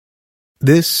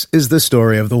This is the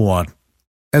story of the one.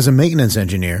 As a maintenance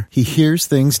engineer, he hears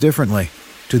things differently.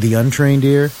 To the untrained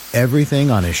ear,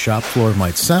 everything on his shop floor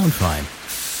might sound fine,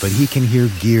 but he can hear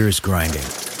gears grinding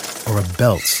or a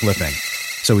belt slipping.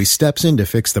 So he steps in to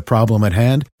fix the problem at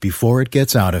hand before it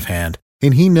gets out of hand.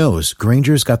 And he knows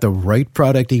Grainger's got the right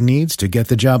product he needs to get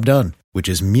the job done, which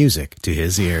is music to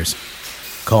his ears.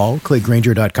 Call, click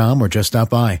Grainger.com, or just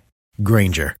stop by.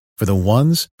 Grainger, for the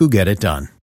ones who get it done.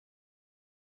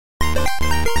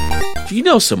 Do you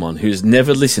know someone who's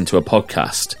never listened to a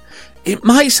podcast? It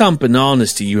might sound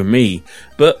bananas to you and me,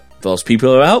 but those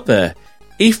people are out there.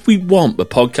 If we want the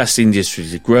podcast industry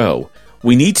to grow,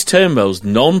 we need to turn those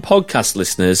non-podcast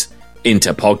listeners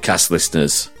into podcast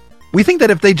listeners. We think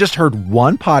that if they just heard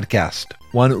one podcast,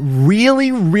 one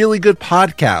really, really good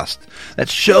podcast that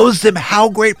shows them how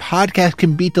great podcasts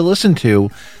can be to listen to,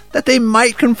 that they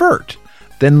might convert.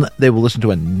 Then they will listen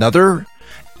to another,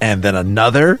 and then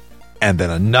another, and then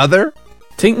another.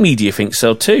 Think Media thinks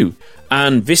so too.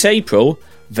 And this April,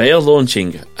 they are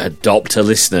launching Adopt a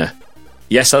Listener.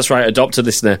 Yes, that's right, Adopt a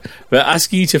Listener. We're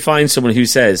asking you to find someone who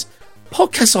says,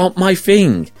 podcasts aren't my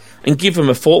thing, and give them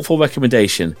a thoughtful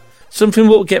recommendation. Something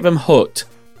that will get them hooked.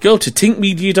 Go to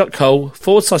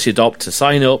thinkmedia.co/adopt to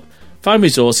sign up, find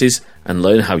resources, and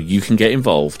learn how you can get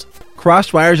involved.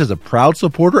 Crosswires is a proud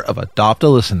supporter of Adopt a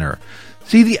Listener.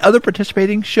 See the other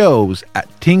participating shows at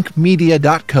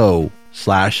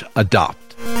thinkmedia.co/adopt.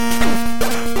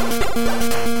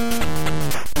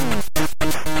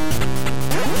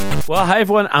 Well, hi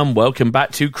everyone, and welcome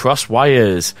back to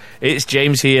Crosswires. It's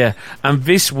James here, and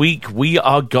this week we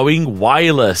are going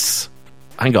wireless.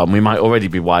 Hang on, we might already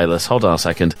be wireless. Hold on a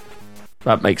second.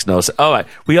 That makes no sense. All right,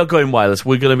 we are going wireless.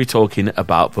 We're going to be talking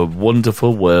about the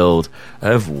wonderful world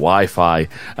of Wi-Fi,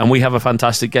 and we have a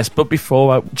fantastic guest. But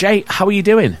before, Jay, how are you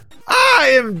doing?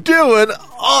 I am doing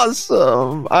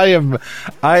awesome. I am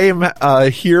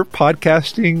here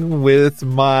podcasting with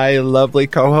my lovely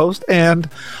co-host, and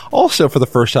also for the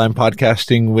first time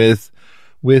podcasting with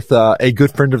a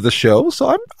good friend of the show. So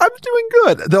I'm doing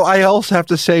good. Though I also have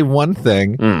to say one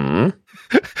thing. Mm-hmm.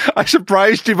 I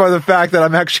surprised you by the fact that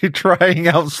I'm actually trying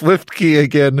out SwiftKey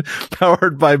again,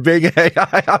 powered by Bing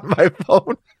AI on my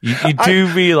phone. You do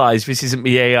realize this isn't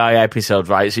the AI episode,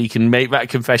 right? So you can make that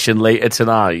confession later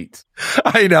tonight.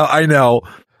 I know.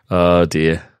 Oh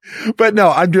dear. But no,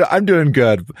 I'm doing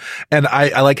good, and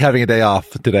I like having a day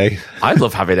off today. I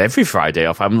love having every Friday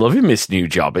off. I'm loving this new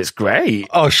job. It's great.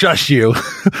 Oh, shush you!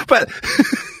 But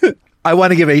I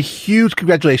want to give a huge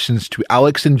congratulations to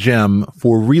Alex and Jim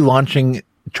for relaunching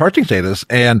Charging Status,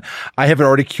 and I have it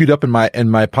already queued up in my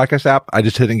podcast app. I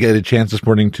just didn't get a chance this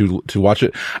morning to watch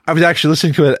it. I was actually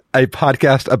listening to a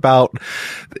podcast about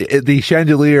the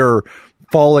chandelier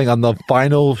falling on the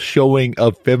final showing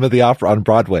of Phantom of the Opera on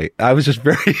Broadway. I was just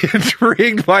very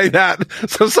intrigued by that.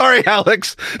 So sorry,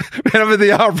 Alex. Phantom of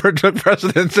the Opera took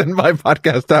precedence in my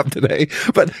podcast app today.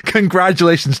 But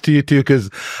congratulations to you too, because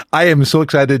I am so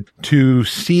excited to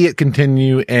see it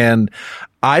continue. And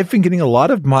I've been getting a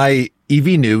lot of my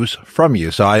EV news from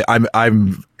you. So I'm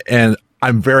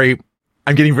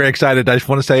getting very excited. I just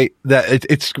want to say that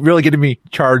it's really getting me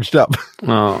charged up.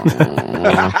 Oh,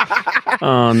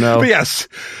 oh no. But yes.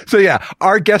 So yeah,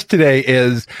 our guest today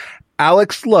is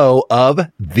Alex Lowe of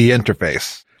The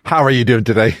Interface. How are you doing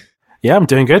today? Yeah, I'm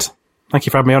doing good. Thank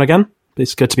you for having me on again.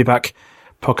 It's good to be back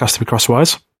podcasting with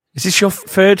Crosswires. Is this your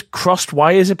third Crossed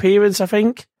Wires appearance, I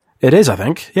think? It is, I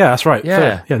think. Yeah, that's right. Yeah.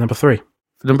 Third. Yeah, number 3.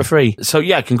 Number 3. So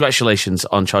yeah, congratulations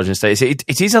on Charging Status.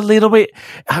 It is a little bit,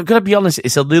 I'm going to be honest,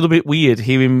 it's a little bit weird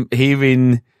hearing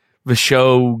the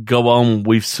show go on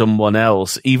with someone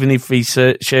else, even if he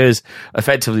shares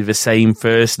effectively the same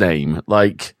first name.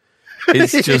 Like,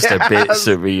 it's just a bit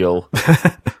surreal.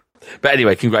 But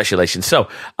anyway, congratulations. So,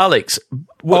 Alex.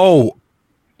 What?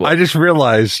 I just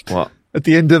realized. What? At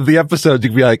the end of the episode, you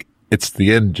could be like, it's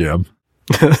the end, Jim.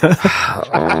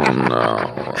 Oh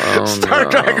no. Star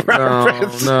Trek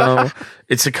reference. No.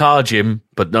 It's a car, Jim,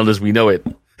 but not as we know it.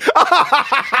 All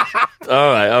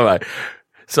right.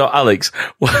 So, Alex,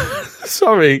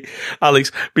 sorry,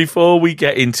 Alex, before we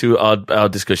get into our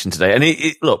discussion today, and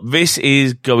look, this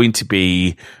is going to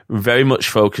be very much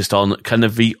focused on kind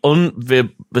of the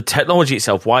technology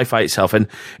itself, Wi-Fi itself. And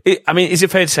is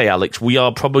it fair to say, Alex, we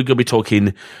are probably going to be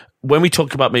talking, when we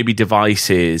talk about maybe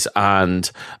devices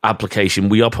and application,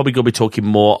 we are probably going to be talking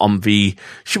more on the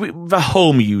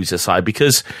home user side,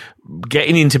 because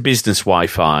getting into business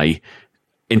Wi-Fi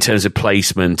in terms of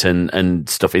placement and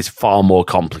stuff is far more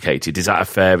complicated. Is that a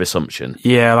fair assumption?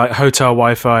 Yeah, like hotel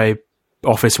Wi-Fi,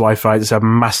 office Wi-Fi, it's a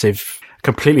massive,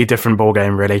 completely different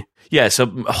ballgame, really. Yeah, so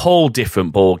a whole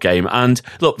different ball game. And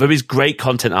look, there is great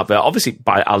content out there, obviously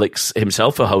by Alex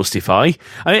himself for Hostify.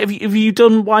 I mean, have you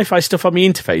done Wi-Fi stuff on the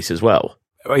interface as well?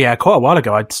 Yeah, quite a while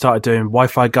ago, I started doing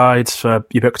Wi-Fi guides for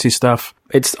Ubiquity stuff.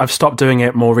 I've stopped doing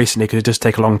it more recently because it does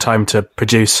take a long time to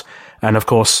produce. And of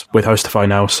course, with Hostify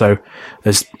now, so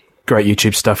there's great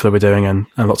YouTube stuff that we're doing and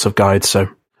lots of guides. So,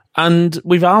 and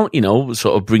without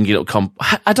sort of bringing up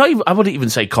I wouldn't even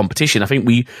say competition. I think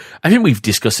we've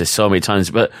discussed this so many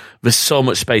times, but there's so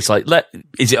much space. Like,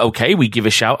 is it okay we give a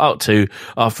shout out to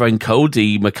our friend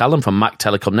Cody McCallum from Mac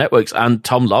Telecom Networks and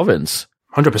Tom Lawrence?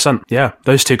 100%. Yeah,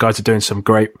 those two guys are doing some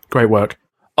great work.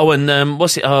 Oh, and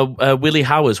what's it? Willie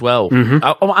Howe as well.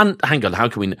 Mm-hmm. And hang on, how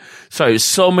can we? Sorry,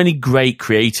 so many great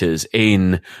creators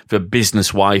in the business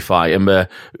Wi-Fi and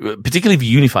particularly the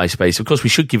Unify space. Of course, we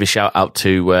should give a shout out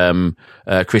to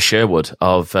Chris Sherwood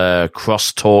of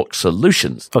Crosstalk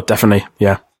Solutions. Oh, definitely,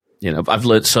 yeah. I've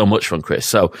learned so much from Chris.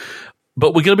 So,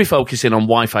 but we're going to be focusing on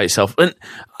Wi-Fi itself. And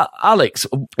Alex,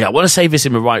 I want to say this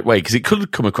in the right way because it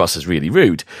could come across as really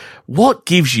rude. What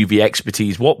gives you the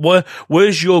expertise?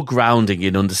 Where's your grounding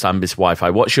in understanding this Wi-Fi?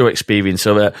 What's your experience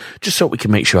of it? Just so we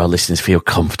can make sure our listeners feel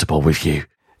comfortable with you.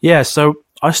 Yeah, so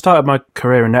I started my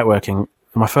career in networking.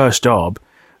 My first job,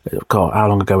 God, how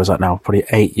long ago was that now? Probably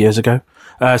 8 years ago.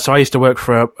 So I used to work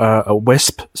for a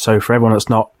WISP. So for everyone that's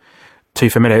not too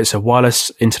familiar, it's a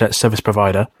wireless internet service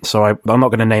provider. So I'm not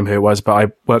going to name who it was, but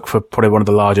I work for probably one of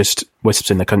the largest WISPs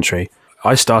in the country.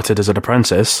 I started as an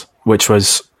apprentice,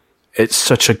 it's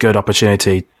such a good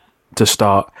opportunity to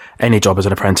start any job as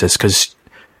an apprentice because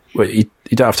you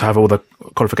don't have to have all the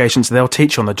qualifications. They'll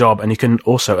teach you on the job and you can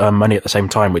also earn money at the same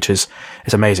time, which is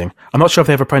amazing. I'm not sure if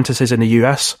they have apprentices in the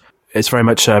US. It's very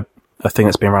much a thing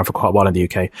that's been around for quite a while in the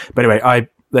UK. But anyway,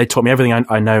 they taught me everything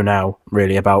I know now,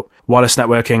 really, about wireless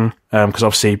networking, because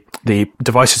obviously the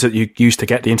devices that you use to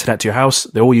get the internet to your house,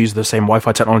 they all use the same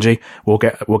Wi-Fi technology. We'll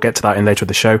get to that in later in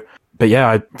the show. But yeah,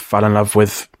 I fell in love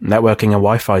with networking and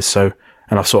Wi-Fi,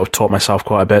 and I've sort of taught myself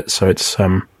quite a bit, so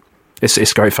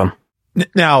it's great fun.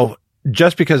 Now,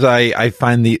 just because I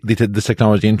find this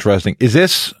technology interesting, is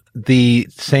this the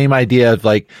same idea of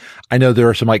like, I know there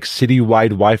are some like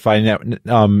citywide Wi-Fi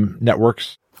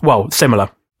networks? Well, similar.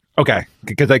 Okay,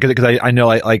 because I know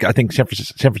like I think San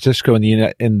Francisco in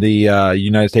the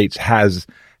United States has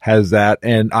that,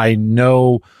 and I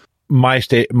know my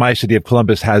city of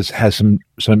Columbus has some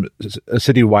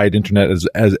citywide internet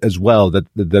as well that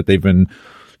they've been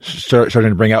starting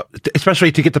to bring out,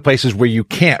 especially to get to places where you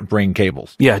can't bring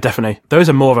cables. Yeah, definitely. Those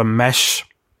are more of a mesh,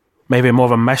 maybe more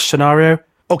of a mesh scenario.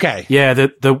 Okay. Yeah,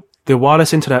 the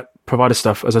wireless internet provider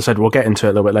stuff, as I said, we'll get into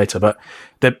it a little bit later, but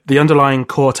the underlying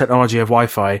core technology of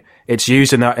Wi-Fi, it's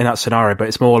used in that scenario, but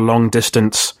it's more long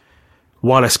distance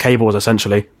wireless cables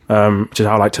essentially, which is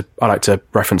how I like to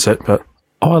reference it. But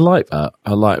I like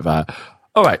that.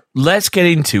 All right, let's get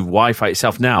into Wi-Fi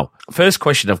itself now. First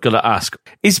question I've got to ask,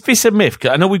 is this a myth?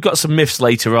 I know we've got some myths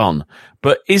later on,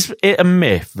 but is it a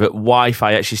myth that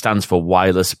Wi-Fi actually stands for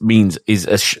wireless, is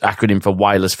an acronym for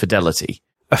wireless fidelity?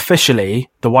 Officially,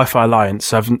 the Wi-Fi Alliance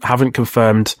haven't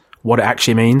confirmed what it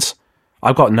actually means.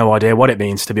 I've got no idea what it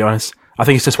means, to be honest. I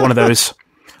think it's just one of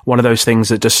those things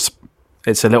that just,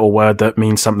 it's a little word that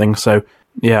means something. So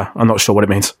yeah, I'm not sure what it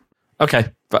means. Okay,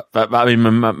 but I mean,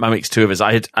 my makes two of us.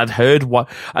 I'd heard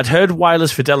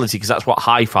wireless fidelity because that's what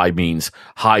hi-fi means,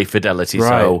 high fidelity. Right.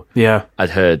 So yeah,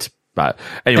 I'd heard. But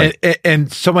anyway,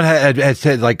 and someone had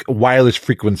said like wireless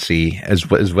frequency is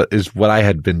what I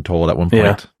had been told at one point.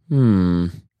 Yeah.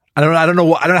 I don't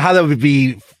know how that would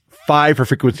be 5 for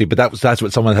frequency, but that's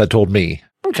what someone had told me.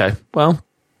 Okay, well,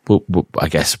 I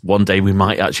guess one day we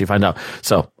might actually find out.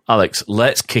 So, Alex,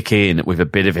 let's kick in with a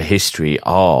bit of a history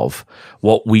of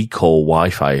what we call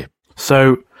Wi-Fi.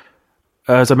 So,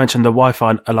 as I mentioned, the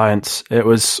Wi-Fi Alliance, it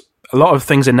was a lot of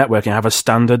things in networking have a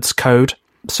standards code.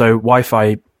 So,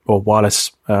 Wi-Fi or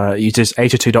wireless uses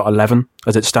 802.11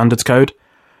 as its standards code.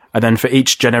 And then for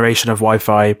each generation of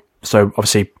Wi-Fi, so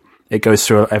obviously it goes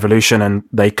through evolution and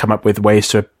they come up with ways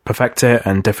to perfect it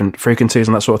and different frequencies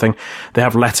and that sort of thing. They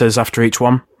have letters after each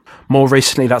one. More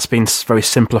recently, that's been very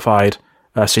simplified.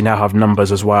 So you now have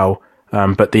numbers as well.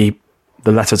 But the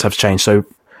letters have changed. So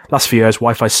last few years,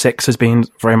 Wi-Fi 6 has been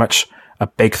very much a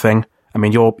big thing. I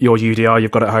mean, your UDR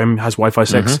you've got at home has Wi-Fi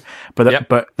 6, but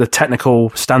the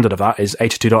technical standard of that is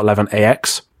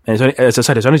 82.11ax. And it's only, as I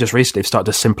said, it's only just recently started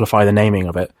to simplify the naming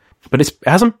of it. But it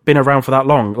hasn't been around for that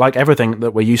long. Like everything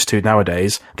that we're used to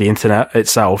nowadays, the internet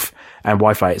itself and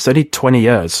Wi-Fi, it's only 20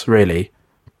 years, really.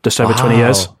 Just over 20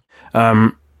 years.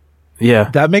 Yeah.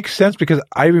 That makes sense because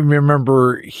I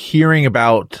remember hearing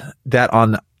about that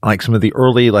on like some of the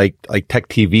early like tech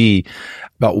TV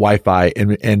about Wi-Fi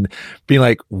and being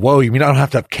like, whoa, you mean I don't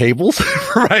have to have cables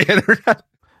for my internet?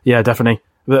 Yeah, definitely.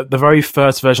 The very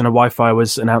first version of Wi-Fi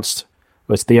was announced,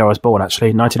 was the year I was born,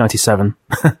 actually, 1997.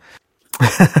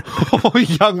 Oh,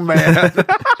 young man.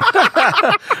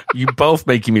 You both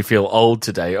making me feel old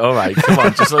today. All right, come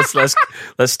on, just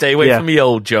let's stay away from the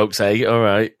old jokes, eh? All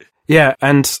right. Yeah,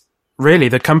 and really,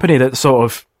 the company that sort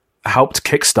of helped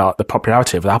kickstart the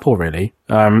popularity of Apple, really.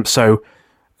 So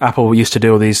Apple used to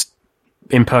do all these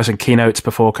in-person keynotes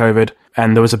before COVID,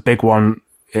 and there was a big one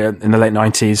in the late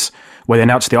 90s where they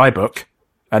announced the iBook,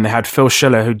 and they had Phil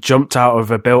Schiller who jumped off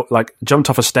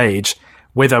a stage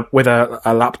with a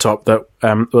laptop that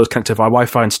was connected via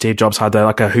Wi-Fi, and Steve Jobs had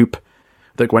a hoop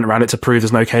that went around it to prove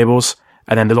there's no cables.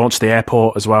 And then they launched the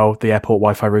airport as well, the airport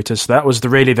Wi-Fi routers. So that was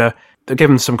to give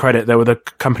them some credit, they were the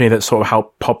company that sort of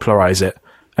helped popularize it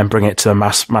and bring it to the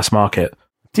mass market.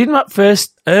 Didn't that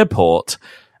first airport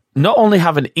not only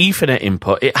have an Ethernet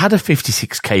input, it had a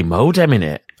 56K modem in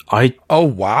it? Oh,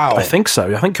 wow. I think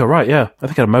so. I think you're right, yeah. I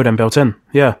think it had a modem built in,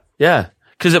 yeah. Yeah,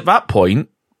 because at that point,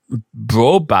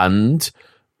 broadband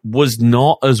was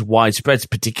not as widespread,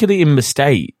 particularly in the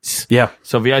States. Yeah.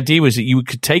 So the idea was that you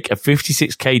could take a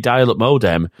 56K dial-up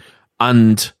modem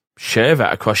and share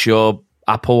that across your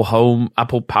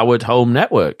Apple-powered home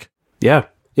network. Yeah.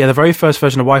 Yeah, the very first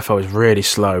version of Wi-Fi was really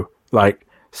slow.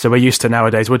 So we're used to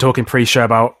nowadays, we're talking pre-show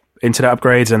about internet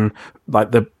upgrades and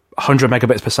like the 100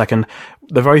 megabits per second.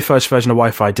 The very first version of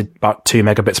Wi-Fi did about 2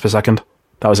 megabits per second.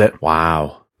 That was it.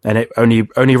 Wow. And it only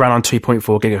ran on 2.4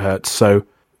 gigahertz. So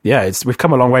yeah, we've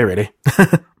come a long way, really.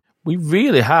 We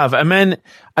really have. I mean,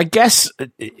 I guess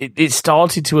it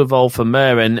started to evolve from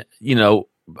there. And,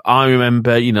 I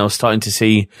remember, starting to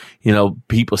see,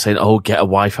 people saying, oh, get a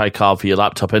Wi-Fi card for your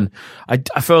laptop. And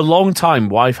for a long time,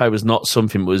 Wi-Fi was not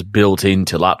something that was built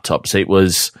into laptops. It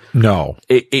was... No.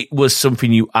 It was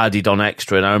something you added on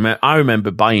extra. And I remember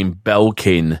buying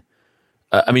Belkin.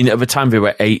 At the time they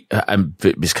were 8, and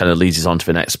this kind of leads us on to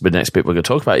the next bit we're going to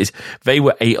talk about, is they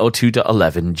were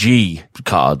 802.11g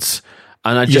cards.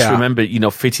 And I just remember,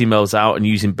 fitting those out and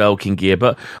using Belkin gear.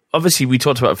 But obviously we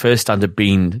talked about first standard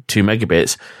being 2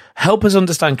 megabits. Help us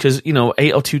understand, because,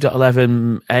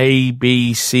 802.11 A,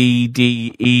 B, C,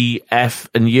 D, E, F,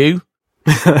 and U.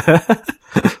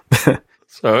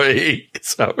 Sorry.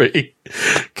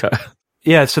 Okay.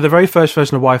 Yeah, so the very first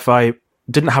version of Wi-Fi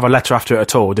didn't have a letter after it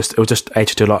at all. It was just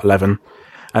 802.11. And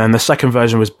then the second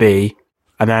version was B.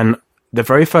 And then the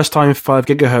very first time 5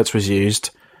 gigahertz was used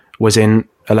was in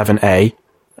 11A.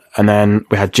 And then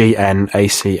we had G, N,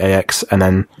 AC, AX, and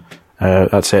then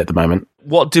that's it at the moment.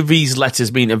 What do these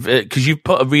letters mean? Because you've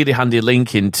put a really handy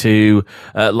link into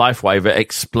LifeWire that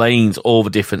explains all the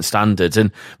different standards.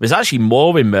 And there's actually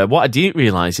more in there. What I didn't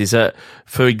realise is that,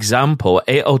 for example,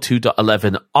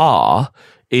 802.11r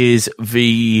is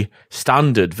the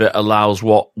standard that allows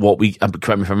what we,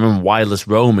 correct me if I remember, wireless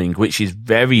roaming, which is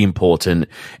very important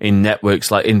in networks,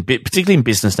 particularly in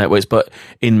business networks, but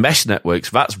in mesh networks,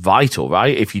 that's vital,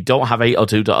 right? If you don't have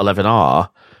 802.11r,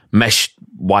 mesh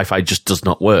Wi-Fi just does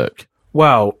not work.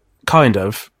 Well, kind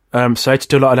of. So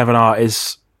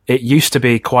 802.11r it used to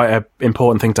be quite an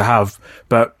important thing to have,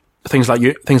 but things like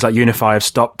Unify have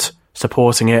stopped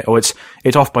supporting it, or it's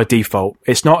off by default.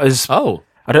 It's not as... Oh.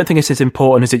 I don't think it's as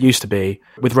important as it used to be.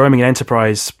 With roaming in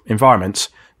enterprise environments,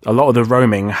 a lot of the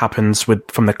roaming happens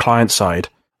from the client side.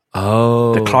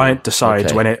 Oh. The client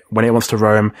decides when it wants to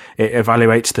roam, it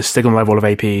evaluates the signal level of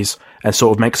APs and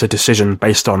sort of makes a decision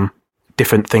based on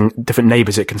different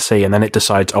neighbors it can see, and then it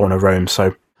decides, I want to roam.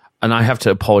 So, and I have to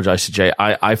apologize to Jay.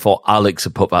 I thought Alex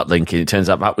had put that link in. It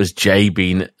turns out that was Jay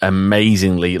being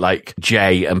amazingly like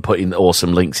Jay and putting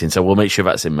awesome links in. So we'll make sure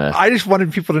that's in there. I just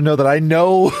wanted people to know that I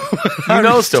know. You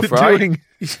know stuff, right?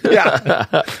 Yeah.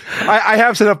 I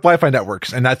have set up Wi-Fi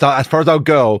networks, and that's as far as I'll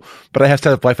go, but I have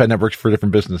set up Wi-Fi networks for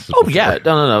different businesses. Oh, before. Yeah.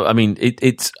 No. I mean,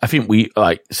 it's, I think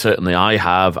certainly I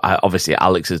have. Obviously,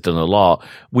 Alex has done a lot.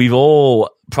 We've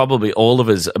probably all of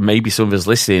us, maybe some of us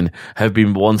listening, have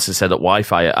been ones to set up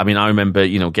Wi-Fi. I mean, I remember,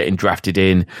 getting drafted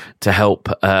in to help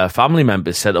family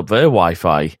members set up their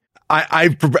Wi-Fi. I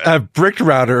have bricked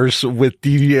routers with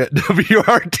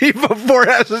WRT before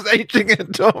SSHing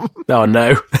into them. Oh,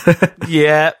 no.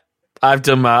 Yeah, I've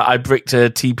done that. I bricked a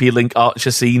TP-Link Archer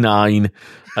C9,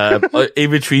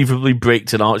 irretrievably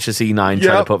bricked an Archer C9,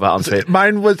 trying to put that onto it.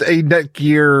 Mine was a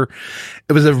Netgear.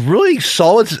 It was a really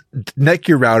solid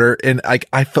Netgear router, and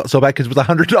I felt so bad because it was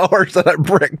 $100 that I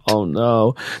bricked. Oh,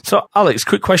 no. So, Alex,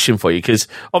 quick question for you, because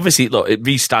obviously, look,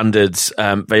 these standards,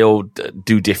 they all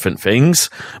do different things,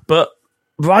 but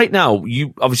right now,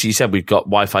 you said we've got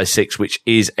Wi-Fi 6, which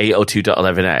is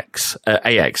 802.11x,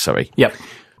 AX, sorry. Yep.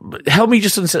 Help me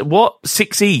just understand, what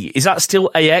 6E, is that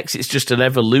still AX? It's just an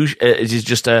evolution, it is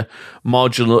just a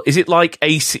modular, is it like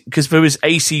AC, because there was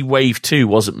AC Wave 2,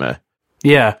 wasn't there?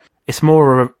 Yeah, it's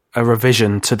more a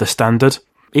revision to the standard.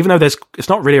 Even though it's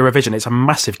not really a revision, it's a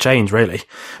massive change, really.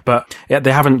 But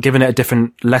they haven't given it a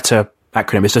different letter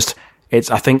acronym.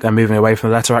 I think they're moving away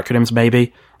from the letter acronyms,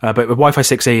 maybe. But with Wi-Fi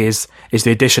 6E is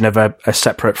the addition of a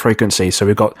separate frequency. So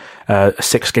we've got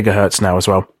 6 gigahertz now as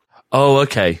well. Oh,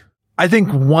 okay. I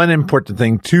think one important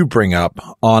thing to bring up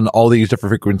on all these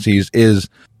different frequencies is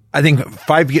I think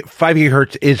 5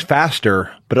 gigahertz is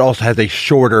faster, but it also has a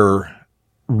shorter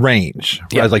range.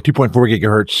 Whereas like 2.4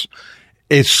 gigahertz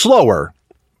is slower,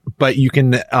 but you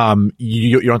can,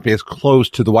 you don't have to be as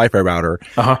close to the Wi-Fi router.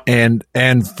 And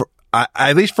for,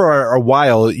 at least for a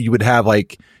while, you would have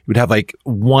like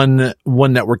one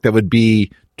network that would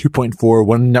be 2.4,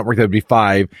 one network that would be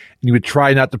 5, and you would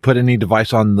try not to put any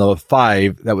device on the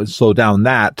 5 that would slow down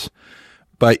that,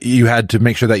 but you had to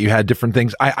make sure that you had different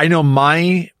things. I know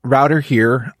my router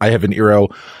here, I have an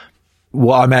Eero,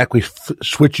 will automatically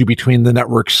switch you between the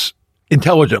networks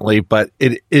intelligently, but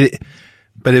it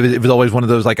was always one of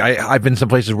those, like I've been some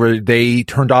places where they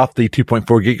turned off the 2.4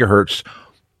 gigahertz,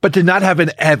 but did not have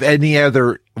any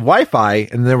other Wi-Fi.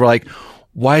 And they were like,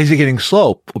 why is it getting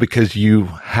slow? Well, because you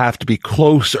have to be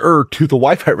closer to the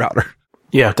Wi-Fi router.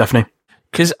 Yeah, definitely.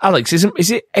 Because Alex, is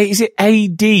it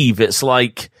AD that's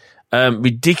like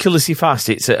ridiculously fast?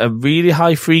 It's at a really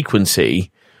high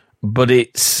frequency, but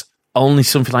it's only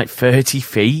something like 30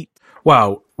 feet.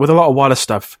 Well, with a lot of wireless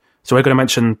stuff, so we're going to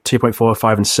mention 2.4,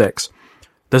 5, and 6.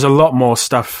 There's a lot more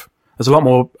stuff. There's a lot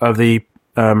more of the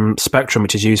spectrum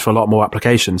which is used for a lot more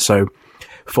applications. So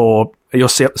you'll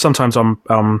see sometimes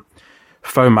on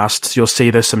phone masts, you'll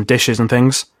see there's some dishes and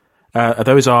things.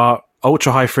 Those are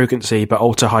ultra high frequency but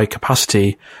ultra high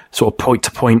capacity sort of point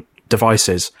to point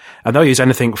devices, and they'll use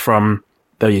anything from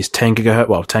 10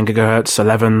 gigahertz,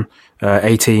 11,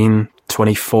 18,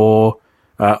 24,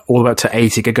 all the way up to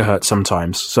 80 gigahertz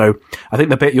sometimes. So I think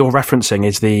the bit you're referencing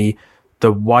is the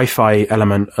Wi-Fi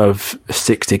element of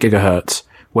 60 gigahertz,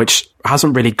 which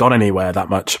hasn't really gone anywhere that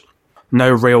much.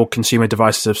 No real consumer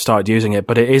devices have started using it,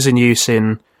 but it is in use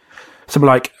in something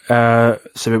like,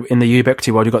 so in the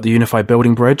Ubiquiti world, you've got the Unified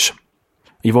Building Bridge.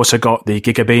 You've also got the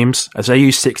gigabeams, as they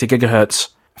use 60 gigahertz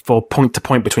for point to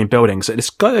point between buildings.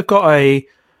 They've got a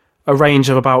range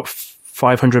of about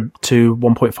 500 to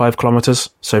 1.5 kilometers,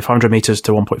 so 500 meters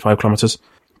to 1.5 kilometers.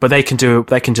 But they can do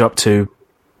up to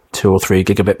 2 or 3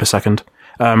 gigabit per second.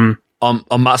 On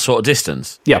that sort of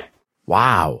distance? Yeah.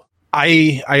 Wow.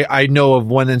 I know of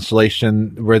one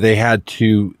installation where they had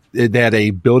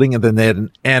a building and then they had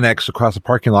an annex across the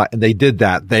parking lot, and they did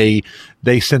that. They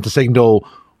sent a signal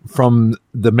from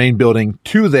the main building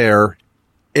to there,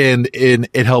 and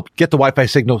it helped get the Wi-Fi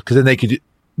signal, because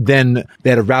then they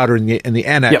had a router in the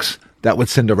annex that would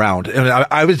send around. And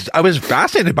I was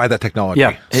fascinated by that technology.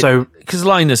 Yeah. So because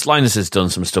Linus has done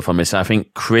some stuff on this. I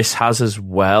think Chris has as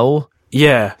well.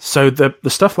 Yeah, so the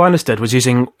stuff Linus did was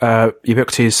using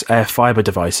Ubiquiti's Airfiber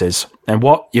devices, and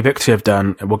what Ubiquiti have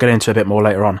done, and we'll get into a bit more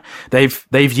later on, they've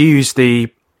used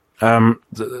the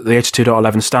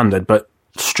H2.11 standard, but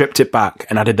stripped it back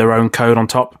and added their own code on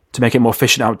top to make it more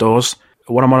efficient outdoors.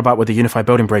 What I'm on about with the Unified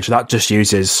Building Bridge, that just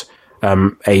uses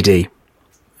AD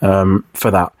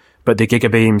for that. But the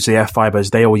gigabeams, the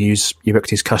Airfibers, they all use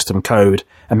Ubiquiti's custom code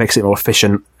and makes it more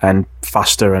efficient and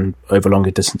faster and over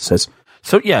longer distances.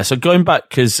 So going back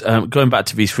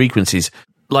to these frequencies,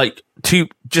 like to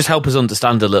just help us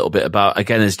understand a little bit about,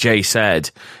 again, as Jay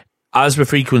said, as the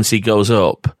frequency goes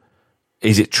up,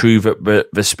 is it true that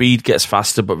the speed gets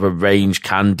faster but the range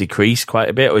can decrease quite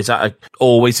a bit, or is that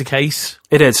always the case?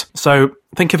 It is. So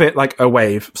think of it like a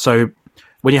wave. So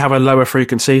when you have a lower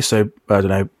frequency, so I don't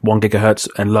know, 1 gigahertz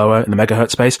and lower in the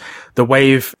megahertz space, the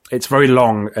wave, it's very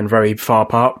long and very far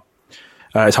apart.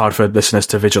 It's hard for listeners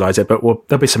to visualize it, but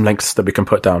there'll be some links that we can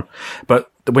put down.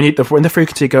 But when the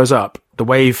frequency goes up, the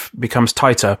wave becomes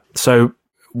tighter. So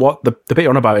what the bit you're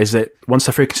on about is that once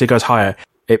the frequency goes higher,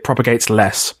 it propagates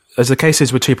less. As the case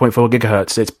is with 2.4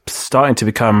 gigahertz, it's starting to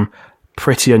become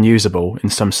pretty unusable in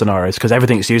some scenarios because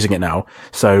everything's using it now.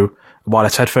 So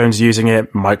wireless headphones using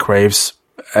it, microwaves,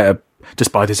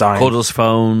 just by design. Cordless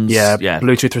phones. Yeah,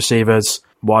 Bluetooth receivers,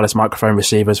 wireless microphone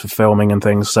receivers for filming and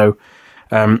things. So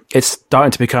it's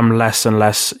starting to become less and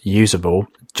less usable.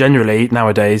 Generally,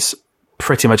 nowadays,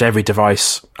 pretty much every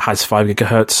device has 5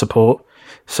 gigahertz support.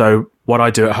 So what I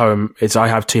do at home is I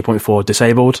have 2.4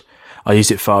 disabled. I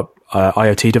use it for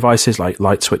IoT devices like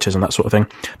light switches and that sort of thing.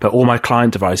 But all my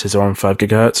client devices are on 5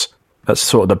 gigahertz. That's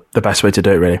sort of the best way to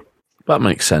do it, really. That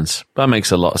makes sense. That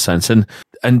makes a lot of sense. And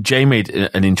Jay made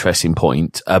an interesting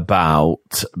point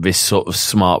about this sort of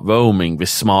smart roaming,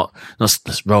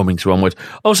 roaming's the wrong word.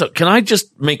 Also, can I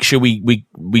just make sure we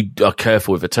are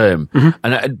careful with the term? Mm-hmm.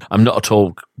 And I'm not at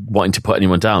all wanting to put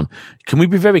anyone down. Can we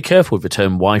be very careful with the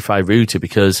term Wi-Fi router?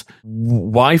 Because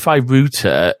Wi-Fi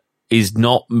router is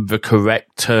not the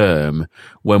correct term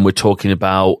when we're talking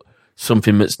about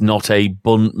something that's not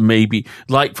maybe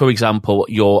like, for example,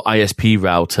 your ISP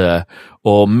router,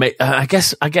 or I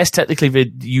guess technically the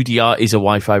UDR is a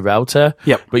Wi-Fi router.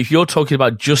 Yep. But if you're talking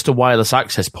about just a wireless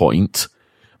access point,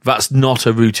 that's not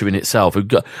a router in itself.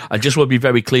 I just want to be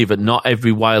very clear that not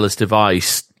every wireless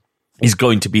device is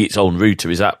going to be its own router.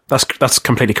 Is that? That's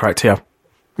completely correct. Yeah.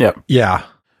 Yeah. Yeah.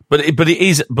 But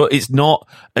it's not,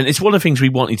 and it's one of the things we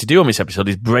wanted to do on this episode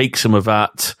is break some of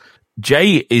that.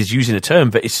 Jay is using a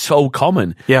term that is so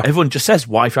common. Yeah. Everyone just says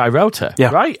Wi-Fi router.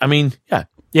 Yeah. Right? I mean, yeah.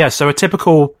 Yeah, so a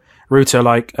typical router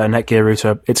like a Netgear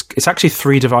router, it's actually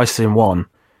 3 devices in one.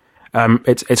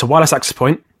 It's a wireless access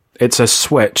point, it's a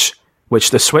switch,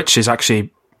 which the switch is actually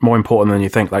more important than you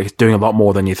think, like it's doing a lot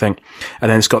more than you think.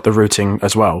 And then it's got the routing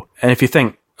as well. And if you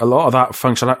think a lot of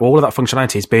that all of that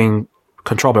functionality is being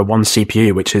controlled by one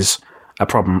CPU, which is a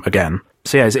problem again.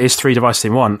 So yeah, it is 3 devices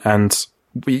in one, and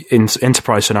in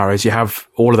enterprise scenarios, you have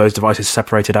all of those devices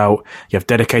separated out. You have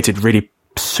dedicated, really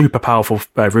super powerful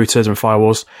routers and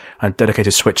firewalls, and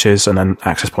dedicated switches, and then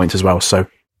access points as well. So,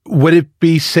 would it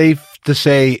be safe to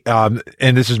say, and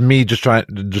this is me just trying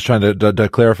to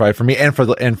clarify for me and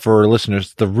for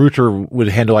listeners, the router would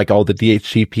handle like all the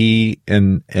DHCP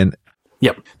and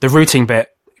yep, the routing bit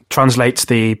translates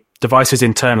the devices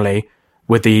internally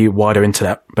with the wider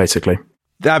internet, basically.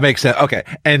 That makes sense. Okay.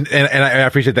 And I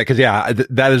appreciate that because, yeah,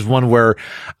 that is one where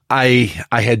I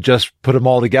had just put them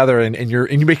all together and you're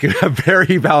making a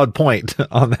very valid point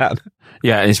on that.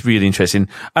 Yeah. It's really interesting.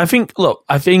 I think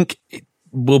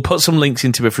we'll put some links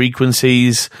into the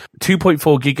frequencies.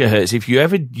 2.4 gigahertz. If you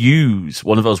ever use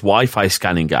one of those Wi-Fi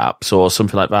scanning apps or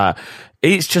something like that,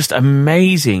 it's just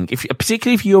amazing.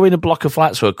 Particularly if you're in a block of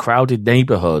flats or a crowded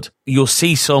neighborhood, you'll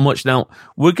see so much. Now,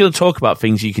 we're going to talk about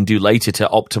things you can do later to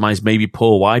optimize maybe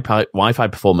poor Wi-Fi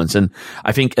performance. And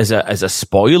I think as a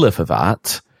spoiler for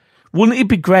that, wouldn't it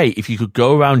be great if you could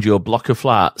go around your block of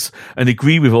flats and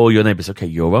agree with all your neighbors? Okay,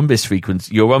 you're on this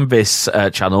frequency, you're on this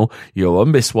channel, you're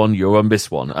on this one, you're on this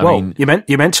one. I mean,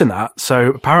 you mentioned that. So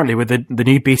apparently with the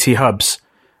new BT hubs,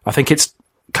 I think it's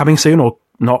coming soon or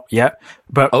not yet.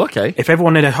 But okay. If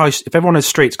everyone in a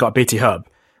street's got a BT hub,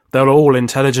 they'll all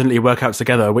intelligently work out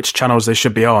together which channels they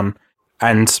should be on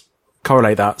and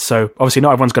correlate that. So obviously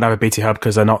not everyone's going to have a BT hub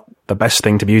because they're not the best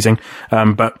thing to be using.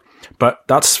 But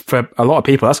that's, for a lot of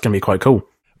people, that's going to be quite cool.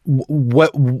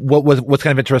 What's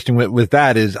kind of interesting with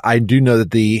that is I do know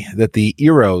that the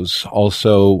Eros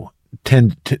also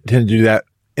tend to do that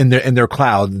in their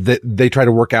cloud. That they try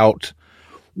to work out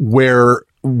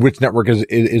which network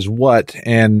is what.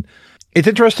 And it's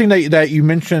interesting that you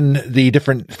mentioned the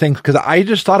different things, because I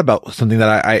just thought about something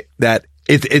that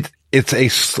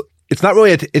it's not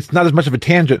really it's not as much of a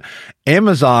tangent.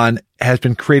 Amazon has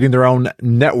been creating their own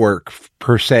network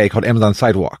per se called Amazon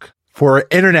Sidewalk for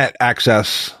internet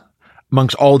access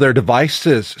amongst all their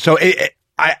devices. So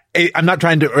I'm not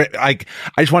trying to, I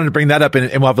just wanted to bring that up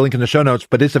and we'll have a link in the show notes,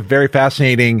 but it's a very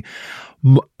fascinating,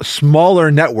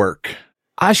 smaller network.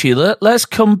 Actually, let's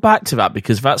come back to that,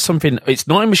 because that's something, it's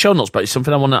not in the show notes, but it's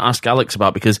something I want to ask Alex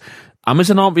about, because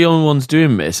Amazon aren't the only ones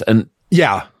doing this. And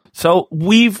yeah. So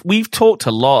we've talked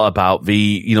a lot about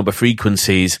the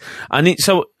frequencies, and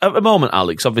so at the moment,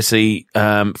 Alex, obviously,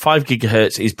 5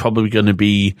 gigahertz is probably going to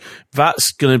be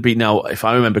now, if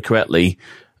I remember correctly,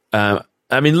 putting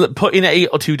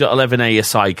 802.11a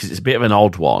aside, because it's a bit of an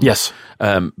odd one. Yes.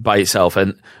 By itself.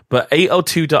 But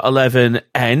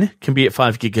 802.11n can be at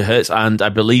 5 gigahertz, and I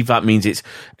believe that means it's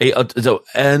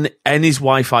N is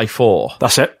Wi-Fi 4.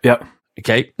 That's it. Yeah.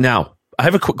 Okay. Now, I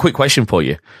have a quick question for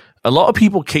you. A lot of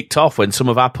people kicked off when some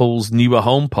of Apple's newer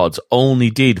HomePods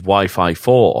only did Wi-Fi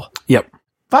 4. Yep.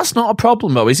 That's not a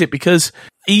problem, though, is it? Because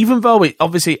even though it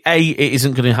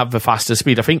isn't going to have the faster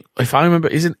speed, I think, if I remember,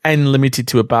 isn't N limited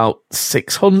to about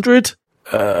 600?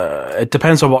 It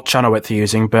depends on what channel width you're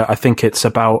using, but I think it's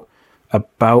about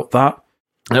that.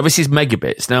 Now, this is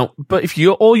megabits. Now, but if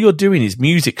all you're doing is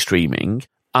music streaming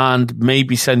and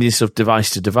maybe sending stuff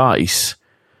device to device,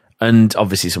 and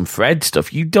obviously some Thread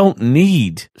stuff, you don't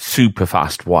need super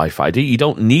fast Wi-Fi, do you? You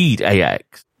don't need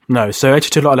AX. No, so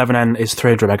 802.11n is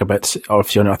 300 megabits, or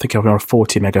I think you're on a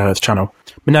 40 megahertz channel.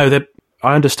 But no,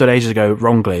 I understood ages ago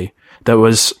wrongly. It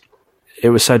was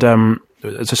said,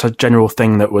 it's just a general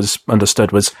thing that was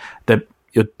understood was that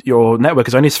your network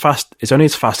is only as fast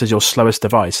as your slowest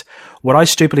device. What I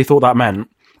stupidly thought that meant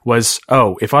was,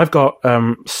 if I've got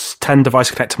 10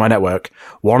 devices connected to my network,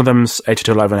 one of them's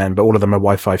 802.11n, but all of them are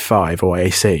Wi-Fi 5 or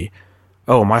AC.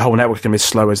 Oh, my whole network is going to be as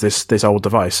slow as this old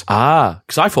device.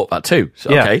 Because I thought that too.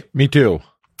 So, yeah. Okay, Me too.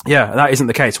 Yeah, that isn't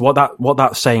the case. What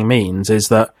that saying means is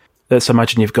that, let's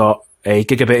imagine you've got a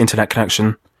gigabit internet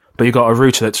connection, but you've got a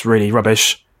router that's really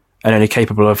rubbish and only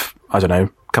capable of, I don't know,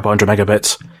 a couple hundred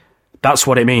megabits. That's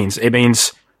what it means. It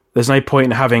means there's no point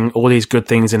in having all these good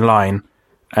things in line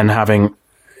and having,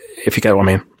 if you get what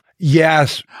I mean.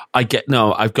 Yes. I've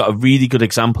got a really good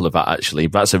example of that, actually.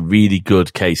 That's a really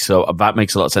good case. So that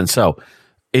makes a lot of sense. So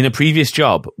in a previous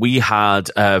job, we had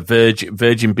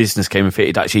Virgin Business came and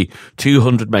fitted actually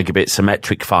 200 megabit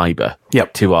symmetric fiber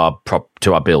to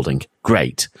our building.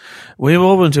 Great. We were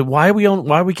all wondering, why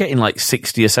are we getting like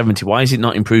 60 or 70? Why is it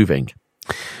not improving?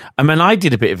 And then I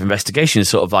did a bit of investigation,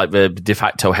 sort of like the de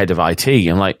facto head of IT.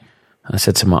 I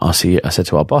said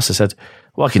to our boss, I said,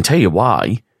 well, I can tell you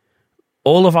why.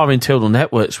 All of our internal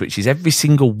network switches, every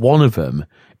single one of them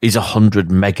is 100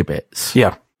 megabits.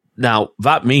 Yeah. Now,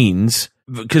 that means,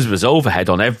 because there's overhead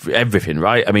on everything,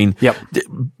 right? I mean,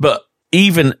 but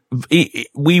even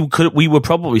we were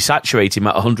probably saturating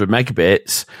at 100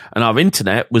 megabits, and our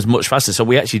internet was much faster. So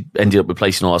we actually ended up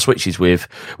replacing all our switches with,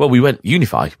 we went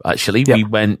Unify, actually. We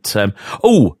went,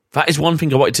 that is one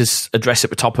thing I wanted to address at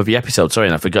the top of the episode. Sorry,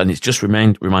 and I've forgotten. It's just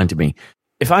reminded me.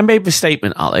 If I made the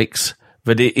statement, Alex,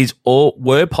 that it is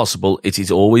where possible, it is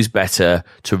always better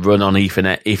to run on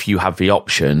Ethernet if you have the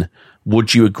option.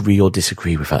 Would you agree or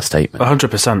disagree with that statement?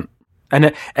 100%.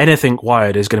 And anything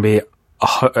wired is going to be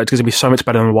it's going to be so much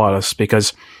better than wireless,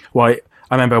 because I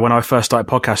remember when I first started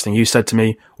podcasting, you said to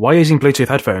me, "Why are you using Bluetooth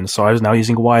headphones?" So I was now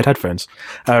using wired headphones.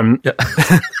 I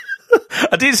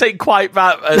didn't say quite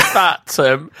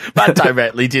that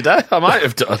directly, did I? I might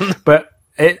have done, but.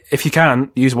 If you can,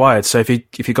 use wired. So if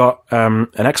you got an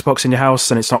Xbox in your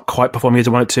house and it's not quite performing as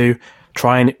you want it to,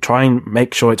 try and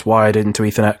make sure it's wired into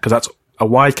Ethernet, because that's a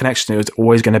wired connection is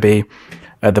always going to be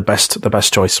the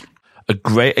best choice. A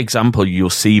great example,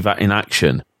 you'll see that in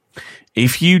action.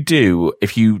 If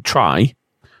you try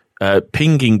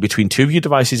pinging between two of your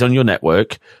devices on your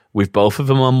network, with both of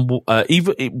them on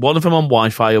either one of them on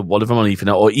Wi-Fi or one of them on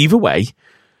Ethernet, or either way,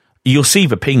 you'll see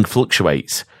the ping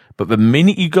fluctuates. But the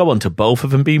minute you go onto both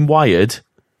of them being wired,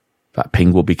 that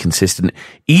ping will be consistent.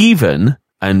 Even,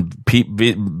 and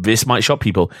this might shock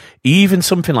people, even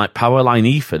something like Powerline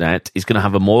Ethernet is going to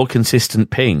have a more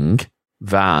consistent ping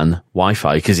than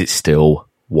Wi-Fi, because it's still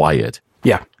wired.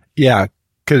 Yeah. Yeah.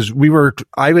 Because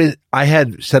I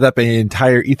had set up an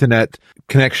entire Ethernet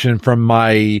connection from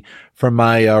my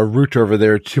router over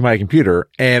there to my computer,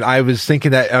 and I was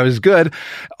thinking that I was good.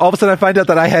 All of a sudden, I find out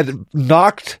that I had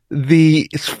knocked the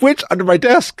switch under my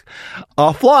desk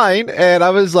offline, and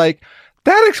I was like,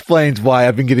 that explains why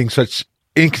I've been getting such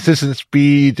inconsistent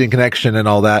speeds and connection and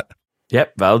all that.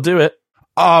 Yep, that'll do it.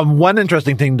 One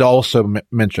interesting thing to also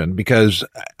mention, because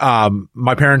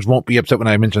my parents won't be upset when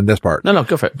I mention this part. No,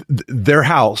 go for it. Their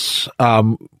house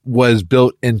was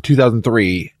built in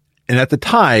 2003, and at the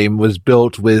time was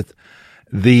built with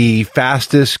the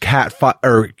fastest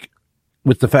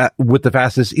with the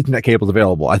fastest Ethernet cables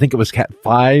available. I think it was Cat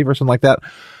 5 or something like that.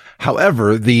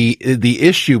 However, the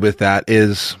issue with that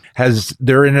is, as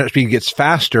their internet speed gets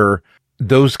faster,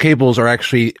 those cables are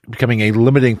actually becoming a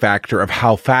limiting factor of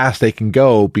how fast they can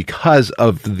go because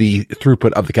of the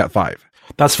throughput of the Cat 5.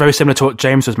 That's very similar to what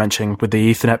James was mentioning with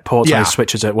the Ethernet ports and the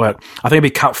switches at work. I think it'd be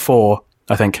Cat 4,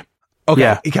 I think. Okay,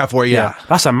 yeah. Cat 4, yeah.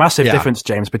 That's a massive difference,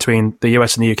 James, between the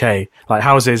US and the UK. Like,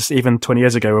 houses, even 20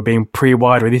 years ago, were being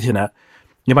pre-wired with Ethernet.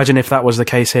 You imagine if that was the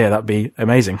case here, that'd be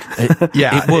amazing. It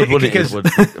would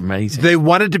be amazing. They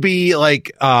wanted to be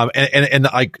like,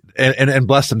 and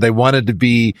bless them, they wanted to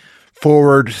be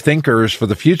forward thinkers for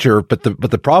the future, but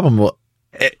the problem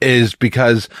is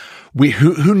because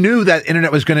who knew that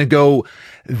internet was going to go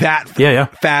that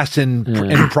fast in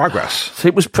progress.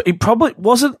 So it probably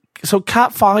wasn't. So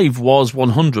Cat 5 was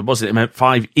 100, wasn't it? It meant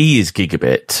 5E is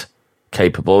gigabit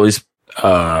capable.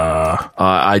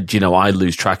 I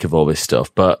lose track of all this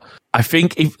stuff, but I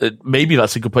think maybe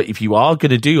that's a good point. If you are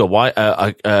going to do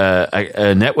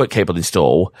a network cable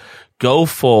install, go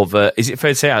for is it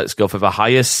fair to say, Alex, go for the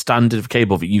highest standard of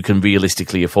cable that you can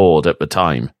realistically afford at the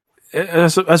time?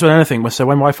 As with anything, so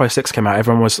when Wi-Fi 6 came out,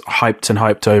 everyone was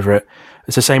hyped over it.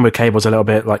 It's the same with cables a little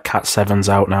bit, like Cat 7's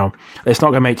out now. It's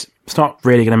not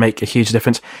really going to make a huge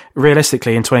difference.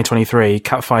 Realistically, in 2023,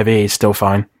 Cat 5e is still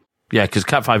fine. Yeah, because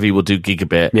Cat 5e will do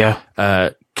gigabit. Yeah.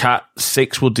 Cat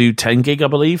 6 will do 10 gig, I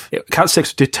believe. Cat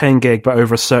 6 will do 10 gig, but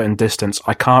over a certain distance.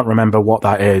 I can't remember what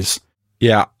that is.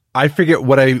 Yeah. I forget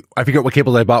what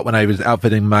cables I bought when I was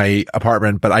outfitting my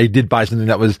apartment, but I did buy something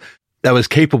that was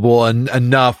capable and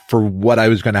enough for what I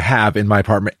was going to have in my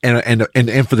apartment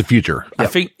and for the future. I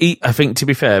think to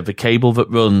be fair, the cable that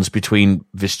runs between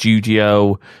the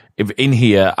studio in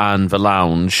here and the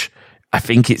lounge, I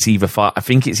think it's either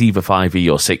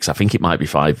 5E or 6. I think it might be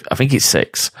 5. I think it's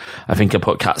 6. I think I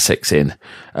put Cat 6 in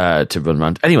to run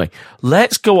around. Anyway,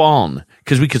 let's go on,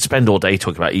 because we could spend all day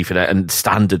talking about Ethernet and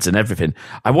standards and everything.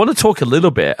 I want to talk a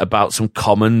little bit about some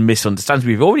common misunderstandings.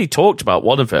 We've already talked about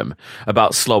one of them,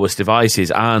 about slowest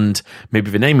devices and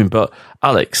maybe the naming. But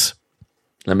Alex,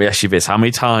 let me ask you this: how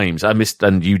many times,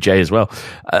 and you, Jay, as well,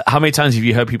 how many times have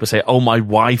you heard people say, "Oh, my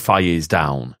Wi-Fi is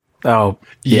down"? Oh,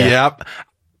 yeah. Yep.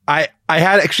 I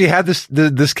had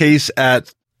this case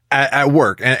at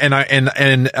work,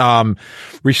 and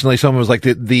recently someone was like,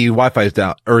 the Wi-Fi is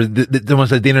down, or someone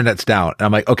said the internet's down. And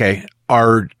I'm like, okay,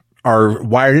 our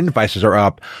wired in devices are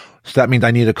up. So that means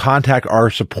I need to contact our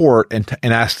support and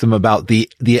ask them about the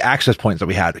access points that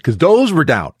we had, because those were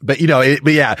down. But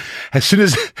yeah, as soon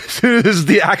as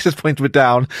the access points went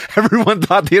down, everyone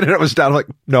thought the internet was down. I'm like,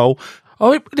 no.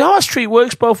 Oh, the High Street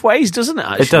works both ways, doesn't it?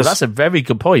 Actually, it does. That's a very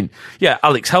good point. Yeah,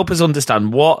 Alex, help us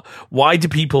understand why do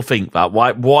people think that?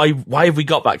 Why have we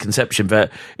got that conception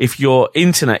that if your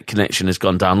internet connection has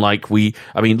gone down, look,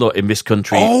 in this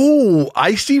country. Oh,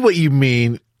 I see what you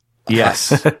mean.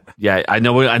 Yes. Yeah, I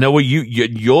know what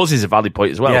yours is a valid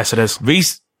point as well. Yes, it is.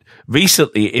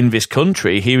 Recently in this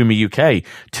country, here in the UK,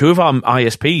 2 of our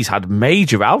ISPs had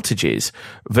major outages.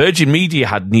 Virgin Media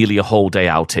had nearly a whole day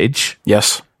outage.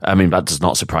 Yes. I mean, that does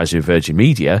not surprise me with Virgin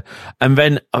Media. And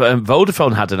then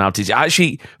Vodafone had an outage.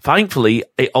 Actually, thankfully,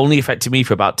 it only affected me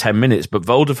for about 10 minutes, but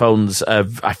Vodafone's,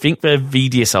 I think their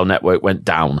VDSL network went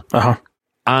down. Uh-huh.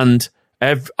 And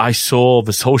I saw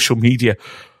the social media,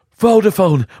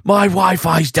 Vodafone, my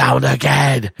Wi-Fi's down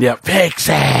again. Yep. Fix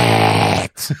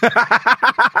it.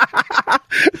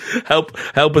 Help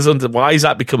us why has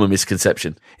that become a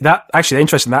misconception? That actually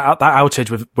interesting. That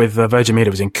outage with Virgin Media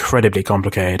was incredibly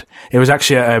complicated. It was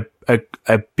actually a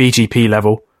BGP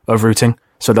level of routing,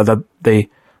 so that the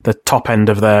top end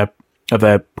of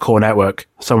their core network,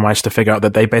 someone managed to figure out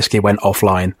that they basically went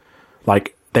offline.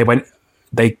 Like they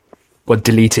were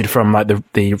deleted from like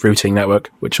the routing network,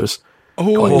 which was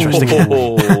quite interesting.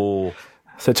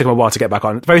 So it took them a while to get back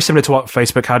on. Very similar to what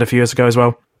Facebook had a few years ago as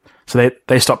well. So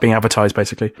they stopped being advertised,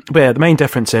 basically. But yeah, the main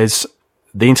difference is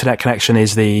the internet connection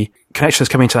is the connection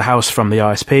that's coming to the house from the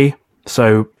ISP.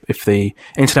 So if the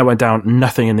internet went down,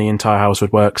 nothing in the entire house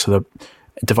would work. So the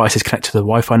devices connected to the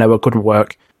Wi-Fi network wouldn't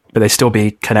work, but they'd still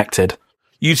be connected.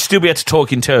 You'd still be able to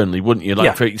talk internally, wouldn't you?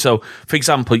 Yeah. For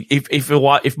example,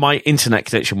 if my internet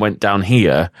connection went down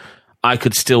here, I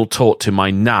could still talk to my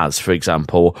NAS, for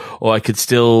example, or I could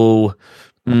still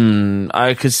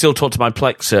talk to my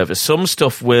Plex service. Some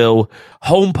stuff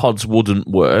HomePods wouldn't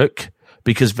work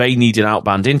because they need an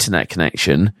outbound internet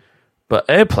connection, but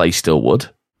AirPlay still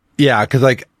would. Yeah, because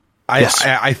Yes.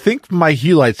 I think my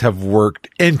Hue lights have worked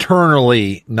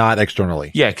internally, not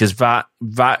externally. Yeah, because that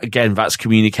again, that's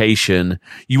communication.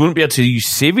 You wouldn't be able to use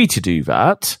Siri to do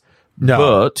that. No.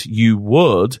 But you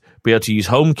would be able to use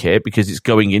HomeKit because it's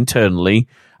going internally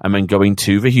and then going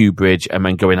to the Hue bridge and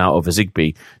then going out over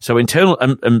Zigbee. So internal,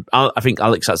 and I think,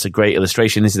 Alex, that's a great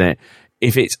illustration, isn't it?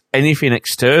 If it's anything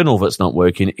external that's not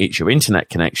working, it's your internet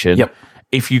connection. Yep.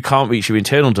 If you can't reach your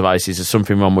internal devices, there's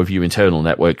something wrong with your internal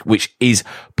network, which is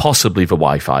possibly the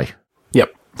Wi-Fi.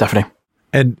 Yep, definitely.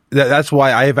 And that's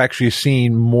why I have actually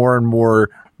seen more and more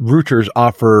routers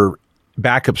offer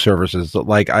backup services.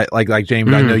 Like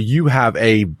James, I know you have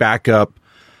a backup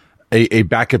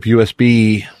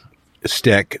USB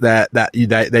stick that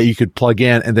you could plug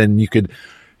in, and then you could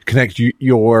connect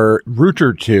your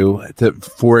router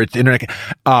for its internet.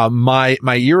 My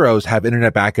Euros have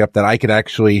internet backup that I could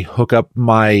actually hook up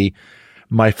my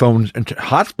phone's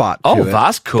hotspot to. Oh,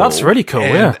 that's cool. That's really cool.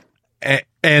 Yeah.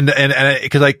 And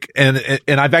because I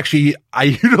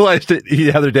utilized it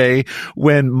the other day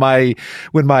when my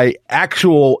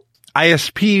actual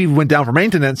ISP went down for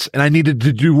maintenance and I needed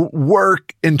to do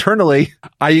work internally.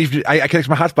 I connected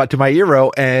my hotspot to my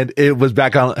Eero and it was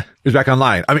back on. It was back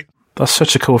online. I mean, That's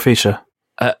such a cool feature.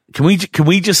 Can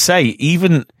we just say,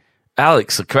 even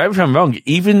Alex, correct me if I'm wrong,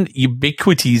 even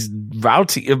Ubiquity's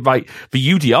routing, like the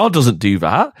UDR doesn't do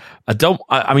that.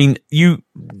 I mean, you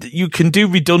can do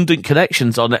redundant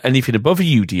connections on anything above a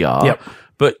UDR, Yep.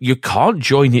 but you can't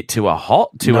join it to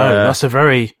That's a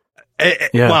very...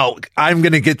 Yeah. Well, I'm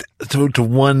going to get to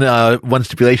one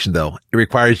stipulation though. It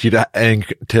requires you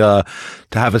to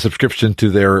have a subscription to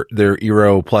their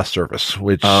Eero Plus service,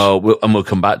 which we'll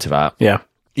come back to that. Yeah.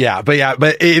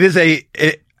 but it is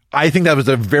I think that was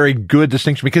a very good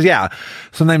distinction because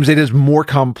sometimes it is more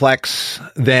complex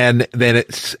than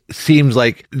it seems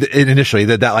like initially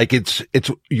that like it's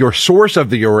your source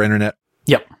of your internet.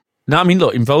 Yep. No, I mean,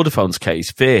 look, in Vodafone's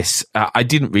case, this, I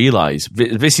didn't realize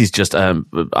this is just a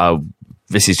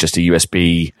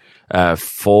USB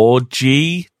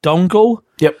 4G dongle.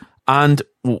 Yep. And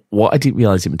what I didn't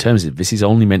realize in terms of this is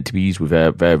only meant to be used with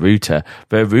their router.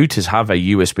 Their routers have a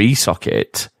USB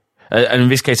socket. And in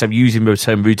this case, I'm using the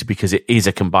term router because it is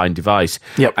a combined device.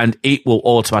 Yep. And it will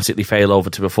automatically fail over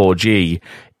to the 4G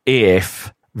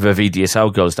if the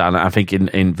VDSL goes down. I think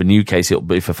in the new case, it'll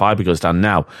be if the fiber goes down.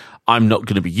 Now, I'm not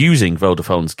going to be using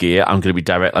Vodafone's gear. I'm going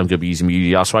to be using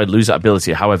UDR, so I lose that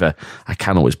ability. However, I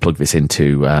can always plug this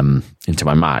into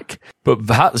my Mac. But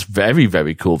that's very,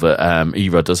 very cool that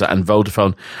Eero does that, and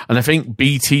Vodafone. And I think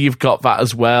BT have got that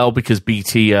as well, because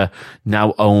BT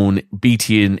now own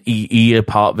BT and EE are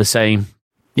part of the same.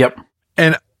 Yep.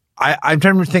 And I'm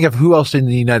trying to think of who else in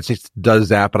the United States does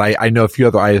that, but I know a few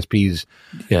other ISPs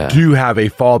do have a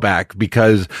fallback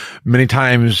because many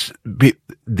times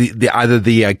either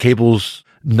the cable's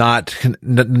not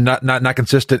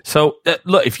consistent. So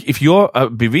look, if you're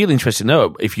be really interested to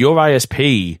know if your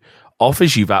ISP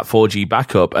offers you that 4G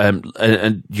backup,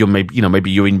 and you're maybe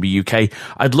you're in the UK,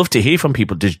 I'd love to hear from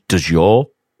people. Does your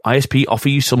ISP offer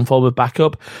you some form of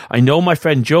backup? I know my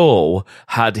friend Joel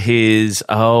had his,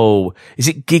 is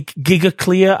it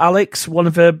GigaClear, Alex? One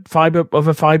of the fiber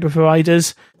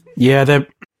providers? Yeah,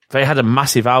 they had a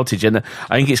massive outage, and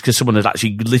I think it's because someone had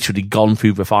actually literally gone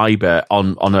through the fiber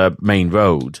on a main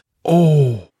road.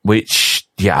 Oh. Which,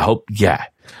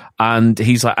 And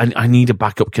he's like, I need a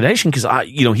backup connection because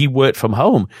he worked from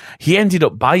home. He ended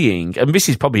up buying, and this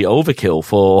is probably overkill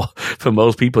for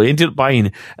most people. He ended up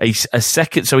buying a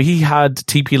second. So he had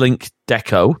TP-Link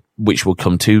Deco, which we'll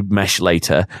come to mesh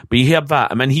later, but he had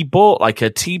that. And then he bought like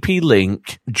a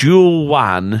TP-Link dual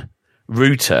WAN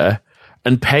router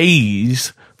and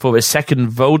pays for a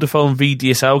second Vodafone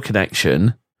VDSL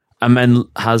connection and then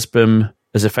has them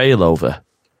as a failover.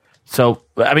 So,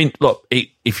 I mean, look,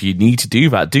 if you need to do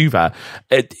that, do that.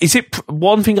 Is it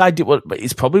one thing I did? Well,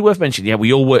 it's probably worth mentioning. Yeah,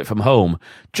 we all work from home.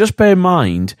 Just bear in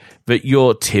mind that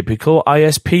your typical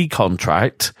ISP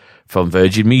contract from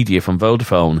Virgin Media, from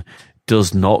Vodafone,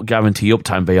 does not guarantee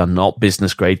uptime. They are not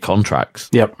business grade contracts.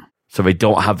 Yep. So they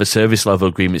don't have the service level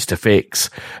agreements to fix.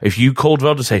 If you called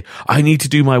Vodafone and say, I need to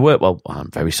do my work, well, I'm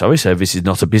very sorry, sir, this is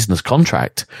not a business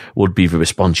contract, would be the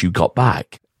response you got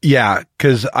back. Yeah,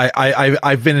 because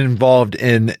I've been involved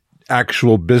in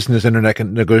actual business internet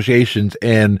negotiations,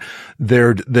 and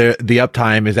the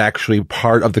uptime is actually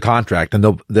part of the contract,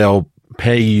 and they'll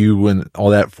pay you and all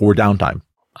that for downtime.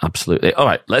 Absolutely. All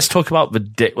right, let's talk about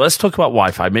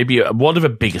Wi-Fi. Maybe one of the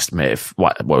biggest myths.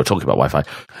 Well, we're talking about Wi-Fi.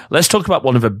 Let's talk about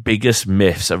one of the biggest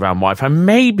myths around Wi-Fi.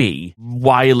 Maybe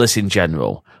wireless in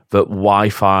general. That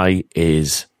Wi-Fi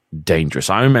is dangerous.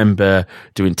 I remember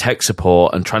doing tech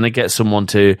support and trying to get someone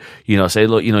to, say,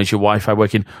 look, is your Wi-Fi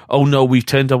working? Oh no, we've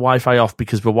turned the Wi-Fi off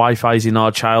because the Wi-Fi is in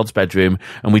our child's bedroom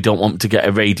and we don't want them to get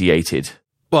irradiated.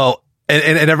 Well,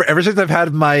 and ever since I've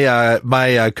had my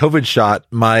COVID shot,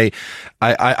 I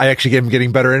actually am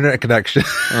getting better internet connection.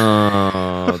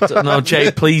 No, Jay,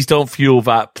 please don't fuel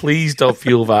that. Please don't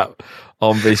fuel that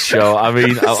on this show. I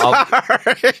mean,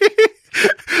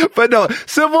 but no,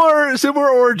 similar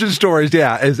origin stories.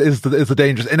 Yeah, is the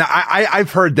dangerous. And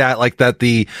I've heard that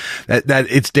that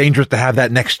it's dangerous to have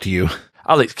that next to you.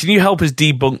 Alex, can you help us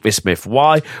debunk this myth?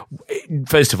 Why,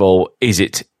 first of all, is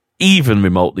it even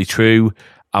remotely true?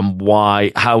 And why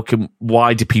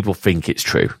do people think it's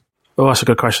true? Oh, that's a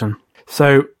good question.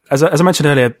 So, as I mentioned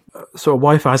earlier, sort of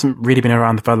Wi-Fi hasn't really been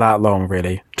around for that long,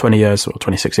 really. 20 years or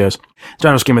 26 years. In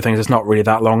general scheme of things, it's not really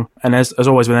that long. And there's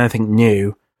always been anything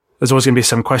new, there's always going to be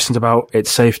some questions about its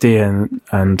safety and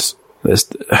there's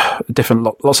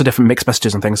lots of different mixed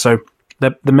messages and things. So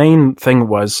the main thing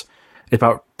was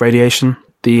about radiation.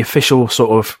 The official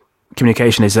sort of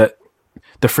communication is that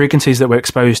the frequencies that we're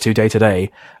exposed to day to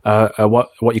day are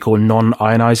what you call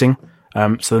non-ionizing.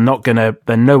 So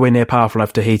they're nowhere near powerful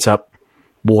enough to heat up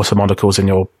water molecules in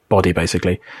your body,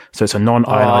 basically. So it's a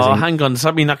non-ionizing. Oh, hang on. Does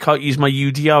that mean I can't use my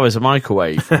UDR as a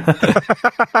microwave?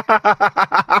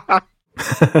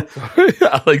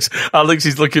 Alex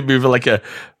is looking at me with like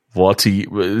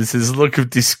this is a look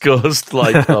of disgust,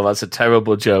 like, oh, that's a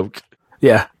terrible joke.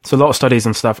 Yeah. So a lot of studies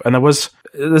and stuff. And there was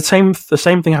the same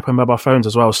thing happened with mobile phones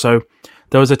as well. So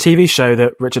there was a TV show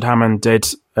that Richard Hammond did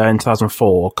in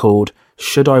 2004 called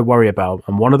Should I Worry About?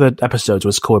 And one of the episodes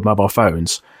was called Mobile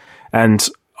Phones. And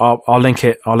I'll link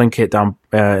it down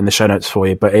in the show notes for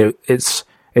you. But it's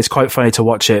quite funny to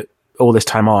watch it all this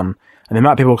time on, and the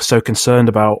amount of people are so concerned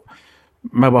about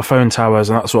mobile phone towers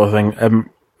and that sort of thing,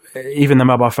 even the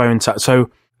mobile phone so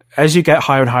as you get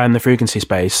higher and higher in the frequency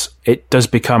space, it does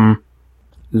become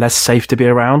less safe to be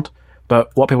around. But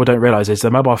what people don't realize is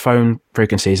the mobile phone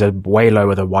frequencies are way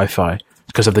lower than Wi-Fi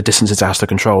because of the distances it has to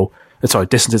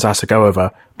distances it has to go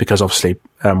over, because obviously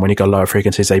when you go lower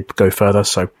frequencies, they go further.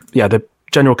 So yeah, the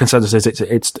general consensus is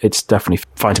it's definitely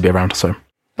fine to be around. So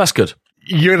that's good.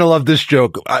 You're gonna love this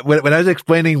joke. When I was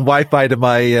explaining Wi-Fi to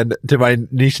my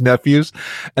niece and nephews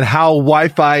and how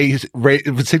Wi-Fi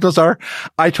signals are,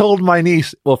 I told my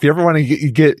niece, "Well, if you ever want to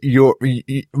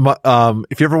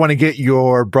get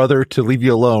your brother to leave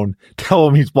you alone, tell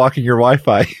him he's blocking your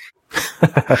Wi-Fi."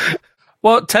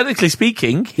 Well, technically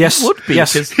speaking, yes, he would be.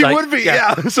 Yes, he would be.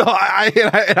 Yeah. So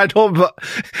I told him,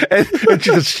 and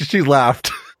she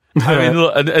laughed. I mean,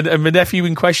 look, and my nephew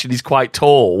in question is quite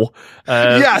tall.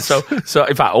 Yes. So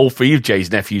in fact, all three of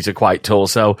Jay's nephews are quite tall.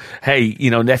 So, hey,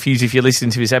 nephews, if you're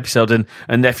listening to this episode, and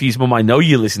nephew's mum, I know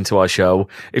you listen to our show.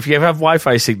 If you ever have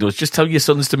Wi-Fi signals, just tell your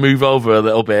sons to move over a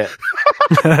little bit.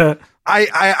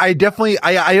 I definitely,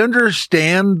 I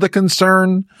understand the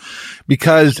concern,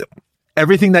 because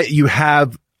everything that you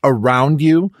have around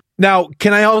you. Now,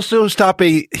 can I also stop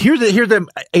here's a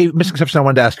misconception I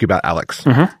wanted to ask you about, Alex.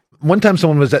 Mm-hmm. One time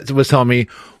someone was telling me,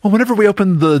 well, whenever we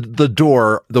open the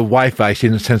door, the Wi-Fi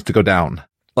tends to go down.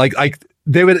 Like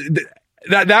they would,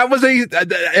 that was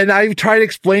and I tried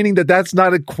explaining that that's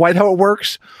not quite how it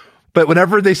works. But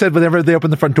whenever they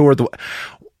open the front door,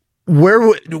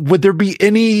 would there be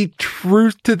any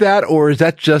truth to that? Or is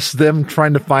that just them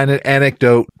trying to find an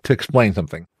anecdote to explain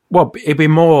something? Well, it'd be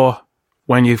more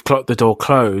when you've got the door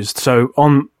closed. So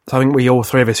I think all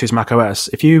three of us use Mac OS,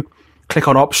 if you click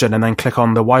on option and then click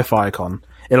on the Wi-Fi icon,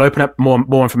 it'll open up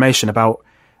more information about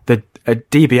the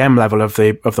dBm level of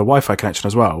the Wi-Fi connection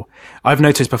as well. I've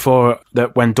noticed before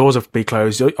that when doors have been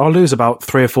closed, I'll lose about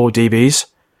 3 or 4 dBs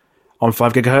on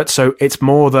 5 gigahertz. So it's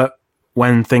more that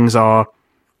when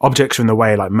objects are in the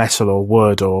way, like metal or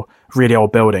wood or really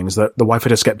old buildings, that the Wi-Fi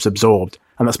just gets absorbed.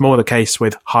 And that's more the case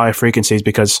with higher frequencies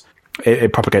because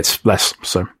it propagates less.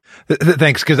 So.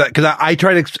 Thanks, because I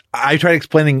tried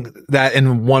explaining that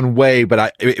in one way, but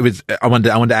I wanted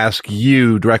to ask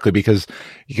you directly because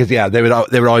yeah, they would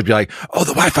always be like, oh,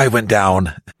 the Wi-Fi went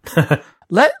down.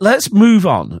 Let's move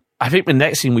on. I think the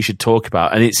next thing we should talk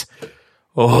about, and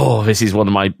this is one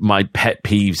of my pet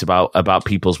peeves about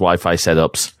people's Wi-Fi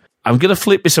setups. I'm going to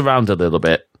flip this around a little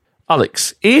bit,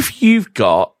 Alex. If you've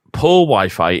got poor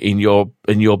Wi-Fi in your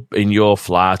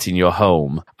flat, in your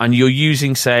home, and you're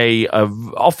using, say, a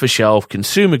off-the-shelf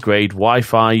consumer-grade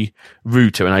Wi-Fi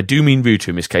router, and I do mean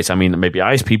router in this case, I mean maybe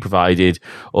ISP provided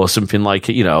or something like,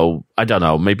 I don't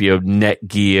know, maybe a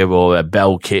Netgear or a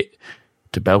Belkit.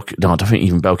 No, I don't think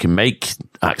even Bell can make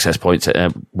access points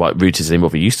what routers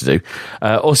anymore they used to do,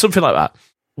 or something like that.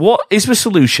 What is the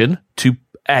solution to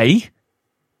is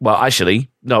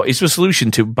the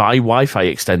solution to buy Wi-Fi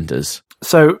extenders?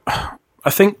 So,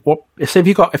 I think if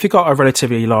you got a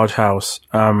relatively large house,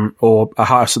 or a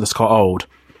house that's quite old,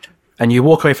 and you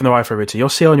walk away from the Wi-Fi router, you'll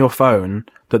see on your phone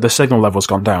that the signal level's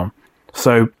gone down.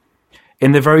 So,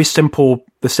 in the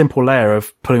simple layer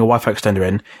of putting a Wi-Fi extender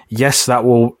in, yes, that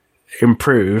will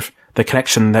improve the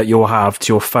connection that you'll have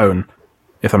to your phone,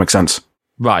 if that makes sense.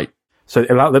 Right. So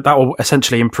that will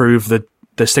essentially improve the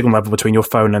signal level between your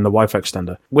phone and the Wi-Fi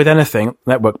extender. With anything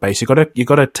network-based, you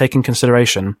got to take in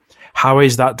consideration how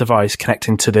is that device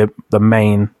connecting to the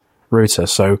main router.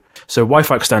 So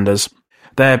Wi-Fi extenders,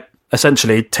 they're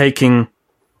essentially taking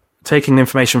the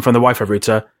information from the Wi-Fi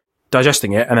router,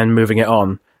 digesting it, and then moving it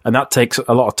on, and that takes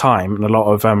a lot of time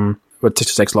and it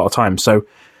just takes a lot of time. So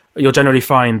you'll generally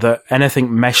find that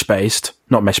anything mesh-based,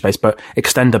 not mesh-based, but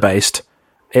extender-based,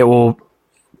 it will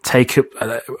take,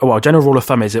 general rule of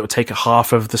thumb is it will take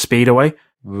half of the speed away.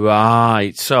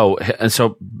 Right. So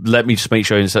let me just make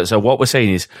sure. So what we're saying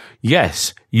is,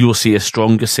 yes, you will see a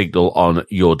stronger signal on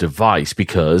your device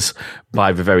because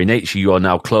by the very nature, you are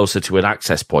now closer to an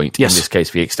access point, yes. In this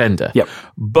case, the extender. Yep.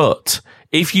 But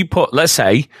if you let's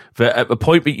say that at the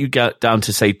point that you get down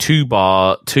to say I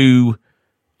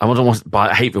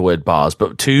hate the word bars,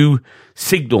 but 2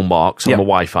 signal marks on the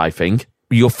Wi-Fi thing,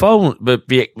 your phone,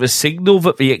 the signal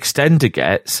that the extender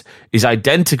gets is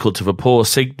identical to the poor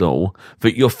signal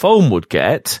that your phone would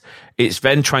get. It's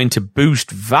then trying to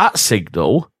boost that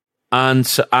signal and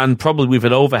probably with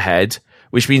an overhead,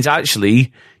 which means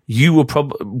actually you will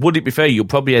would it be fair? You'll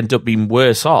probably end up being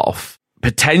worse off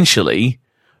potentially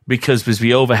because there's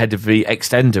the overhead of the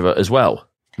extender as well.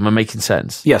 Am I making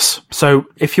sense? Yes. So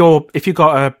if you've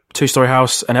got a 2-story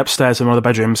house and upstairs in one of the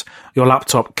bedrooms, your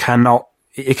laptop cannot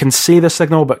it can see the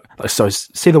signal, but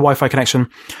see the Wi-Fi connection,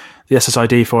 the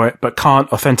SSID for it, but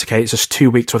can't authenticate. It's just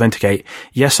too weak to authenticate.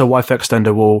 Yes, a Wi-Fi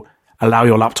extender will allow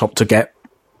your laptop to get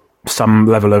some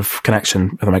level of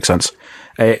connection, if that makes sense.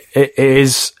 It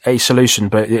is a solution,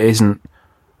 but it isn't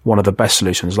one of the best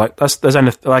solutions.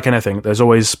 Like anything, there's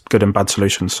always good and bad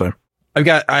solutions. So I've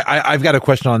got a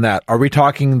question on that. Are we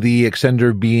talking the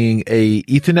extender being a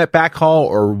Ethernet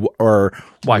backhaul or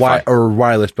Wi-Fi or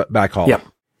wireless backhaul? Yep.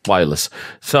 Wireless.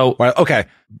 So okay.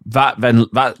 That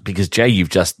because Jay, you've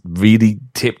just really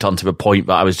tipped onto the point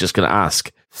that I was just going to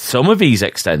ask. Some of these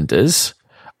extenders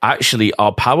actually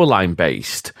are power line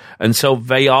based, and so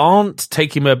they aren't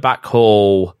taking a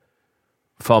backhaul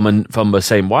from the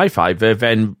same Wi-Fi. They're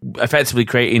then effectively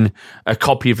creating a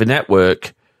copy of the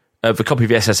network, the copy of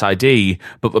the SSID,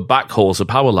 but the backhauls a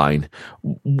power line.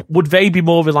 Would they be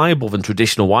more reliable than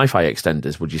traditional Wi-Fi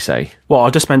extenders, would you say? Well,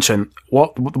 I'll just mention, one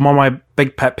of my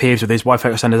big pet peeves with these Wi-Fi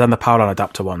extenders and the power line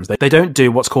adapter ones, they don't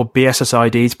do what's called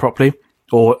BSSIDs properly,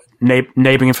 or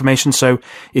neighboring information. So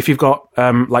if you've got,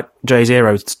 like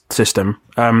J0's system,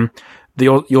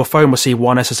 your phone will see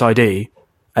one SSID,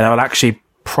 and it will actually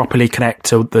properly connect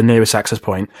to the nearest access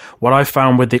point. What I've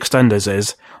found with the extenders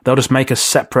is they'll just make a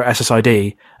separate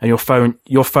SSID, and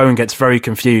your phone gets very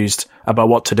confused about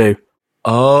what to do.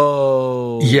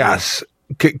 Oh, yes,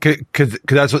 because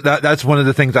that's one of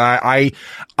the things I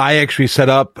actually set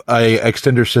up a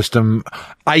extender system.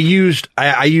 I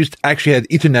actually had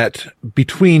Ethernet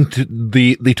between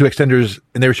the two extenders,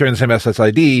 and they were sharing the same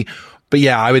SSID. But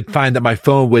yeah, I would find that my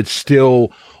phone would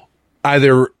still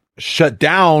either shut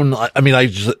down. I mean, I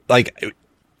just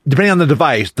depending on the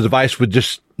device would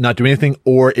just not do anything,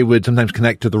 or it would sometimes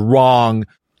connect to the wrong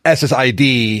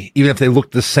SSID, even if they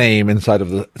look the same inside of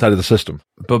the system.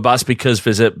 But that's because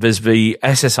there's the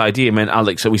SSID. I mean,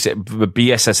 Alex, so we said the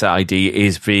BSSID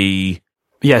is the...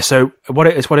 Yeah, so what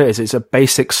it is, it's a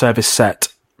basic service set.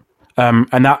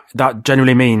 And that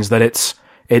generally means that it's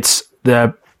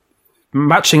the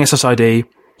matching SSID, and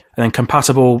then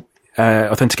compatible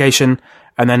authentication,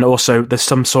 and then also there's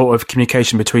some sort of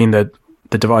communication between the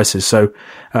devices. So,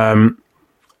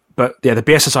 but yeah, the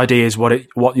BSSID is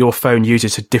what your phone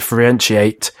uses to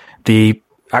differentiate the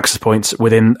access points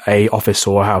within a office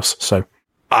or a house. So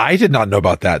I did not know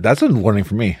about that. That's a learning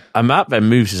for me. And that then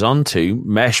moves us on to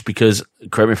mesh, because,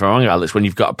 correct me if I'm wrong, Alex, when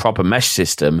you've got a proper mesh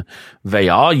system, they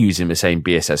are using the same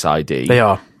BSSID. They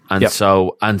are. And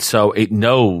so it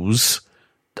knows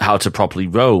how to properly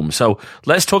roam. So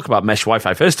let's talk about mesh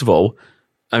Wi-Fi. First of all,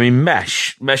 I mean,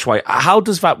 mesh Wi-Fi, how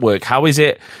does that work? How is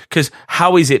it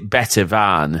better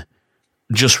than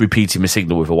just repeating the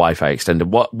signal with a Wi-Fi extender?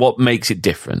 What makes it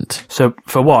different? So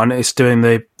for one, it's doing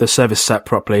the service set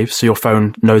properly, so your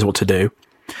phone knows what to do.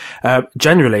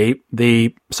 Generally,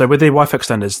 so with the Wi-Fi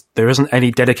extenders, there isn't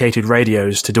any dedicated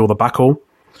radios to do all the backhaul.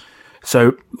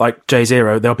 So like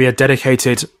J0, there'll be a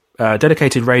dedicated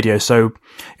radio. So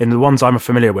in the ones I'm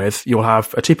familiar with, you'll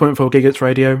have a 2.4 gigahertz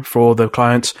radio for the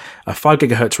clients, a 5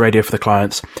 gigahertz radio for the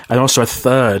clients, and also a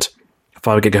third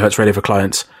 5 gigahertz radio for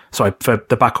clients. Sorry, for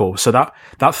the backhaul. So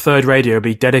that third radio will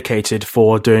be dedicated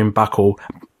for doing backhaul,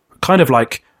 kind of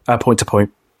like a point-to-point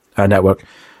network.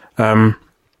 And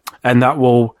that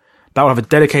will have a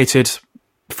dedicated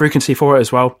frequency for it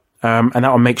as well. And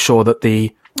that will make sure that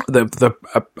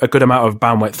a good amount of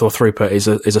bandwidth or throughput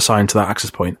is assigned to that access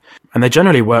point. And they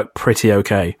generally work pretty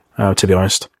okay, to be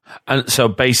honest. And so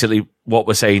basically what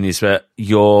we're saying is that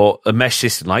a mesh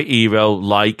system like Eero,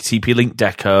 like TP-Link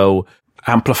Deco,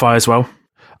 Amplify as well.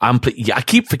 Yeah, I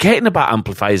keep forgetting about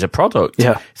Amplify as a product.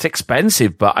 Yeah. It's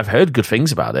expensive, but I've heard good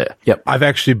things about it. Yep. I've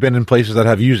actually been in places that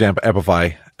have used Amplify.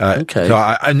 Okay. So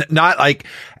I'm not like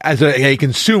as a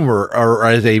consumer or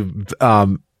as a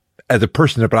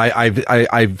person, but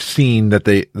I've seen that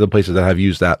the places that have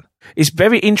used that. It's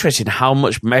very interesting how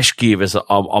much mesh gear is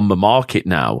on the market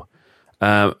now,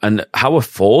 and how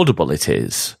affordable it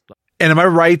is. And am I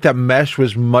right that mesh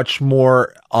was much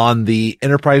more on the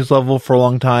enterprise level for a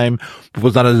long time, but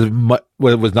was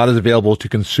not as available to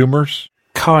consumers?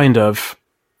 Kind of,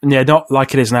 yeah, not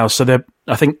like it is now. So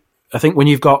I think when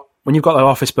you've got an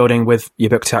office building with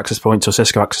Ubiquiti access points or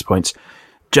Cisco access points,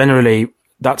 generally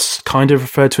that's kind of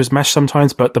referred to as mesh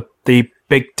sometimes. But the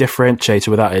big differentiator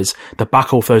with that is the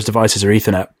backhaul for those devices are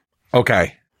Ethernet.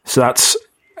 Okay, so that's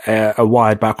a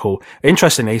wired backhaul.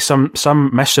 Interestingly, some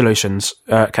mesh solutions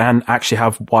can actually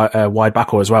have wide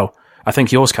backhaul as well. I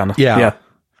think yours can. Yeah.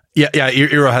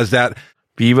 Eero has that.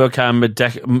 Eero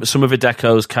can. Some of the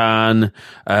Decos can.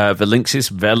 The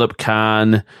Linksys Velop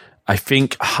can. I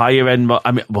think higher end.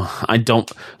 I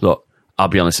don't look. I'll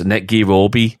be honest. Netgear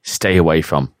Orbi, stay away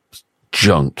from.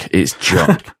 Junk. It's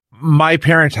junk. My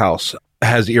parents' house,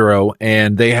 has Eero,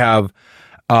 and they have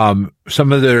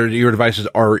some of their Eero devices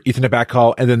are Ethernet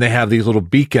backhaul, and then they have these little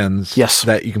beacons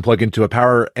that you can plug into a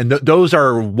power, and those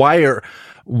are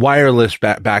wireless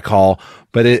backhaul.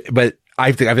 But I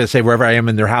have to say, wherever I am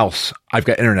in their house, I've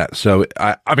got internet. So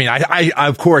I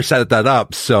of course set that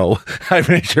up, so I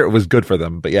made sure it was good for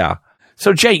them. But yeah.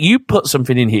 So, Jake, you put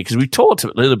something in here because we talked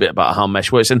a little bit about how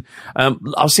mesh works, and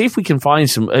I'll see if we can find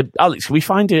some. Alex, can we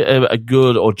find a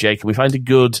good, or Jake, can we find a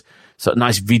good, sort of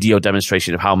nice video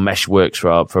demonstration of how mesh works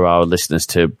for our listeners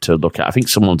to look at? I think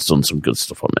someone's done some good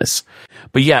stuff on this.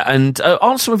 But yeah, and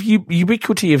also of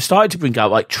Ubiquiti have started to bring out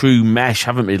like true mesh,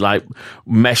 haven't we? Like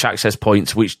mesh access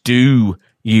points which do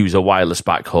use a wireless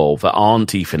backhaul that aren't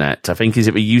Ethernet. I think, is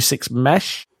it the U6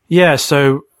 mesh? Yeah,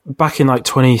 so back in like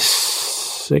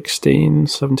 2016,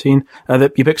 17,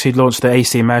 Ubiquiti launched the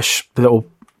AC mesh, the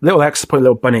little access point,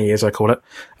 little bunny as I call it.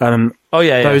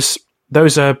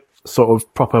 Those are sort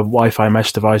of proper Wi-Fi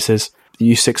mesh devices.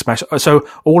 The U6 mesh. So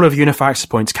all of Unify access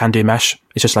points can do mesh.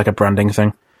 It's just like a branding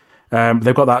thing.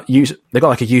 They've got like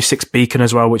a U6 beacon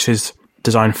as well, which is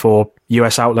designed for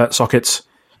US outlet sockets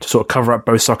to sort of cover up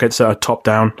both sockets that are top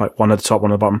down, like one at the top,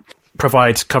 one at the bottom.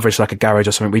 Provides coverage like a garage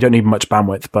or something. We don't need much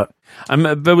bandwidth, but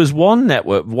there was one that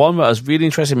I was really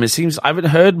interested in. It seems I haven't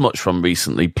heard much from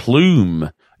recently. Plume.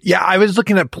 Yeah, I was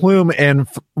looking at Plume, and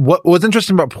what was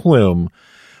interesting about Plume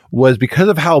was because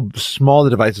of how small the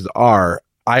devices are.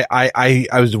 I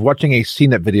was watching a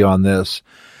CNET video on this.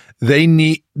 They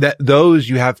need those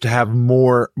you have to have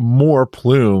more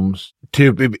plumes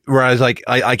to, whereas like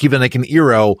even like an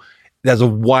Eero, there's a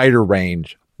wider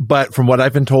range. But from what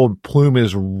I've been told, Plume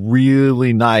is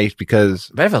really nice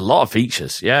because they have a lot of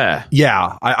features. Yeah.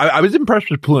 Yeah. I was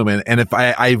impressed with Plume, and if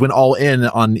I went all in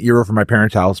on Eero for my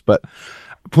parents' house, but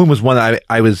Plume was one that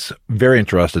I was very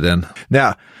interested in.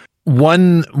 Now,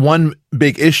 one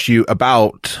big issue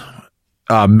about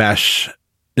mesh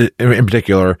in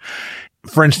particular,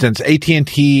 for instance,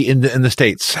 AT&T in the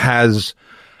States has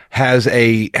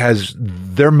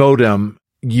their modem.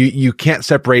 You can't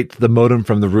separate the modem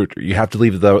from the router. You have to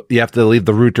leave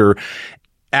the router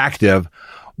active.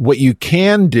 What you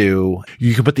can do,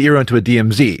 you can put the Eero into a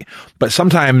DMZ, but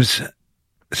sometimes,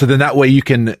 so then that way you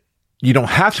don't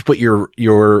have to put your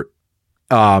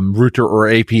router or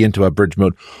AP into a bridge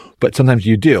mode, but sometimes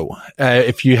you do.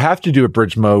 If you have to do a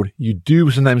bridge mode, you do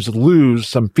sometimes lose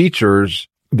some features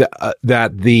that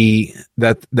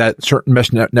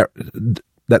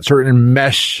certain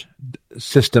mesh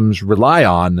systems rely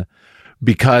on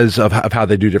because of how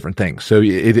they do different things. So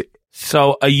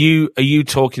are you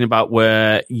talking about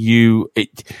where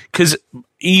because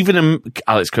even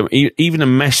a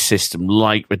mesh system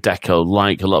like Redeco,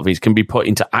 like a lot of these, can be put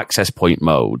into access point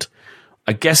mode.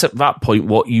 I guess at that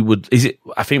point,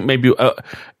 I think maybe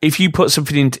if you put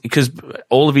something in, because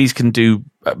all of these can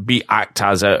act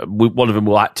as one of them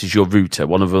will act as your router,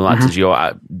 one of them will act as your,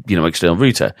 external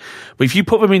router. But if you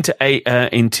put them into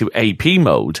AP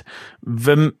mode,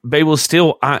 then they will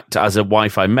still act as a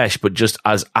Wi-Fi mesh, but just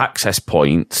as access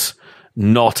points,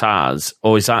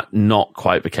 or is that not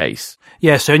quite the case?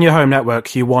 Yeah. So in your home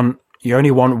network, you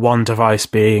only want one device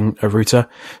being a router.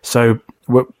 So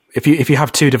if you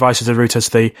have two devices as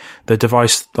routers, the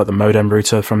device like the modem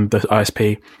router from the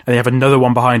ISP, and you have another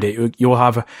one behind it, you'll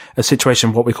have a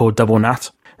situation what we call double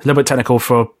NAT. It's a little bit technical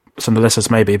for some of the listeners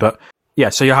maybe, but yeah.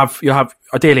 So you have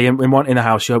ideally in a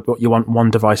house you want one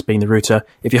device being the router.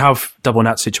 If you have double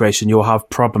NAT situation, you'll have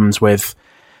problems with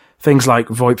things like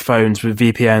VoIP phones with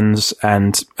VPNs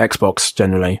and Xbox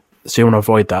generally. So you want to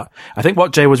avoid that. I think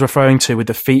what Jay was referring to with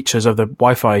the features of the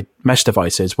Wi-Fi mesh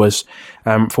devices was,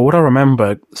 for what I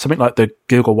remember, something like the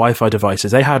Google Wi-Fi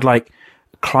devices, they had like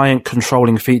client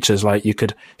controlling features, like you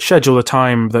could schedule the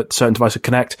time that certain devices would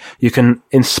connect. You can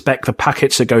inspect the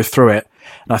packets that go through it.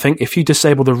 And I think if you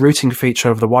disable the routing feature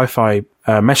of the Wi-Fi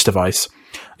mesh device,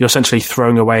 you're essentially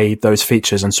throwing away those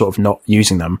features and sort of not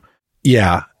using them.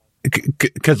 Yeah.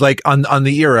 Because like on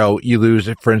the Eero, you lose,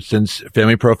 for instance,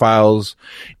 family profiles,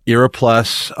 Eero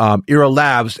Plus, Eero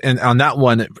Labs, and on that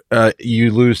one, you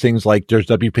lose things like there's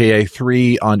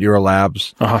WPA3 on Eero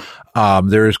Labs.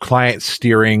 There's client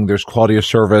steering, there's quality of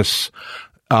service.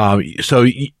 So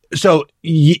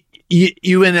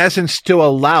you in essence still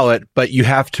allow it, but you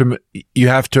have to.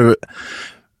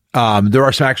 There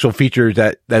are some actual features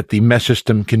that the mesh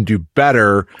system can do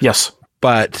better. Yes.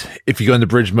 But if you go into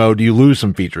bridge mode, you lose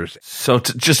some features. So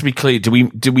just to be clear, do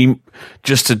we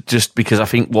just because I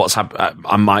think what's happened,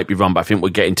 I might be wrong, but I think we're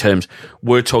getting terms.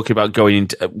 We're talking about going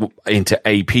into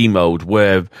AP mode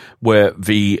where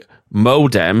the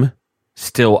modem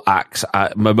still acts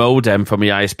at my modem from the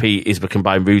ISP is the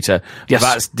combined router. Yes.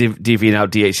 That's divvying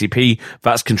out DHCP.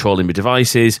 That's controlling the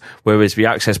devices. Whereas the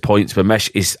access points, the mesh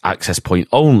is access point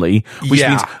only, which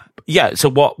means, so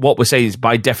what we're saying is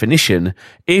by definition,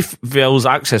 if those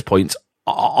access points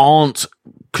aren't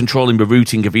controlling the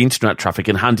routing of the internet traffic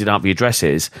and handing out the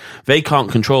addresses, they can't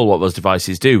control what those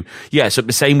devices do. Yeah, so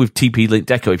the same with TP-Link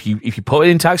Deco. If you put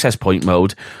it into access point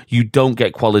mode, you don't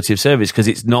get quality of service because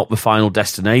it's not the final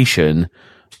destination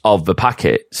of the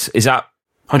packets. Is that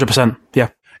 100%?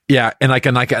 Yeah. Yeah, and on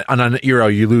an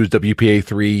Eero, you lose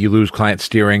WPA3, you lose client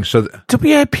steering. So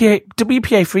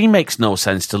WPA3 makes no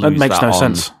sense to lose. It makes no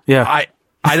sense. Yeah.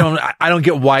 I don't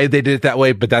get why they did it that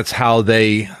way, but that's how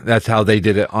they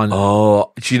did it on.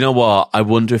 Oh, do you know what? I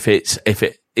wonder if it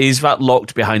is that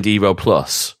locked behind Eero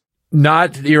Plus.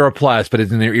 Not Eero Plus, but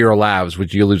it's in their Eero Labs,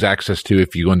 which you lose access to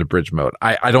if you go into bridge mode.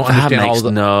 I don't understand all the.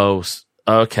 No.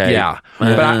 Okay. Yeah,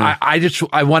 but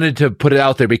I wanted to put it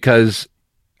out there because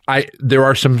there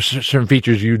are some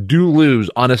features you do lose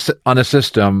on a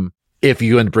system if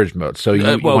you go into bridge mode. So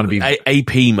you want to be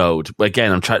AP mode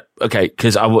again. I'm trying. Okay,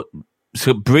 because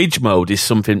So bridge mode is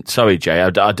something. Sorry, Jay, I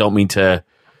don't mean to.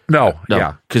 No,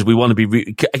 yeah, because we want to be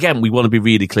we want to be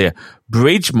really clear.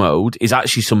 Bridge mode is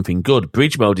actually something good.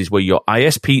 Bridge mode is where your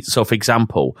ISP. So, for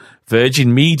example,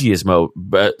 Virgin Media's mode,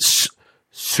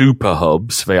 super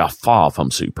hubs, they are far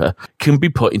from super, can be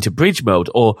put into bridge mode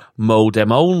or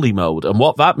modem only mode, and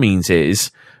what that means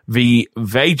is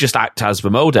they just act as the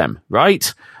modem,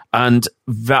 right? And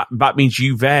that means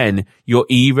your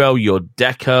Eero, your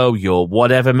Deco, your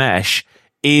whatever mesh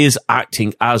is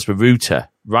acting as the router,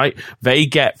 right? They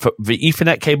get the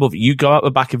Ethernet cable that you go out the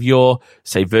back of your,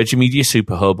 say, Virgin Media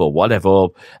Super Hub or whatever,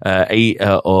 or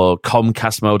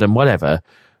Comcast modem, whatever.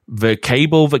 The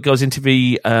cable that goes into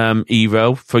the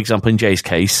Eero, for example, in Jay's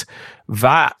case,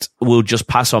 that will just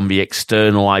pass on the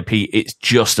external IP. It's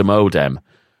just a modem.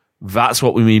 That's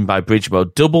what we mean by bridge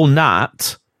mode. Double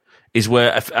NAT is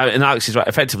where, and Alex is right,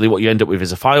 effectively what you end up with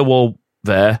is a firewall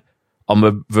there on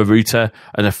the router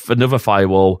and another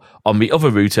firewall on the other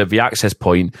router, the access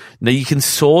point. Now, you can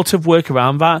sort of work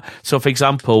around that. So, for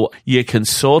example, you can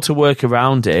sort of work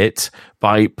around it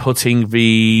by putting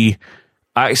the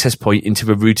access point into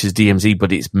the router's DMZ,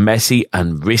 but it's messy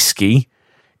and risky.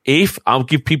 I'll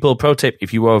give people a pro tip,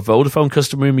 if you are a Vodafone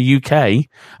customer in the UK,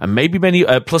 and maybe many,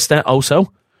 PlusNet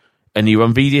also, and you're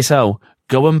on VDSL,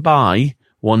 go and buy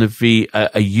one of the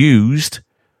a used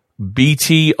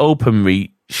BT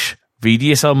OpenReach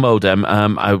VDSL modem.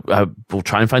 I will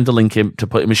try and find the link to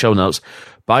put in the show notes.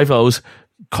 Buy those.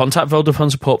 Contact Vodafone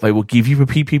support. They will give you the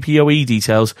PPPoE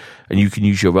details, and you can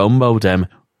use your own modem,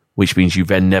 which means you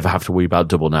then never have to worry about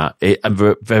double NAT. And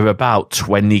they're about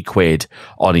 20 quid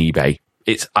on eBay.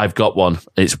 I've got one.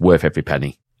 It's worth every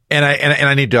penny. And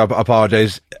I need to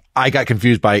apologize. I got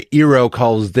confused by Eero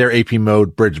calls their AP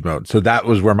mode bridge mode. So that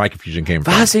was where my confusion came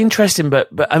from. That's interesting, but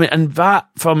I mean, and that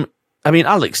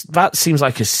Alex, that seems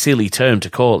like a silly term to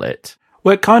call it.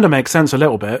 Well, it kind of makes sense a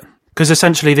little bit because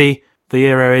essentially the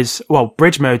Eero is,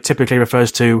 bridge mode typically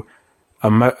refers to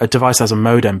a device that has a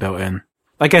modem built in.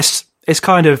 I guess it's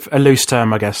kind of a loose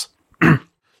term, I guess.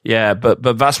 Yeah,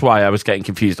 but that's why I was getting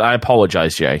confused. I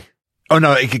apologize, Jay. Oh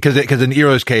no, because in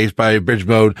Eero's case, by bridge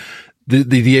mode, the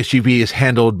DHCP is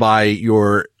handled by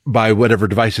whatever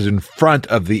device is in front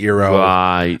of the Eero,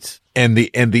 right? And the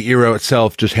Eero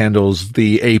itself just handles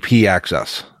the AP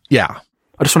access. Yeah,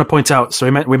 I just want to point out. So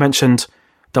we mentioned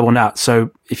double NAT.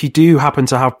 So if you do happen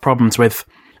to have problems with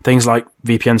things like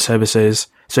VPN services,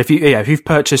 so if you've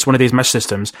purchased one of these mesh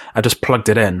systems and just plugged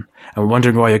it in and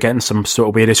wondering why you're getting some sort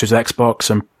of weird issues with Xbox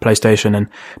and PlayStation and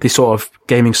these sort of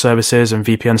gaming services and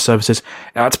VPN services,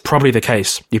 that's probably the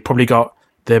case. You've probably got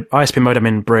the ISP modem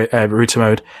in router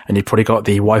mode, and you've probably got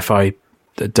the Wi-Fi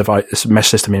device mesh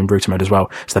system in router mode as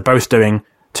well. So they're both doing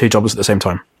two jobs at the same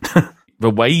time. The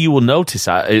way you will notice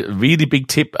that, a really big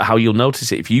tip how you'll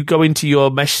notice it, if you go into your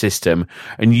mesh system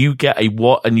and you get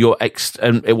what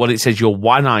it says your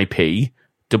WAN IP,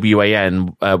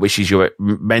 WAN, which is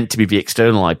meant to be the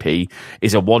external IP,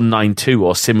 is a 192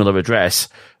 or similar address.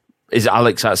 Is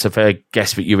Alex, that's a fair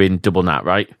guess that you're in double NAT,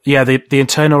 right? Yeah, the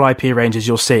internal IP ranges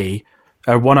you'll see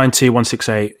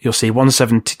 192.168, you'll see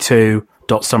 172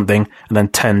 dot something and then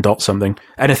 10 dot something.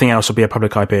 Anything else will be a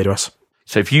public IP address.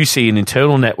 So if you see an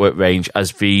internal network range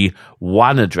as the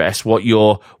WAN address, what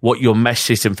your mesh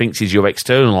system thinks is your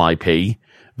external IP,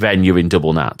 then you're in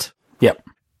double NAT. Yep.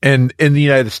 And in the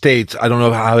United States, I don't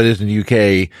know how it is in the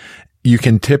UK, you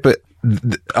can tip it,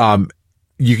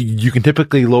 you can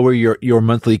typically lower your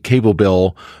monthly cable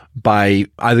bill by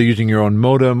either using your own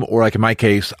modem, or like in my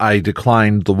case, I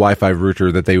declined the Wi-Fi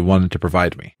router that they wanted to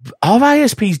provide me. Our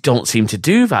ISPs don't seem to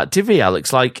do that, do they,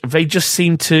 Alex? Like, they just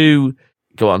seem to...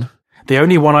 Go on. The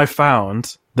only one I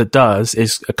found that does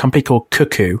is a company called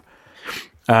Cuckoo.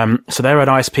 So they're an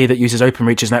ISP that uses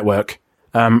OpenReach's network.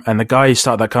 And the guy who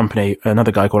started that company,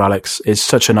 another guy called Alex, is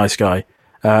such a nice guy.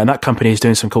 And that company is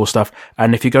doing some cool stuff.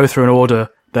 And if you go through and order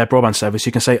their broadband service,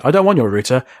 you can say, I don't want your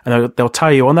router. And they'll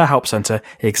tell you on their help center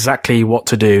exactly what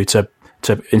to do to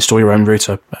install your own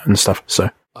router and stuff. So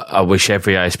I wish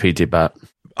every ISP did that.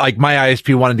 Like my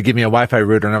ISP wanted to give me a Wi-Fi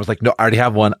router, and I was like, no, I already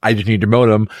have one. I just need your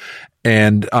modem.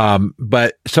 And,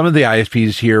 but some of the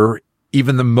ISPs here,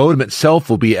 even the modem itself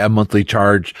will be a monthly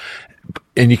charge,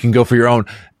 and you can go for your own.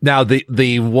 Now,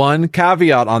 the one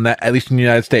caveat on that, at least in the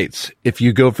United States, if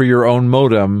you go for your own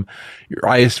modem, your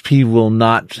ISP will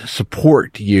not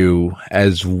support you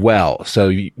as well. So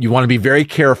you want to be very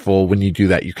careful when you do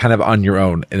that. You're kind of on your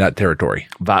own in that territory.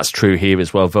 That's true here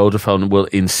as well. Vodafone will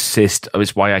insist,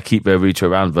 it's why I keep their router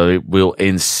around, they will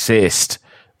insist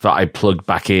that I plug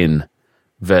back in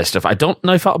their stuff. I don't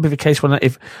know if that'll be the case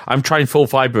if I'm trying full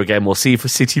fiber again. We'll see if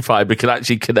City Fiber can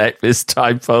actually connect this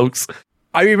time, folks.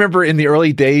 I remember in the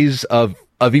early days of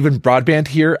even broadband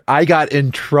here, I got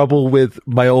in trouble with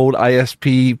my old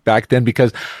ISP back then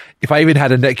because if I even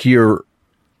had a Netgear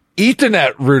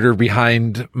Ethernet router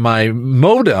behind my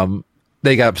modem,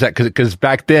 they got upset because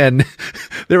back then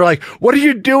they were like, what are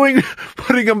you doing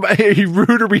putting a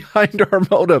router behind our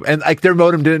modem? And like their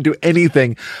modem didn't do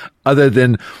anything other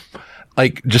than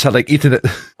like just had like Ethernet.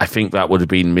 I think that would have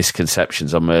been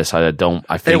misconceptions on their side.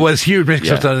 I think it was huge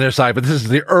misconceptions on their side, but this is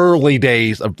the early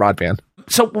days of broadband.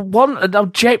 So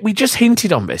Jay, we just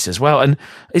hinted on this as well, and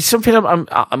it's something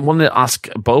I'm wanting to ask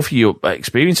both of you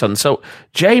experience on. So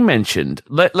Jay mentioned,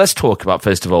 let's talk about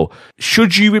first of all,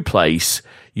 should you replace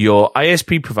your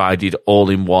ISP provided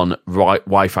all-in-one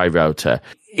Wi-Fi router?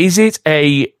 Is it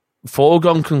a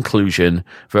foregone conclusion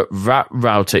that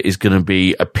router is going to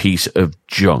be a piece of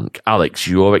junk? Alex,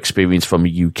 your experience from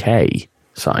the UK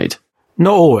side?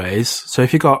 Not always. So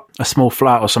if you've got a small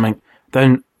flat or something,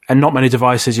 then and not many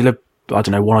devices, you live, I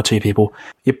don't know, one or two people,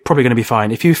 you're probably going to be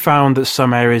fine. If you found that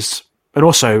some areas, and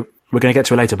also we're going to get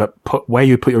to it later, but where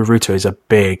you put your router is a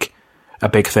big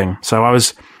thing. So I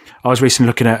was recently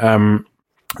looking at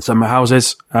some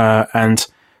houses, and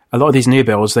a lot of these new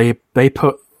builds, they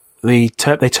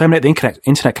terminate the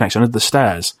internet connection under the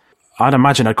stairs. I'd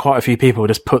imagine quite a few people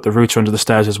just put the router under the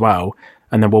stairs as well,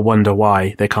 and then we'll wonder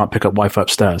why they can't pick up Wi-Fi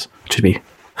upstairs, which would be...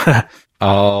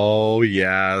 Oh,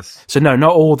 yes. So no,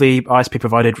 not all the ISP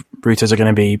provided routers are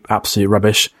going to be absolute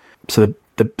rubbish. So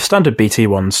the standard BT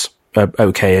ones are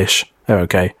okay-ish. They're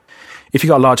okay. If you've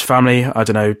got a large family, I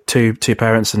don't know, two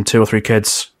parents and 2 or 3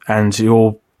 kids, and you're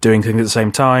all doing things at the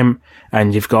same time,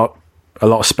 and you've got a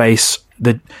lot of space,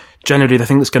 generally the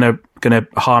thing that's going to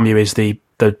harm you is the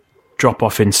drop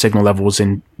off in signal levels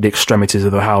in the extremities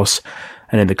of the house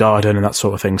and in the garden and that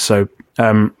sort of thing. So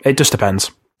it just depends.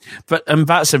 But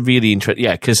that's a really interesting,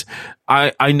 yeah, because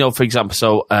I know, for example,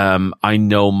 so I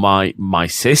know my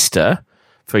sister,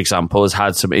 for example, has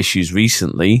had some issues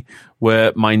recently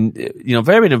where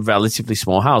they're in a relatively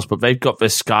small house, but they've got their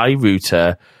Sky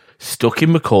router stuck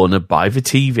in the corner by the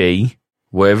TV,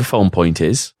 where the phone point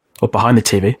is. Or behind the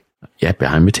TV. Yeah,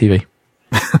 behind the TV.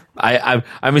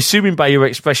 I'm assuming by your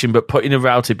expression, but putting a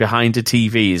router behind a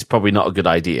TV is probably not a good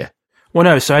idea. Well,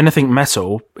 no, so anything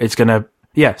metal, it's going to...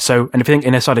 Yeah, so, and if you think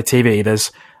inside a TV,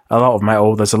 there's a lot of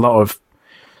metal, there's a lot of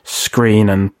screen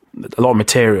and a lot of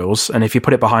materials, and if you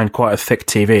put it behind quite a thick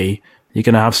TV, you're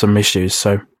going to have some issues,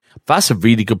 so... That's a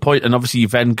really good point. And obviously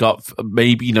you've then got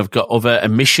got other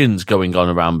emissions going on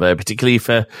around there, particularly if,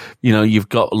 you've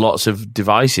got lots of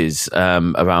devices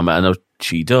around there. I know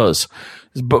she does.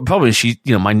 But probably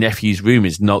my nephew's room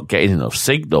is not getting enough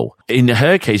signal. In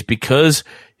her case, because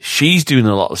she's doing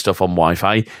a lot of stuff on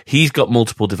Wi-Fi, he's got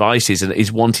multiple devices and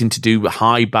is wanting to do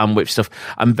high bandwidth stuff,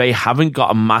 and they haven't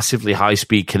got a massively high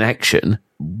speed connection.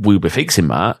 We'll be fixing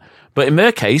that. But in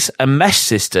her case, a mesh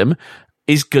system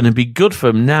is going to be good for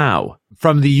them now.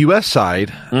 From the US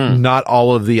side, not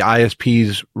all of the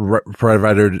ISPs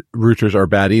provided routers are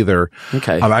bad either.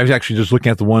 Okay. I was actually just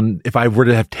looking at the one, if I were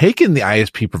to have taken the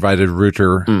ISP provided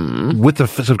router with the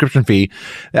subscription fee,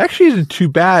 it actually isn't too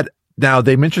bad. Now,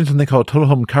 they mentioned something called total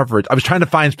home coverage. I was trying to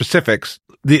find specifics.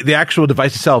 The actual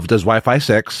device itself does Wi-Fi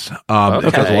 6. It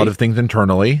does a lot of things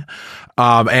internally.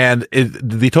 And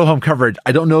the total home coverage,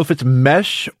 I don't know if it's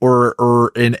mesh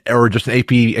or just an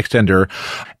AP extender.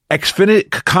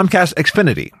 Comcast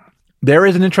Xfinity. There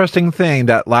is an interesting thing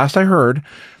that last I heard,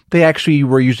 they actually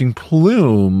were using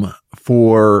Plume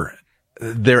for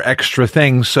their extra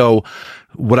things. So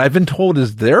what I've been told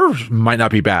is theirs might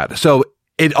not be bad. So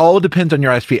it all depends on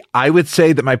your ISP. I would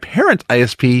say that my parents'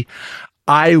 ISP,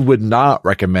 I would not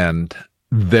recommend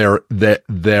the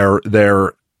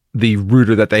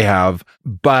router that they have,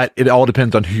 but it all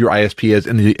depends on who your ISP is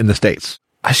in the States.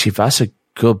 Actually, that's a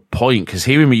good point, because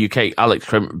here in the UK, Alex,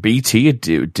 BT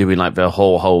are doing like the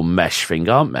whole mesh thing,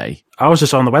 aren't they? I was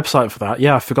just on the website for that.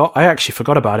 Yeah, I actually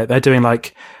forgot about it. They're doing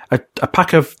like a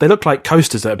pack of, they look like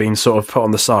coasters that are being sort of put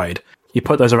on the side. You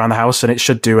put those around the house and it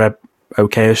should do a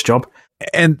okay-ish job.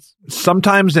 And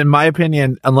sometimes, in my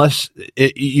opinion, unless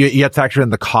you have to factor in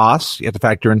the costs, you have to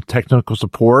factor in technical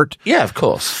support. Yeah, of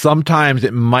course. Sometimes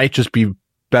it might just be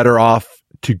better off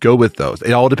to go with those.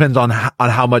 It all depends on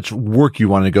how much work you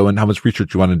want to go and how much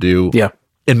research you want to do. Yeah,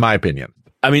 in my opinion.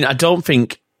 I mean, I don't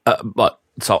think,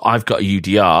 so I've got a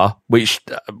UDR, which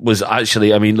was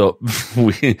actually, I mean, look,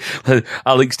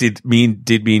 Alex did me and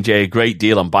Jay a great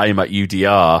deal on buying that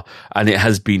UDR, and it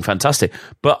has been fantastic.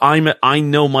 But I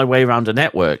know my way around a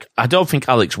network. I don't think,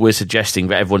 Alex, we're suggesting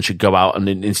that everyone should go out and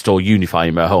install Unify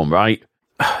in their home, right?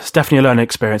 It's definitely a learning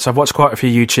experience. I've watched quite a few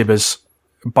YouTubers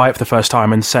buy it for the first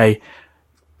time and say,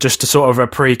 just to sort of a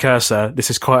precursor, this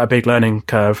is quite a big learning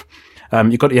curve.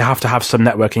 You have to have some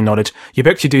networking knowledge.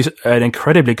 Ubiquiti do an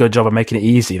incredibly good job of making it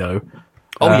easy, though.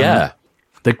 Oh yeah,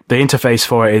 the interface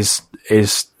for it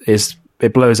is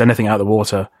it blows anything out of the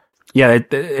water. Yeah,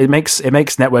 it makes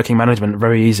networking management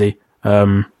very easy.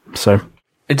 So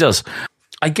it does.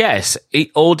 I guess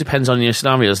it all depends on your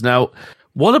scenarios. Now,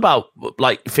 what about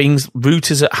like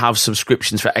routers that have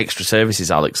subscriptions for extra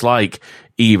services, Alex, like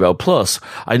Eero Plus?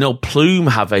 I know Plume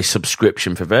have a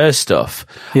subscription for their stuff,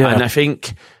 and I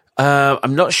think.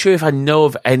 I'm not sure if I know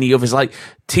of any others. Like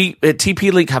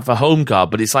TP-Link have a home guard,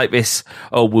 but it's like this,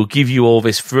 we'll give you all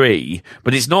this free,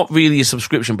 but it's not really a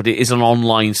subscription, but it is an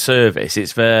online service.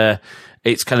 It's kind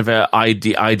of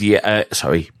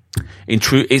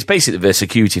it's basically their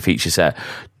security feature set.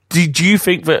 Do you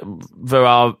think that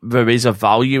there is a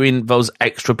value in those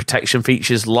extra protection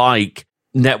features like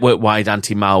network-wide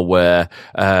anti-malware,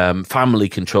 family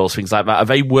controls, things like that? Are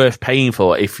they worth paying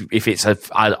for if it's an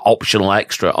optional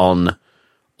extra on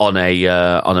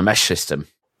a mesh system?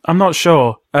 I'm not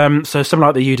sure. So something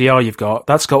like the UDR you've got,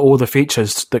 that's got all the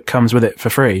features that comes with it for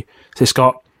free. So it's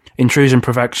got intrusion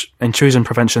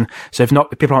prevention. So if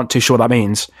people aren't too sure what that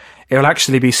means, it'll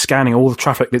actually be scanning all the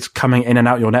traffic that's coming in and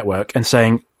out your network and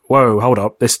saying, "Whoa, hold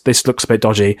up, this looks a bit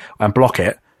dodgy," and block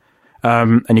it.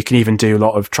 And you can even do a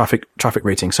lot of traffic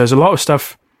routing. So there's a lot of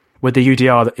stuff with the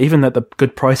UDR that, even at the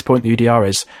good price point the UDR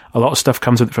is, a lot of stuff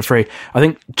comes with it for free. I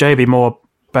think Jay would be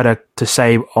better to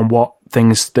say on what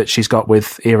things that she's got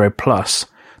with Eero Plus.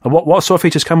 What sort of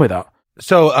features come with that?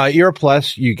 So Eero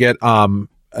Plus, you get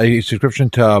a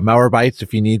subscription to Malwarebytes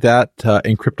if you need that,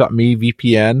 Encrypt.me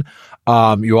VPN.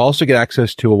 You also get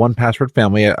access to a 1Password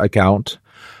family account.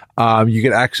 You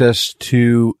get access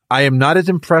to, I am not as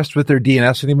impressed with their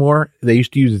DNS anymore. They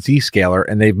used to use Zscaler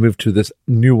and they've moved to this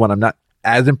new one I'm not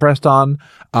as impressed on.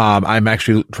 I'm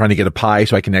actually trying to get a Pi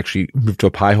so I can actually move to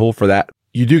a Pi hole for that.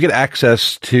 You do get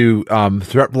access to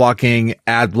threat blocking,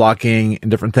 ad blocking,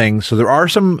 and different things. So there are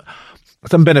some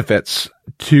benefits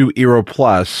to Eero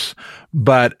Plus,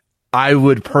 but I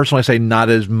would personally say not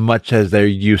as much as there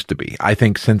used to be. I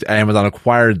think since Amazon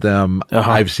acquired them,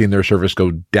 I've seen their service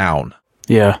go down.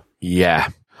 Yeah.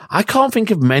 I can't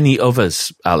think of many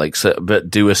others, Alex, that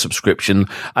do a subscription.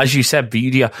 As you said,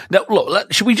 the UDR. Now,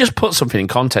 look, should we just put something in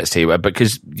context here?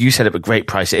 Because you said at a great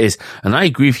price it is, and I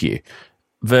agree with you.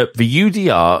 The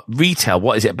UDR retail,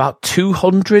 what is it, about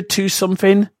 200 to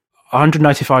something?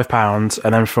 £195,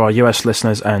 and then for our US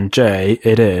listeners and Jay,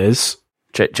 it is...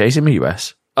 Jay's in the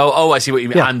US? Oh, I see what you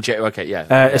mean. Yeah. And Jay, okay,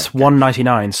 yeah. It's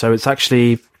 $199, so it's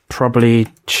actually probably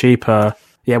cheaper...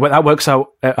 Yeah, well, that works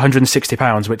out at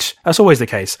 £160, which that's always the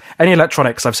case. Any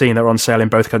electronics I've seen that are on sale in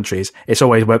both countries, it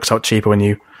always works out cheaper when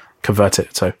you convert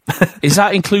it. So, is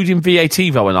that including VAT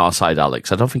though on our side,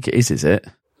 Alex? I don't think it is it?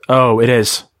 Oh, it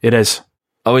is. It is.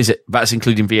 Oh, is it? That's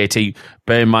including VAT.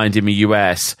 Bear in mind, in the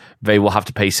US, they will have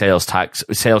to pay sales tax.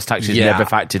 Sales tax is never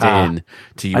factored in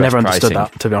to US I never pricing. understood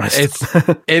that, to be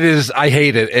honest. It is. I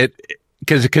hate it.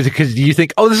 Because you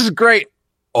think, oh, this is great.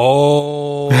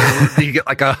 Oh, you get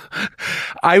like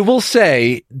I will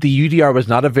say the UDR was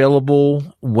not available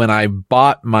when I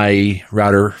bought my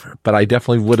router, but I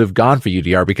definitely would have gone for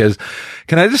UDR because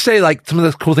can I just say like some of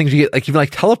the cool things you get, like even like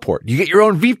teleport, you get your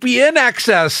own VPN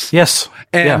access. Yes.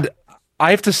 And I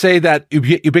have to say that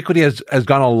Ubiquiti has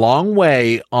gone a long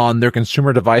way on their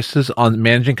consumer devices on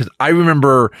managing, because I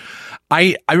remember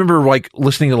like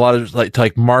listening to a lot of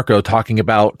like Marco talking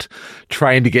about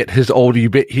trying to get his old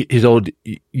Ubiquiti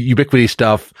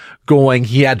stuff going.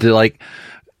 He had to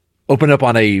open up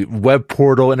on a web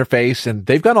portal interface, and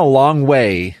they've gone a long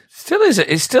way.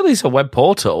 It still is a web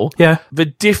portal. Yeah. The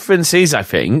difference is, I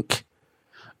think,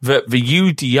 that the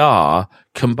UDR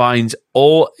combines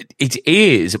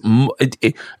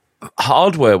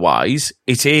hardware-wise,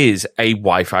 it is a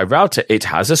Wi-Fi router. It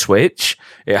has a switch.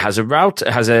 It has a router.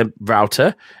 It has a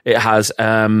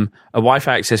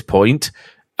Wi-Fi access point,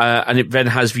 and it then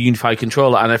has the unified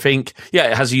controller. And I think,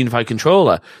 it has a unified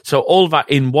controller. So all of that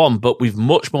in one, but with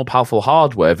much more powerful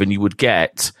hardware than you would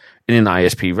get in an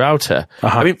ISP router.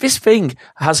 I mean, this thing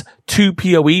has 2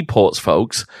 PoE ports,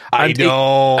 folks. I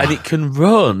know. And it can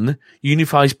run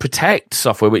Unified Protect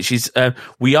software, which is,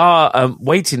 we are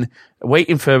waiting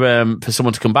for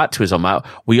someone to come back to us on that.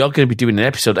 We are going to be doing an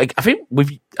episode. I think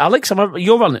with Alex,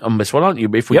 you're on this one, aren't you?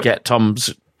 If we get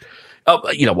Tom's... Oh,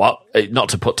 you know what? Not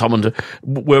to put Tom under...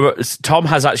 Tom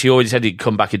has actually already said he'd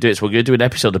come back and do it, so we're going to do an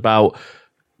episode about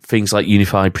things like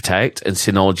Unified Protect and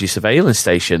Synology Surveillance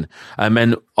Station. And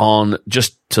then not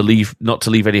to leave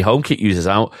any HomeKit users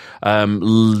out,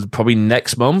 probably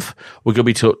next month, we're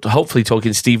going to be hopefully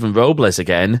talking Stephen Robles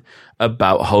again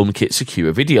about HomeKit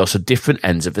Secure Video, so different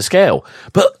ends of the scale.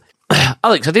 But,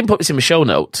 Alex, I didn't put this in my show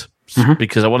note,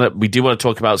 because we do want to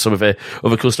talk about some of the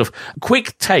other cool stuff.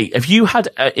 Quick take, have you had,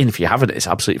 and if you haven't, it's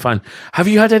absolutely fine. Have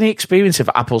you had any experience of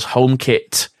Apple's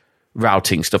HomeKit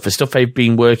routing stuff, the stuff they've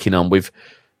been working on with,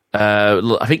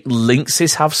 I think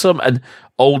Linksys have some, and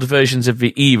old versions of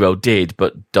the Eero did,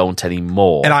 but don't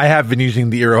anymore. And I have been using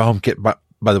the Eero HomeKit,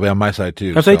 by the way, on my side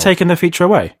too. Have they taken the feature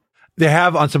away? They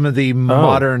have on some of the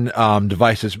modern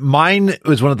devices. Mine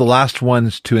was one of the last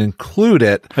ones to include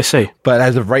it. I see. But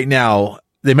as of right now,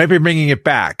 they might be bringing it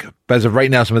back. But as of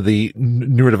right now, some of the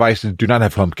newer devices do not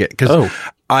have HomeKit.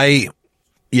 I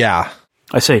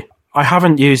see. I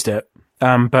haven't used it.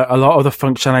 But a lot of the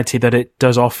functionality that it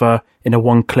does offer in a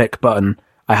one-click button,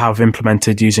 I have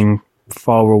implemented using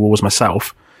firewall rules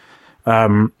myself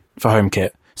for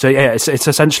HomeKit. So it's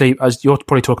essentially, as you'll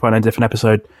probably talk about in a different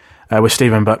episode with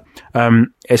Stephen, but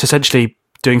it's essentially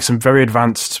doing some very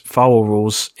advanced firewall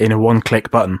rules in a one-click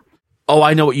button. Oh,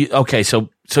 I know what you... Okay, so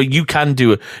you can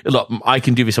do... Look, I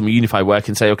can do this on my Unified where I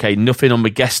can say, okay, nothing on the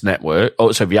guest network...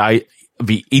 Oh, sorry,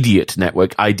 the idiot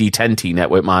network, ID10T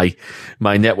network, my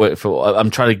network for... I'm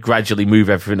trying to gradually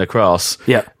move everything across.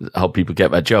 Yeah. I hope people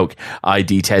get that joke.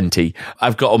 ID10T.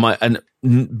 I've got on my... And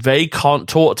they can't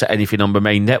talk to anything on the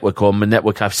main network or on the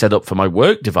network I've set up for my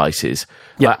work devices.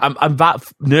 Yeah. I'm that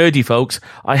nerdy, folks.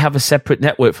 I have a separate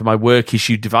network for my work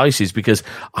issued devices because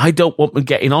I don't want them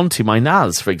getting onto my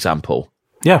NAS, for example.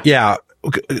 Yeah. Yeah.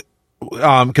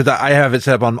 Because I have it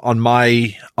set up on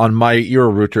my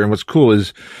Eero router, and what's cool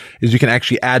is you can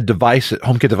actually add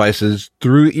HomeKit devices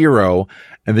through Eero,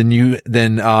 and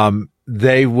then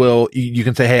they will. You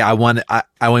can say, hey, I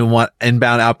only want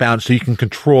inbound, outbound, so you can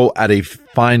control at a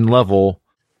fine level.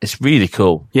 It's really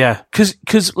cool. Yeah,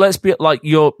 because let's be like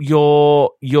your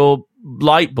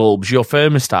light bulbs, your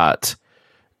thermostat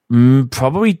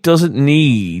probably doesn't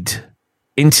need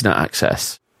internet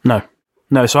access. No.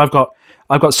 So I've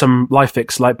got some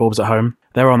LifeFix light bulbs at home.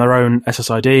 They're on their own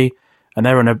SSID, and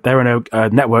they're in a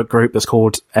network group that's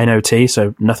called NOT,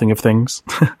 so Nothing of Things.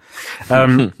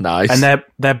 Nice. And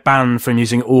they're banned from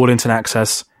using all internet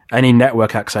access, any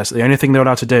network access. The only thing they're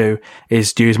allowed to do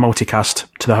is use multicast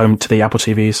to the Apple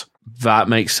TVs. That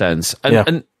makes sense.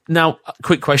 And now,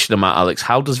 quick question on that, Alex.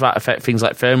 How does that affect things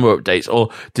like firmware updates, or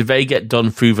do they get done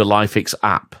through the LifeFix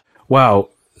app? Well,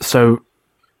 so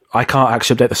I can't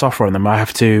actually update the software on them. I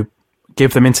have to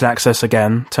give them internet access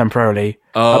again temporarily,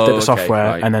 update the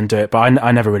software, right, and then do it. But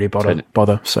I never really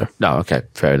bother. So no, okay,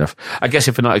 fair enough. I guess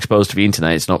if you're not exposed to the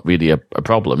internet, it's not really a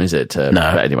problem, is it? No.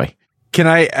 But anyway, can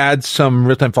I add some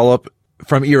real-time follow-up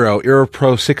from Eero? Eero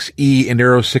Pro 6e and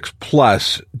Eero 6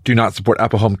 Plus do not support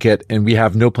Apple HomeKit, and we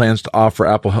have no plans to offer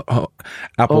Apple's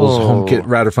HomeKit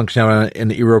router functionality in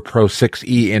the Eero Pro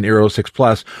 6e and Eero 6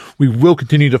 Plus. We will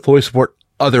continue to fully support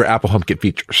other Apple HomeKit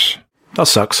features. That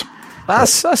sucks.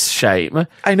 That's a shame.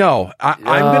 I know. I'm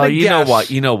going to guess.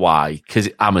 You know why? Because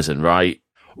Amazon, right?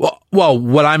 Well,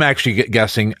 what I'm actually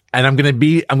guessing, and I'm going to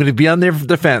be on their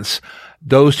defense.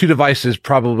 Those two devices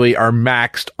probably are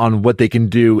maxed on what they can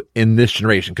do in this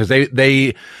generation, because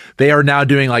they are now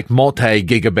doing like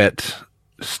multi-gigabit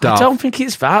stuff. I don't think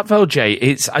it's that though, Jay.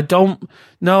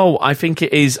 I think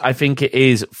it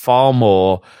is far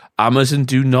more. Amazon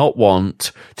do not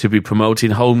want to be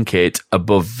promoting HomeKit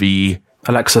above the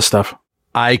Alexa stuff.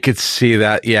 I could see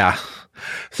that. Yeah.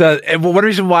 So one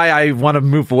reason why I want to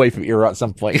move away from Eero at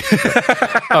some point.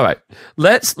 All right.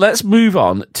 Let's move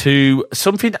on to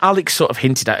something Alex sort of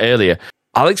hinted at earlier.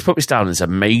 Alex put this down as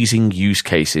amazing use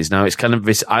cases. Now, it's kind of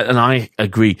this, and I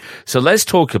agree. So let's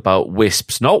talk about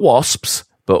wisps, not wasps,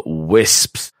 but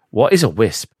wisps. What is a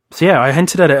wisp? So yeah, I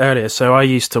hinted at it earlier. So I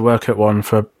used to work at one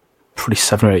for probably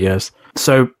 7 or 8 years.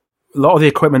 So a lot of the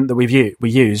equipment that we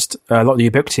used, a lot of the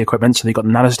Ubiquiti equipment, so you've got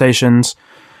the nanostations,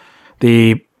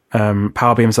 the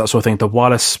power beams, that sort of thing, the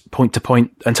wireless point-to-point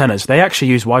antennas, they actually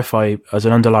use Wi-Fi as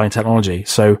an underlying technology.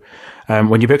 So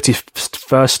when Ubiquiti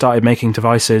first started making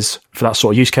devices for that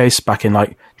sort of use case back in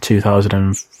like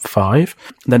 2005,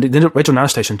 then the original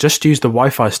nanostation just used the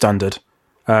Wi-Fi standard,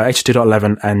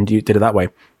 H2.11, and you did it that way.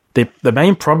 The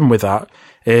main problem with that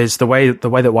is the way that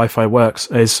Wi-Fi works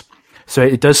is, so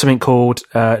it does something called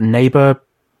neighbor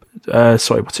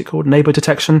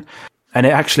detection. And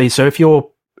it actually, so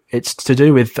it's to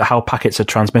do with how packets are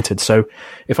transmitted. So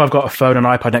if I've got a phone and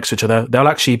iPad next to each other, they'll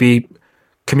actually be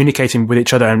communicating with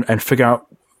each other and figure out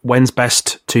when's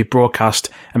best to broadcast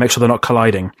and make sure they're not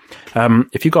colliding.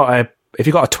 If you've got a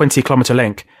 20-kilometer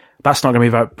link, that's not going to be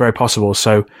very, very possible.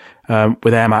 So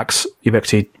with airMax,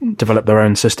 Ubiquiti developed their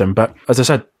own system. But as I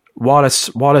said,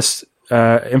 wireless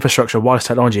infrastructure, wireless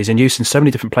technology is in use in so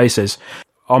many different places.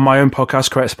 On my own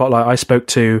podcast, Creator Spotlight, I spoke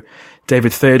to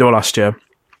David Theodore last year.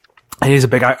 He's a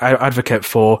big advocate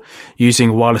for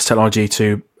using wireless technology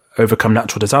to overcome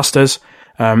natural disasters.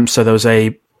 So there was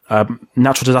a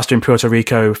natural disaster in Puerto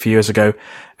Rico a few years ago,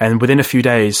 and within a few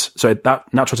days, so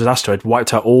that natural disaster had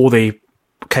wiped out all the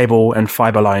cable and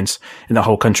fiber lines in the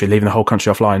whole country, leaving the whole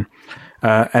country offline.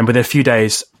 And within a few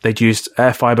days, they'd used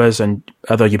air fibers and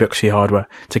other Ubiquiti hardware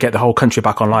to get the whole country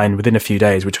back online within a few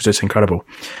days, which was just incredible.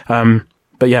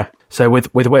 But yeah, so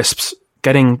with WISPs,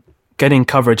 getting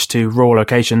coverage to rural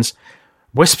locations,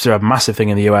 WISPs are a massive thing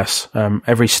in the US.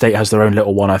 Every state has their own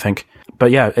little one, I think. But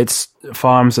yeah, it's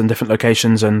farms and different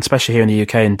locations, and especially here in the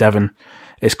UK in Devon,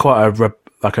 it's quite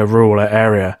a rural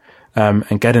area.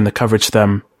 And getting the coverage to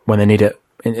them when they need it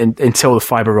until the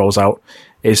fiber rolls out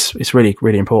is really,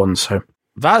 really important. So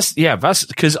that's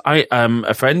because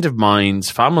a friend of mine's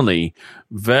family,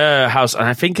 their house, and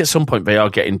I think at some point they are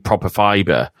getting proper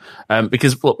fiber,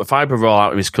 because look, the fiber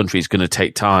rollout in this country is going to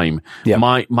take time. Yeah.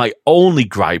 My only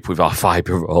gripe with our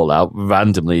fiber rollout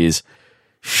randomly is,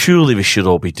 surely this should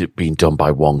all be being done by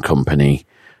one company.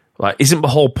 Like, isn't the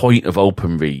whole point of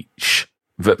OpenReach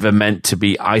that they're meant to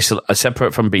be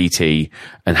separate from BT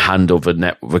and handle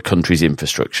the country's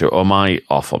infrastructure? Or am I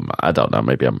off on that? I don't know.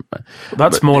 Maybe I'm.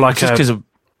 That's more like just because of.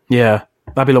 Yeah,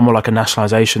 that'd be a lot more like a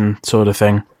nationalisation sort of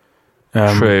thing.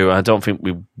 True. I don't think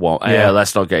we want. Yeah,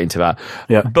 let's not get into that.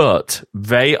 Yeah. But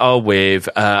they are with,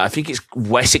 I think it's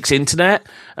Wessex Internet,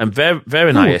 and they're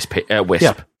an ISP,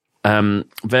 WISP. Yeah.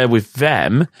 They're with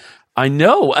them. I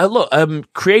know.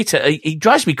 Look, Creator, he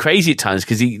drives me crazy at times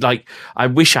because I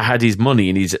wish I had his money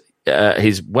and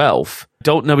his wealth.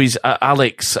 Don't know his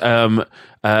Alex from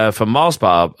Mars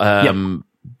Bar.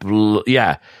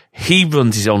 Yeah. He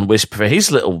runs his own WISP for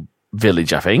his little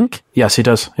village, I think. Yes, he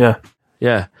does. Yeah.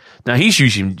 Yeah. Now, he's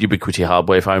using Ubiquiti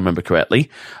hardware, if I remember correctly.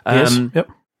 Yes. Yep.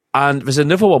 And there's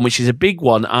another one, which is a big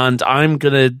one, and I'm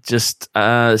going to just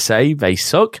say they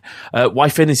suck.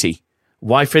 Wifinity.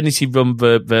 Wifinity run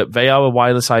they are a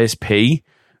wireless ISP.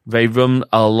 They run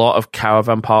a lot of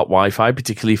caravan park Wi-Fi,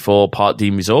 particularly for Park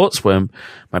Dean resorts, where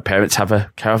my parents have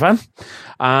a caravan.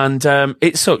 And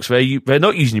it sucks. They're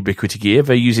not using Ubiquiti gear.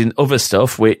 They're using other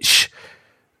stuff, which,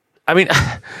 I mean,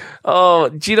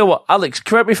 do you know what, Alex?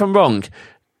 Correct me if I'm wrong.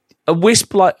 A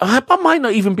WISP, that might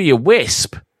not even be a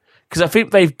WISP, because I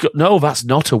think that's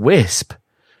not a WISP,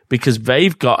 because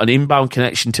they've got an inbound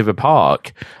connection to the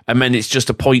park, and then it's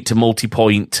just a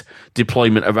point-to-multi-point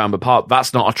deployment around the park.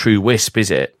 That's not a true WISP,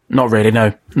 is it? Not really,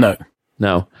 no.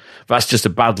 No. That's just a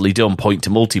badly done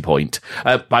point-to-multi-point.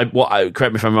 Correct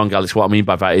me if I'm wrong, Alex, what I mean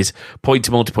by that is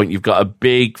point-to-multi-point, you've got a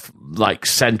big,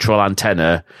 central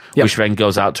antenna, which then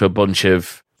goes out to a bunch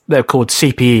of... They're called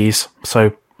CPEs,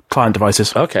 so client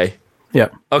devices. Okay. Yeah.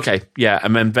 Okay. Yeah.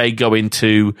 And then they go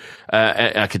into,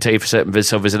 I can tell you for certain,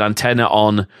 so there's an antenna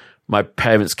on my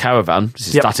parents' caravan. This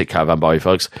is static caravan, by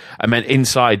folks. And then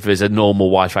inside there's a normal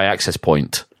Wi-Fi access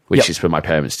point, which is for my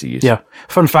parents to use. Yeah.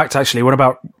 Fun fact, actually, we're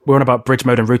on about bridge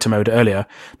mode and router mode earlier.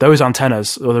 Those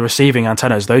antennas, or the receiving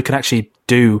antennas, they can actually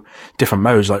do different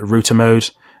modes, like router mode.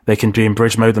 They can be in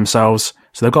bridge mode themselves.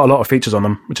 So they've got a lot of features on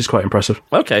them, which is quite impressive.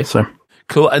 Okay. So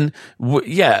cool. And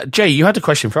Jay, you had a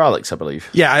question for Alex, I believe.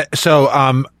 Yeah.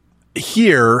 So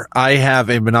here I have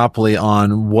a monopoly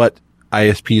on what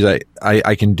ISPs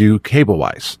I can do cable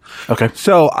wise. Okay.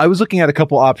 So I was looking at a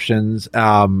couple options.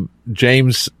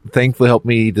 James thankfully helped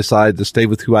me decide to stay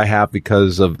with who I have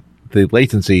because of the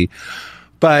latency.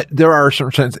 But there are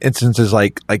certain instances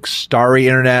like Starry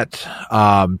Internet,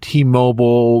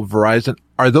 T-Mobile, Verizon.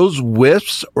 Are those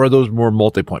WISPs or are those more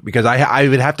multi-point? Because I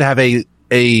would have to have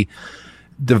a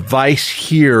device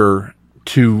here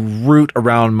to route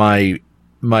around my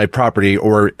property,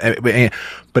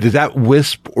 but is that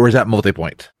WISP or is that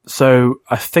multi-point? So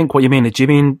I think what you mean, do you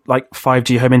mean like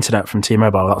 5G home internet from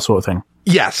T-Mobile, that sort of thing?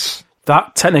 Yes.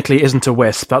 That technically isn't a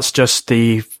WISP. That's just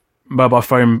the mobile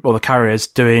phone or the carriers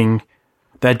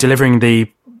they're delivering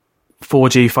the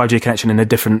 4G, 5G connection in a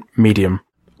different medium.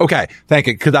 Okay. Thank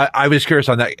you. Cause I was curious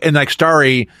on that. And like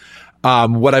Starry,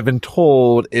 what I've been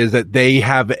told is that they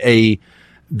have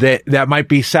that might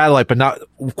be satellite, but not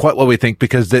quite what we think,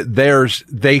 because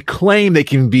they claim they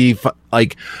can be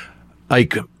like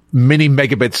many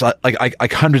megabits,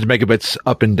 like hundreds of megabits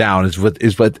up and down is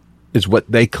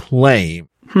what they claim.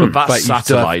 But that's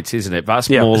satellite, isn't it? That's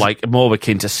more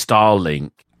akin to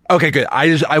Starlink. Okay, good.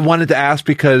 I wanted to ask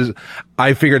because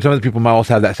I figured some of the people might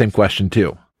also have that same question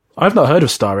too. I've not heard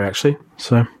of Starry actually,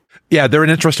 so. Yeah, they're an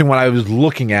interesting one I was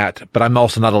looking at, but I'm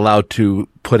also not allowed to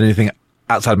put anything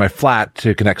outside my flat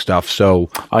to connect stuff. So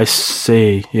I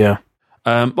see. Yeah.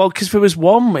 Well, because there was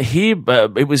one here, I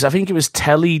think it was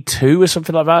Tele2 or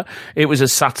something like that. It was a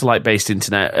satellite-based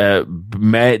internet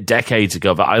decades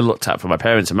ago that I looked at for my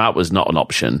parents, and that was not an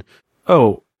option.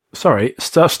 Oh, sorry.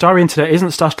 Starry Internet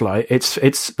isn't satellite.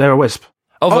 They're a WISP.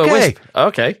 Oh, okay. WISP.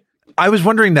 Okay. I was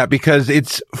wondering that because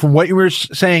it's from what you were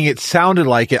saying, it sounded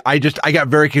like it. I got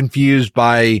very confused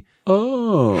by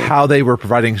how they were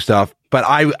providing stuff, but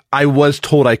I was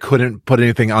told I couldn't put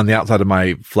anything on the outside of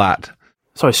my flat.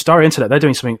 Sorry, Starry Internet, they're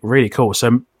doing something really cool.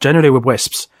 So generally with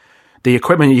WISPs, the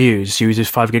equipment you uses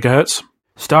 5 gigahertz.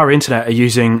 Starry Internet are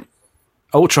using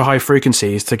ultra high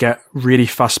frequencies to get really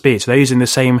fast speed. So they're using the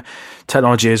same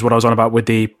technology as what I was on about with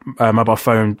the mobile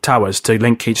phone towers to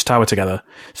link each tower together.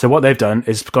 So what they've done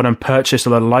is gone and purchased a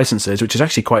lot of licenses, which is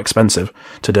actually quite expensive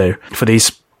to do for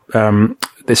these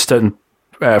certain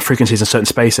frequencies in certain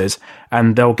spaces,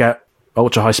 and they'll get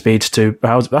ultra high speeds to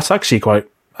house. That's actually quite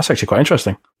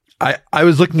interesting. I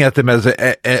was looking at them as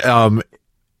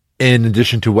in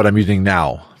addition to what I'm using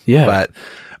now. Yeah.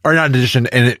 Or not in addition,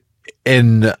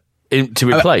 to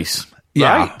replace.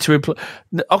 Yeah. Right?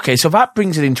 Okay, so that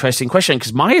brings an interesting question,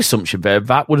 because my assumption there,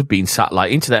 that would have been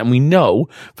satellite internet, and we know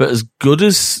that as good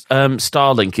as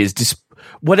Starlink is,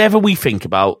 whatever we think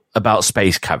about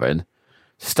space, Karen,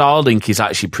 Starlink is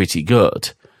actually pretty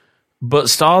good. But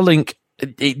Starlink,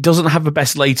 it doesn't have the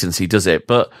best latency, does it?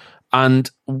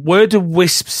 And where do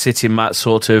WISPs sit in that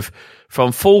sort of,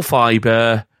 from full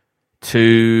fiber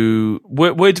to,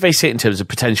 where do they sit in terms of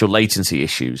potential latency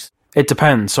issues? It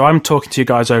depends. So I'm talking to you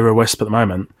guys over a WISP at the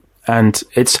moment, and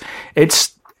it's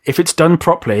if it's done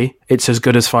properly, it's as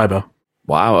good as fiber.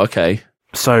 Wow. Okay.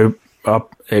 So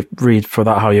read for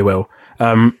that how you will.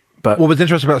 But what was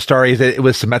interesting about Starry is that it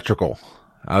was symmetrical.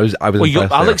 I was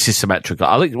Alex is symmetrical.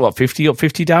 Alex, what, 50 up,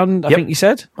 50 down? I think you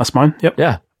said that's mine. Yep.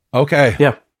 Yeah. Okay.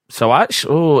 Yeah. So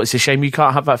actually, it's a shame you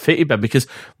can't have that fitted, Ben, because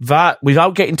that,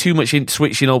 without getting too much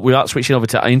switching over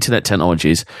to internet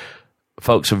technologies,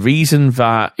 folks, a reason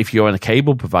that if you're on a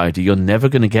cable provider, you're never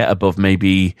going to get above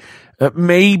maybe,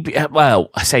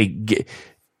 I say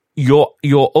your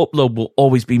upload will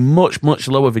always be much, much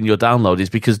lower than your download, is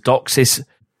because DOCSIS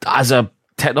as a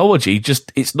technology,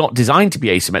 it's not designed to be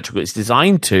asymmetrical. It's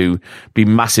designed to be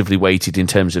massively weighted in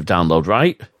terms of download,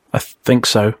 right? I think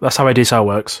so. That's how ADSL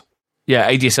works. Yeah,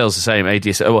 ADSL is the same.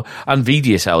 ADSL and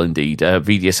VDSL indeed.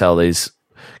 VDSL is,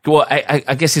 well,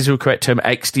 I guess is the correct term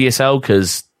XDSL,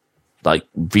 because like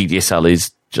VDSL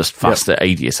is just faster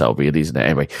ADSL, really, isn't it?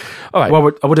 Anyway, all right.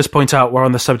 Well, I would just point out, we're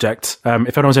on the subject.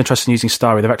 If anyone's interested in using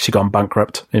Starry, they've actually gone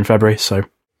bankrupt in February. So,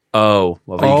 well,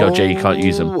 there you go, Jay. You can't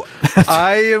use them.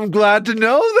 I am glad to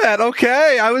know that.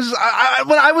 Okay, I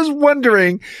was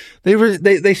wondering.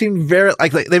 They seemed very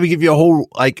like they would give you a whole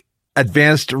like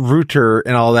advanced router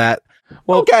and all that.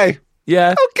 Well, okay.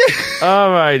 Yeah. Okay.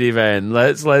 All righty then.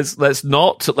 Let's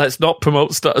not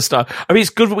promote Star. I mean, it's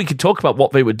good that we could talk about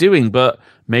what they were doing, but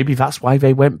maybe that's why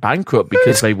they went bankrupt,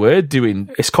 because they were doing.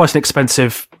 It's quite an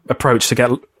expensive approach to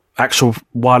get actual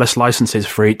wireless licenses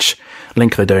for each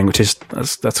link they're doing, which is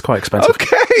that's quite expensive.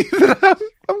 Okay.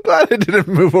 I'm glad I didn't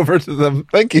move over to them.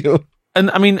 Thank you. And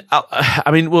I mean,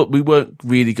 well, we weren't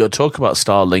really going to talk about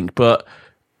Starlink, but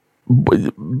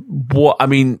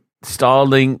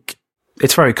Starlink.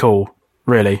 It's very cool,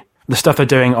 really. The stuff they're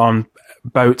doing on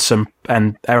boats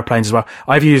and aeroplanes as well.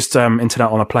 I've used internet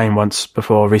on a plane once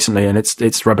before recently, and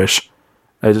it's rubbish.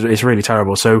 It's really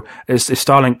terrible. So if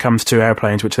Starlink comes to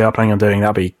airplanes, which they are planning on doing,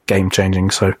 that'll be game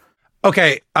changing. So.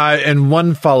 Okay, and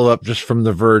one follow-up just from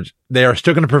The Verge. They are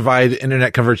still going to provide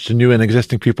internet coverage to new and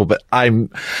existing people, but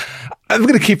I'm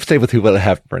going to stay with what I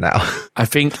have for now. I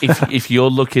think if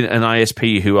you're looking at an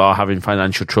ISP who are having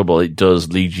financial trouble, it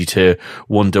does lead you to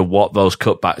wonder what those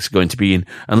cutbacks are going to be in.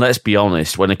 And let's be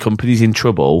honest, when a company's in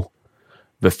trouble,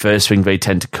 the first thing they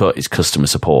tend to cut is customer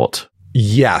support.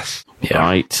 Yes. Yeah.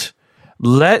 Right.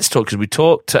 Let's talk, because we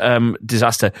talked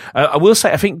disaster. I will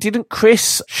say, I think, didn't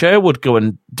Chris Sherwood go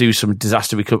and do some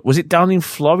disaster recovery? Was it down in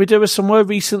Florida or somewhere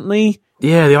recently?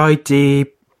 Yeah, the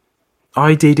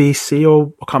IDDC,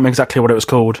 or I can't remember exactly what it was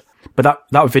called. But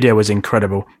that video was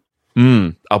incredible.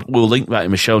 We'll link that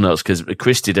in the show notes, because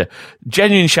Chris did a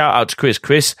genuine shout out to Chris.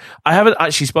 Chris, I haven't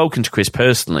actually spoken to Chris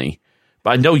personally,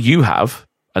 but I know you have.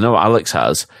 I know Alex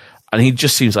has. And he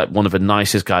just seems like one of the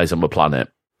nicest guys on the planet.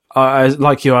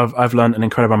 Like you, I've learned an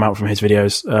incredible amount from his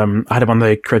videos. I had him on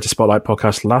the Creator Spotlight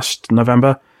podcast last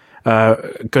November.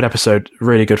 Good episode,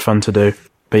 really good fun to do.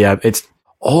 But yeah, it's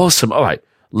awesome. All right,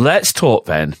 let's talk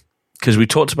then, because we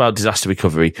talked about disaster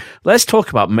recovery. Let's talk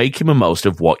about making the most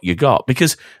of what you got,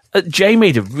 because Jay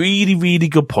made a really, really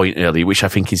good point earlier, which I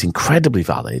think is incredibly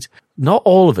valid. Not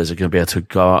all of us are going to be able to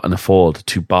go out and afford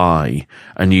to buy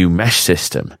a new mesh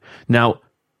system. Now,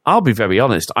 I'll be very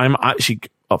honest. I'm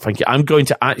going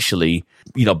to actually,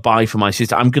 buy for my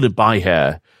sister. I'm going to buy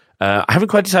her. I haven't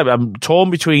quite decided. I'm torn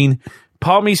between.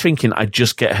 Part of me is thinking I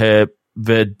just get her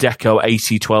the Deco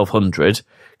AC1200,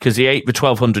 because the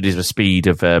 1200 is the speed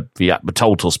of the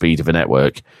total speed of the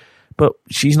network, but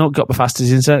she's not got the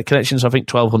fastest internet connection, so I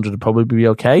think 1200 would probably be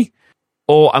okay.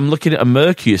 Or I'm looking at a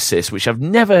Mercury Assist, which I've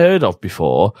never heard of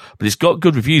before, but it's got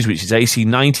good reviews, which is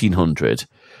AC1900.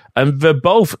 And they're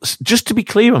both, just to be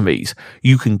clear on these,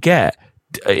 you can get.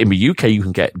 In the UK, you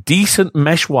can get decent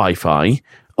mesh Wi-Fi.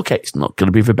 Okay, it's not going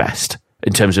to be the best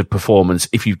in terms of performance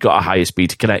if you've got a higher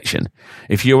speed connection.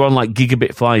 If you're on like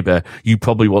gigabit fiber, you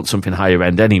probably want something higher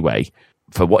end anyway.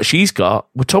 For what she's got,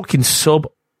 we're talking sub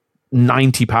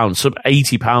 £90, sub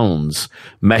 £80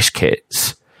 mesh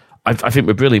kits. I think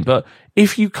we're brilliant. But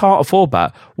if you can't afford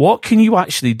that, what can you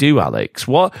actually do, Alex?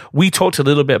 We talked a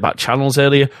little bit about channels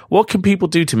earlier. What can people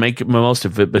do to make the most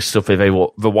of the stuff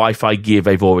the Wi-Fi gear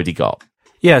they've already got?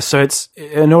 Yeah, so it's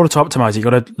in order to optimize, you've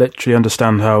got to literally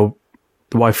understand how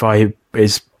the Wi-Fi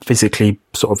is physically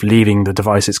sort of leaving the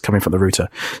device it's coming from the router.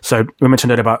 So we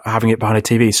mentioned earlier about having it behind a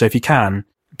TV. So if you can,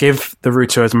 give the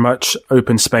router as much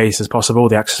open space as possible,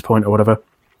 the access point or whatever.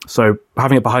 So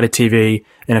having it behind a TV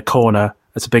in a corner,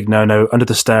 that's a big no-no. Under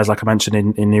the stairs, like I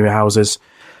mentioned in newer houses.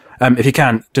 If you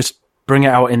can, just bring it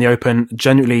out in the open.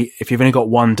 Generally, if you've only got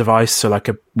one device, so like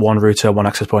one router, one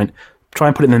access point, try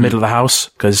and put it in the middle of the house,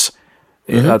 because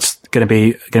that's going to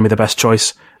be the best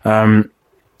choice. And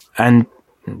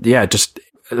yeah, just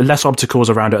less obstacles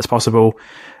around it as possible.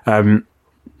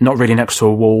 Not really next to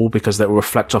a wall, because that will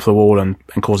reflect off the wall and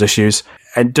cause issues.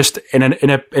 And just in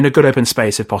a good open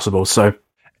space if possible. So,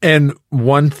 and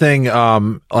one thing,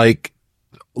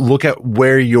 look at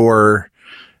where your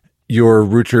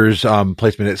router's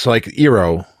placement is. So like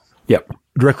Eero, yep,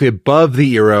 directly above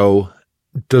the Eero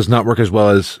does not work as well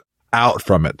as out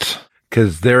from it,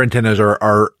 because their antennas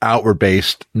are outward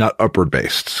based, not upward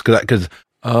based. Because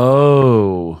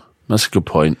that's a good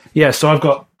point. Yeah, so I've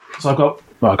got.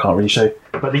 Well, I can't really show,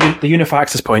 but the Unify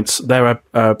access points, they're like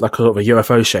a sort of a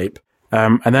UFO shape,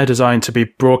 and they're designed to be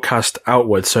broadcast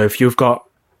outward. So if you've got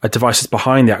a device that's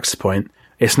behind the access point,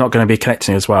 it's not going to be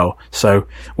connecting as well. So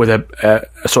with a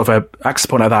sort of a access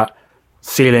point like that,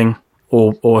 ceiling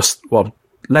or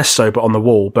less so, but on the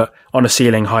wall, but on a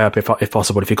ceiling high up if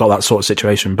possible, if you've got that sort of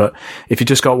situation. But if you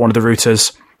just got one of the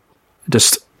routers,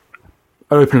 just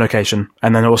open location,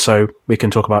 and then also we can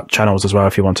talk about channels as well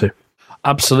if you want to.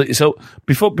 Absolutely. So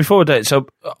before we do it, so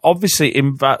obviously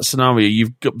in that scenario,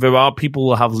 there are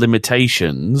people who have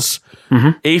limitations.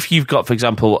 Mm-hmm. If you've got, for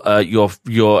example, your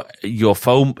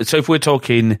phone. So if we're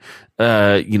talking,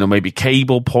 maybe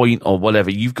cable point or whatever,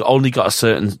 you've only got a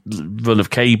certain run of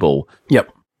cable.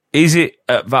 Yep. Is it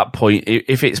at that point,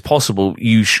 if it's possible,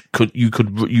 you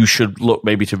should look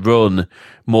maybe to run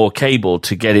more cable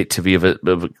to get it to the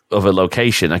other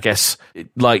location? I guess,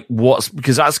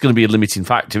 because that's going to be a limiting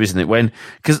factor, isn't it?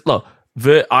 Because look,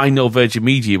 I know Virgin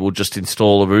Media will just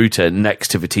install a router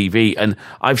next to the TV, and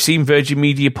I've seen Virgin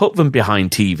Media put them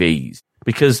behind TVs,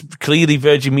 because clearly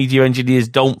Virgin Media engineers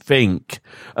don't think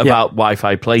about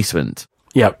Wi-Fi placement.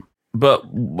 Yep. But,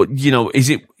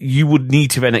 you would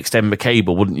need to then extend the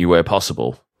cable, wouldn't you, where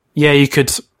possible? Yeah, you could.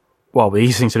 Well, the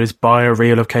easy thing to do is buy a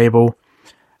reel of cable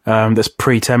that's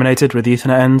pre-terminated with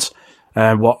Ethernet ends.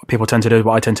 what people tend to do,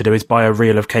 what I tend to do, is buy a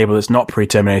reel of cable that's not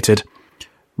pre-terminated,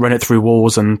 run it through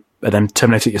walls, and then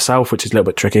terminate it yourself, which is a little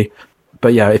bit tricky.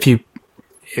 But yeah, if you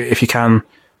can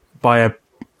buy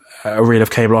a reel of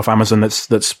cable off Amazon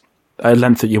that's a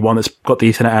length that you want, that's got the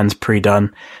Ethernet ends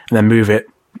pre-done, and then move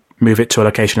it to a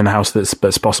location in the house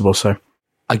that's possible. So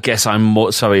I guess I'm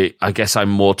more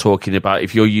talking about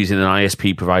if you're using an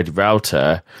ISP provided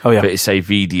router, but it's say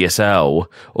VDSL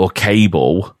or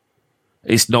cable,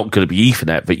 it's not going to be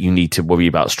Ethernet that you need to worry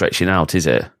about stretching out, is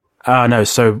it? No.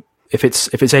 So if it's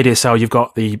ADSL, you've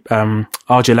got the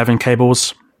RJ11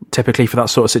 cables typically for that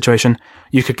sort of situation.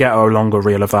 You could get a longer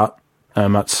reel of that.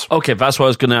 That's okay. That's what I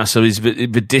was going to ask. So is the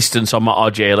distance on my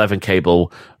RJ11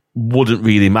 cable wouldn't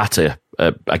really matter,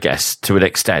 I guess, to an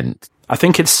extent. I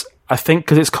think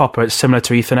because it's copper, it's similar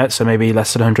to Ethernet, so maybe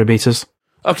less than 100 meters.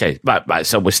 Okay, right.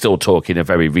 So we're still talking a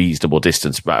very reasonable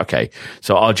distance. But okay,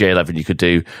 so RJ11 you could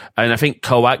do, and I think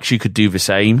coax you could do the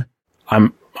same.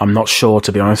 I'm not sure,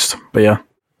 to be honest, but yeah.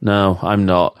 No, I'm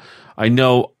not. I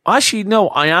know. Actually, no,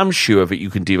 I am sure that you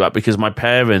can do that because my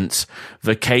parents,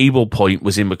 the cable point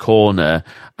was in the corner,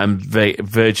 and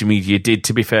Virgin Media did,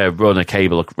 to be fair, run a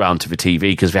cable around to the TV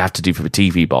because they have to do for the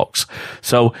TV box.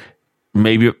 So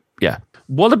maybe, yeah.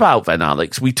 What about then,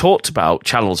 Alex? We talked about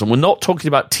channels, and we're not talking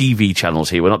about TV channels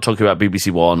here. We're not talking about BBC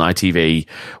One, ITV.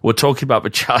 We're talking about the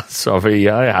channels. Sorry,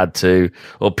 I had to,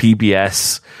 or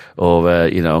PBS, or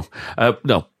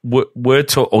no, we're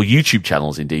talking, or YouTube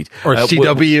channels indeed, or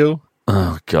CW.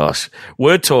 Oh gosh,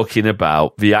 we're talking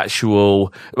about the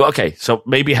actual. Okay, so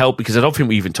maybe help because I don't think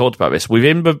we even talked about this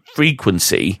within the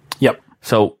frequency. Yep.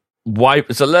 So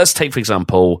let's take for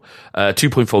example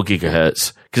 2.4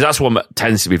 gigahertz because that's one that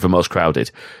tends to be the most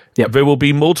crowded. Yeah, there will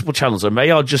be multiple channels, and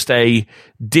they are just a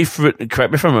different.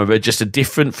 Correct me if I remember, just a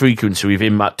different frequency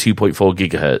within that 2.4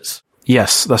 gigahertz.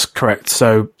 Yes, that's correct.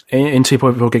 So in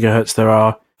 2.4 gigahertz, there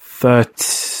are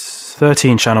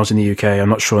 13 channels in the UK. I'm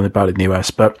not sure about it in the US,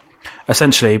 but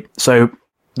essentially, so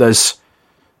I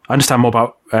understand more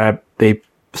about the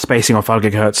spacing on 5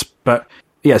 gigahertz, but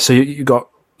yeah, so you got,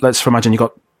 let's imagine you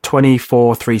got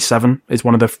 2437 is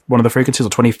one of the frequencies, or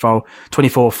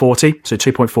 2440, so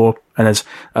 2.4, and there's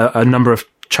a number of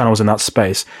channels in that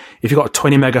space. If you've got a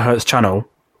 20 megahertz channel,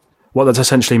 what that's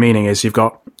essentially meaning is you've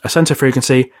got a center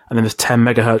frequency, and then there's 10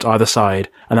 megahertz either side,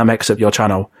 and that makes up your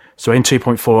channel. So in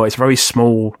 2.4, it's very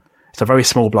small. It's a very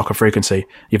small block of frequency.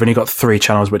 You've only got 3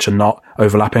 channels which are not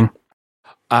overlapping.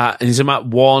 And is it at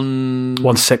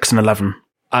 1, 6, and 11?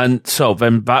 And so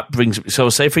then that brings. So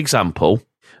say for example,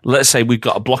 let's say we've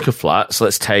got a block of flats.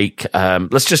 Let's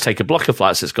just take a block of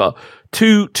flats that's got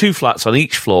two flats on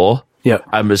each floor. Yeah.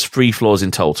 And there's 3 floors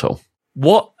in total.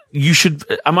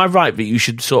 Am I right that you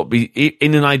should sort of be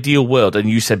in an ideal world? And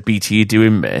you said BT are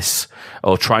doing this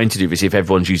or trying to do this if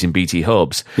everyone's using BT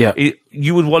hubs. Yeah.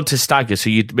 You would want to stagger. So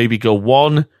you'd maybe go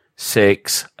 1,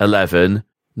 6, 11.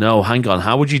 No, hang on.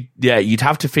 How would you? Yeah, you'd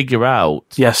have to figure out.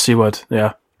 Yes, you would.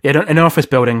 Yeah. In an office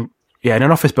building. Yeah, in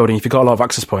an office building, if you've got a lot of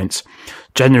access points,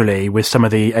 generally with some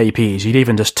of the APs, you'd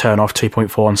even just turn off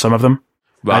 2.4 on some of them.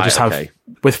 Right.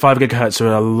 With 5 gigahertz, there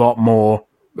are a lot more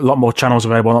channels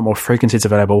available, a lot more frequencies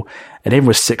available, and even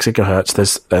with 6 gigahertz,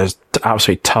 there's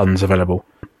absolutely tons available.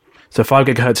 So 5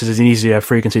 gigahertz is an easier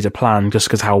frequency to plan just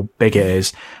because how big it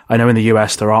is. I know in the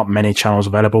US there aren't many channels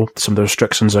available. Some of the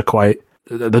restrictions are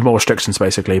there's more restrictions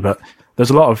basically, but there's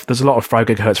a lot of 5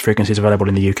 gigahertz frequencies available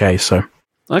in the UK. So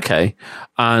okay,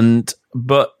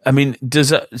 but I mean,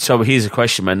 so here's a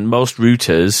question, man. Most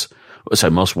routers, so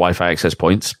most Wi-Fi access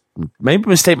points, maybe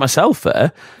mistake myself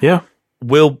there. Yeah.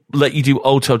 Will let you do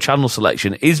auto channel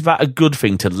selection. Is that a good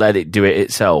thing to let it do it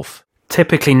itself?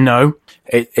 Typically, no.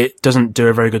 It doesn't do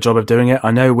a very good job of doing it.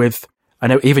 I know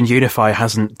even Unify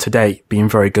hasn't to date been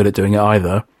very good at doing it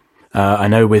either. I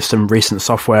know with some recent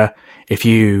software, if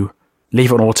you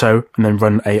leave it on auto and then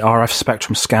run a RF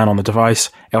spectrum scan on the device,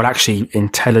 it will actually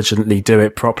intelligently do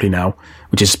it properly now,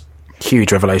 which is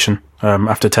huge revelation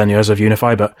after 10 years of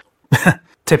Unify. But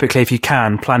typically, if you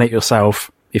can, plan it yourself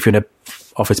if you're in an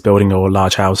office building or a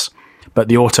large house. But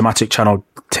the automatic channel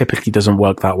typically doesn't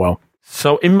work that well.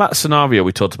 So in that scenario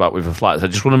we talked about with the flats, I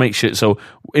just want to make sure. So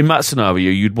in that scenario,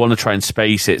 you'd want to try and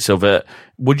space it so that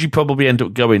would you probably end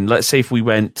up going, let's say if we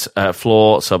went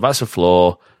floor, so that's a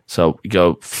floor. So you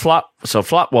go flat. So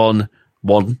flat 1,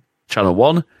 channel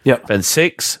 1. Yep. Then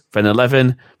 6, then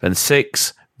 11, then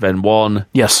 6, then 1.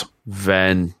 Yes.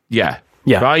 Then, yeah.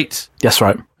 Right? Yes,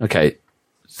 right. Okay.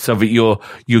 So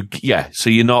that so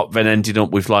you're not then ending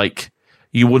up with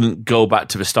you wouldn't go back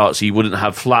to the start, so you wouldn't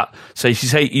have flat. So if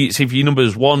if your number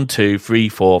is 1, 2, 3,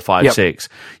 4, 5, 6,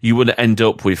 you wouldn't end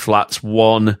up with flats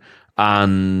 1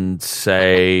 and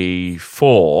say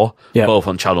 4, both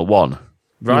on channel 1.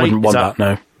 Right? You wouldn't want that,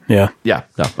 no. Yeah. Yeah,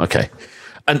 no, okay.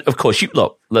 And of course,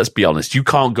 let's be honest, you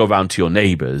can't go around to your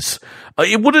neighbours.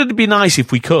 It wouldn't be nice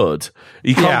if we could.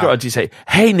 You can't go around and say,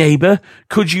 hey, neighbour,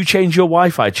 could you change your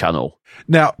Wi-Fi channel?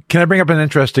 Now, can I bring up an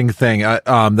interesting thing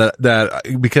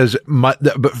because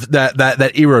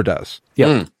that Eero does?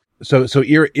 Yeah. So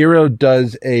Eero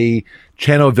does a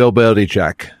channel availability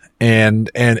check and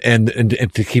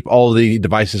to keep all the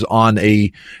devices on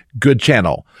a good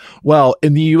channel. Well,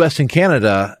 in the US and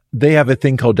Canada, they have a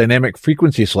thing called dynamic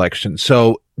frequency selection.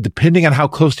 So depending on how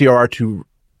close you are to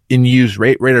in-use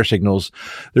radar signals,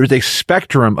 there's a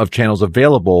spectrum of channels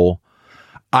available.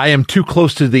 I am too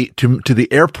close to the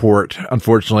airport,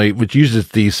 unfortunately, which uses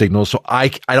these signals. So my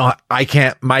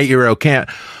Eero can't,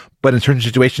 but in certain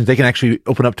situations, they can actually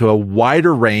open up to a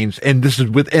wider range. And this is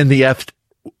within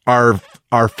our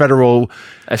federal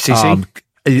FCC.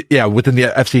 Within the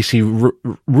FCC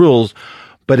rules.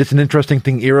 But it's an interesting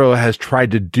thing Eero has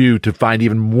tried to do to find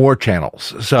even more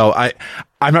channels. So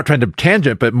I'm not trying to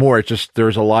tangent, but more, it's just,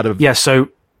 there's a lot of... Yeah, so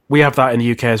we have that in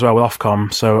the UK as well with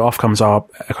Ofcom. So Ofcom's our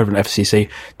equivalent FCC.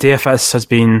 DFS has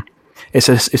been... It's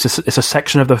a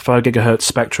section of the 5 gigahertz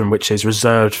spectrum which is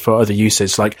reserved for other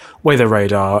uses, like weather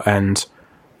radar and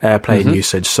airplane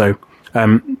usage. So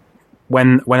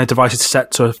when a device is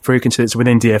set to a frequency that's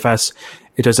within DFS,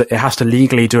 it has to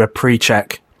legally do a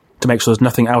pre-check to make sure there's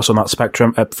nothing else on that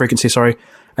spectrum, frequency, sorry.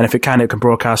 And if it can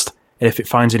broadcast. And if it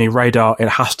finds any radar, it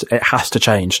has to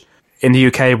change. In the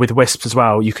UK with WISPs as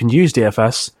well, you can use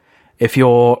DFS. If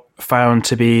you're found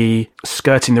to be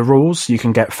skirting the rules, you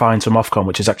can get fined from Ofcom,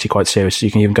 which is actually quite serious.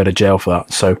 You can even go to jail for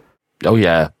that. So, oh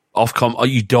yeah, Ofcom. Oh,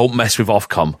 you don't mess with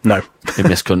Ofcom. No, in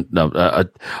this no.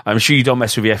 I'm sure you don't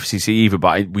mess with the FCC either.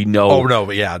 But we know. Oh no,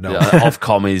 but yeah, no.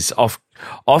 Ofcom is off.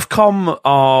 Ofcom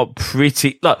are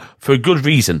pretty, look, for a good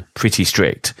reason, pretty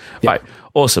strict. Yeah. Right,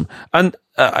 awesome. And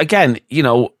again,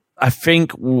 I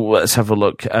think let's have a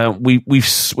look.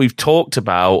 We've talked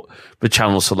about the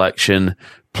channel selection.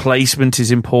 Placement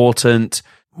is important.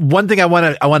 One thing I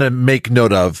want to make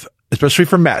note of, especially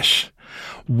for mesh.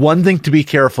 One thing to be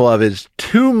careful of is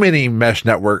too many mesh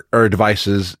network or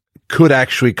devices could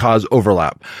actually cause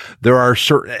overlap. There are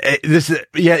certain,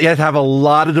 you have to have a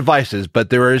lot of devices, but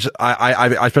there is, I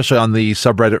especially on the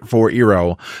subreddit for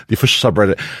Eero, the official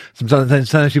subreddit,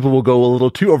 sometimes people will go a little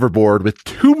too overboard with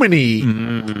too many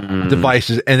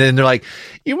devices. And then they're like,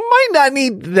 you might not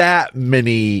need that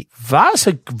many. That's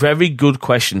a very good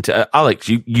question to Alex.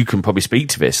 You can probably speak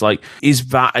to this. Like, is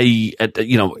that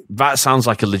that sounds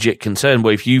like a legit concern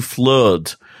where if you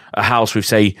flood a house with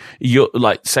say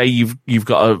you've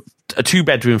got a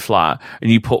 2-bedroom flat and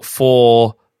you put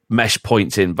 4 mesh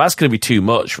points in, that's going to be too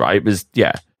much, right? Because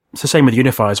it's the same with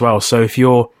Unify as well. So if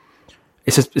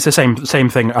it's the same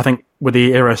thing. I think with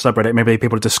the Eero subreddit, maybe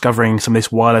people are discovering some of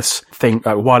this wireless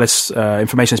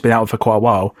information that's been out for quite a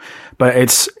while, but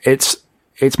it's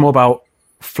more about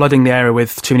flooding the area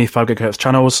with too many 5 gigahertz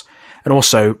channels, and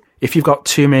also if you've got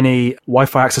too many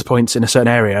Wi-Fi access points in a certain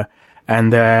area,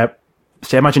 and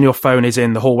so imagine your phone is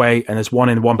in the hallway and there's one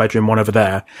in one bedroom, one over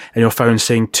there, and your phone's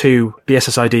seeing 2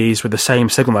 BSSIDs with the same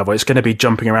signal level. It's going to be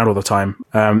jumping around all the time.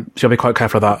 So you got to be quite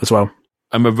careful of that as well.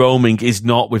 And the roaming is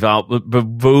not without,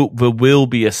 there will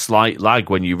be a slight lag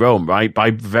when you roam, right?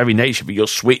 By very nature, but you're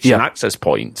switching access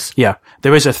points. Yeah.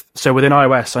 There is so within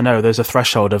iOS, I know there's a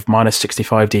threshold of minus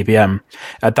 65 dBm.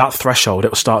 At that threshold, it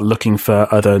will start looking for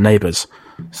other neighbors.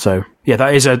 So yeah,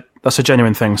 that's a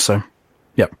genuine thing. So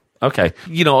yeah. Okay.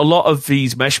 A lot of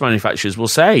these mesh manufacturers will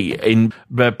say in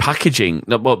the packaging,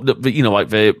 like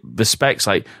the specs,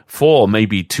 like 4,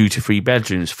 maybe 2 to 3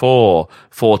 bedrooms, 4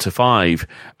 to 5.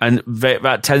 And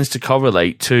that tends to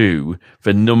correlate to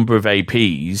the number of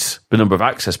APs, the number of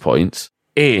access points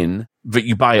that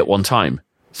you buy at one time.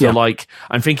 So like,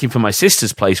 I'm thinking for my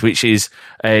sister's place, which is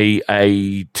a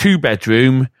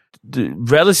 2-bedroom,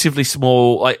 relatively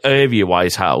small, like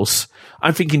area-wise house.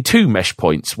 I'm thinking 2 mesh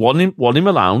points, one in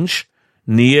the lounge,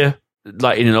 near,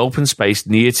 like in an open space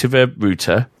near to the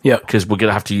router. Yeah. Because we're going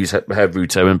to have to use her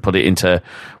router and put it into,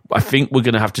 I think we're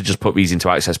going to have to just put these into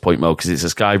access point mode because it's a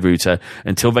Sky router.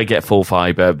 Until they get full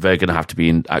fiber, they're going to have to be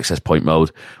in access point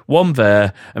mode. One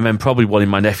there, and then probably one in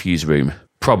my nephew's room.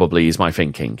 Probably is my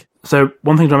thinking. So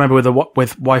one thing to remember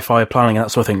with Wi-Fi planning and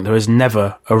that sort of thing, there is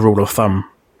never a rule of thumb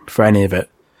for any of it.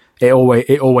 It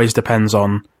always depends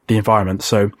on the environment.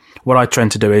 So what I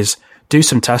tend to do is do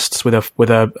some tests with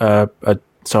a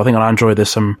so I think on Android there's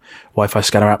some Wi-Fi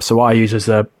scanner apps. So what I use is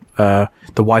the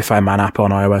Wi-Fi Man app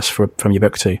on iOS from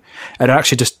Ubiquiti, and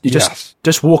actually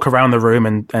just walk around the room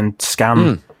and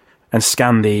scan and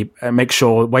scan make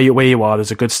sure where you are,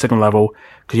 there's a good signal level,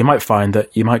 because you might find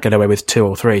that you might get away with 2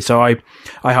 or 3. So I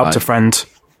helped a friend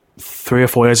 3 or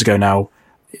 4 years ago now.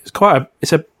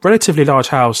 It's a relatively large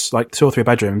house, like 2 or 3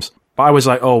 bedrooms. But I was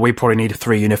like, oh, we probably need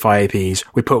 3 UniFi APs.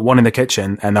 We put 1 in the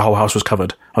kitchen and the whole house was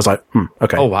covered. I was like,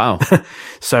 okay. Oh, wow.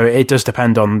 So it does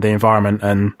depend on the environment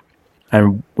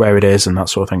and where it is and that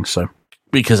sort of thing. So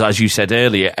because as you said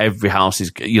earlier, every house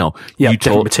is, you different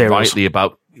talked rightly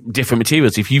about different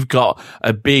materials. If you've got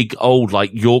a big old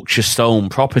like Yorkshire stone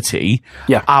property,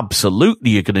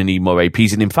 absolutely you're going to need more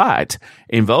APs. And in fact,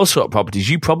 in those sort of properties,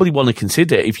 you probably want to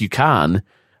consider, if you can,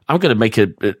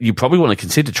 you probably want to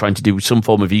consider trying to do some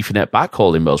form of Ethernet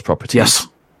backhaul in those properties. Yes.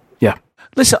 Yeah.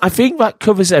 Listen, I think that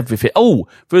covers everything. Oh,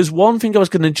 there's one thing I was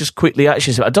going to just quickly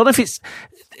actually say. I don't know if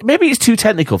maybe it's too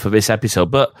technical for this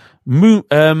episode, but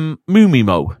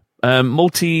MuMIMO,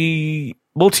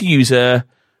 multi-user,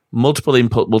 multiple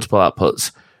input, multiple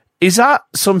outputs. Is that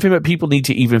something that people need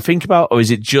to even think about, or is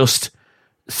it just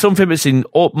something that's in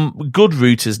good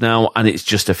routers now and it's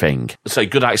just a thing? So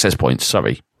good access points,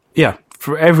 sorry. Yeah,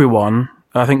 for everyone,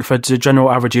 I think for the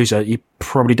general average user, you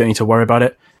probably don't need to worry about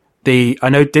it.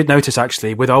 Did notice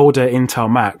actually with older Intel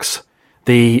Macs,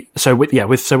 with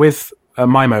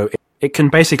MIMO, it can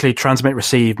basically transmit,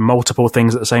 receive multiple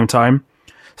things at the same time.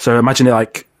 So imagine it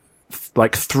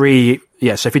like 3.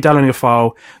 Yeah, so if you're downloading a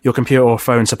file, your computer or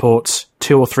phone supports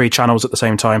 2 or 3 channels at the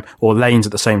same time, or lanes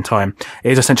at the same time.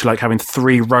 It is essentially like having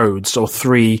 3 roads or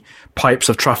 3 pipes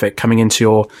of traffic coming into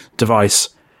your device,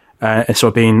 and sort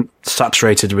of being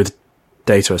saturated with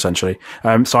data essentially.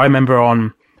 So I remember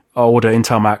on older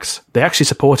Intel Macs, they actually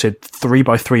supported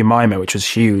 3x3 MIMO, which was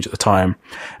huge at the time.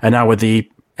 And now with the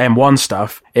M1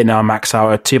 stuff, it now maxes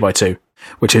out at 2x2,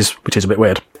 which is a bit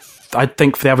weird. I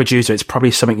think for the average user, it's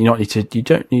probably something you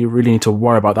don't really need to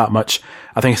worry about that much.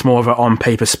 I think it's more of an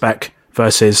on-paper spec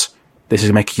versus this is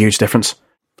going to make a huge difference.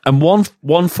 And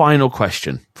one final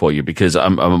question for you, because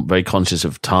I'm very conscious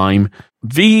of time.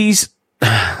 These,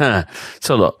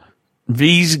 so look,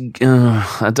 these,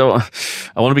 I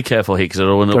want to be careful here because I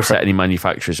don't want to upset any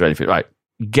manufacturers or anything. Right.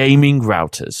 Gaming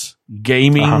routers,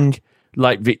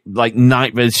 like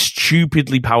night, very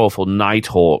stupidly powerful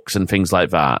Nighthawks and things like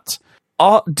that.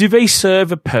 Do they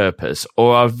serve a purpose,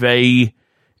 or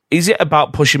is it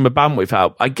about pushing the bandwidth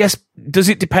out? I guess, does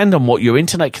it depend on what your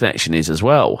internet connection is as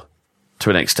well,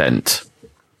 to an extent?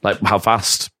 Like how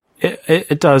fast?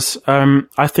 It does.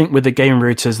 I think with the game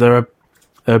routers, they're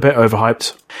a bit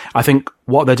overhyped. I think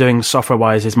what they're doing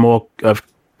software-wise is more of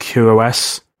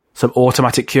QoS, some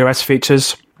automatic QoS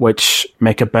features, which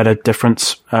make a better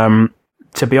difference.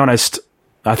 To be honest,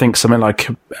 I think something like,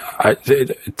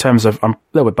 in terms of, I'm a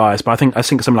little bit biased, but I think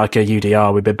something like a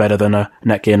UDR would be better than a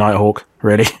Netgear Nighthawk,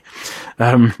 really.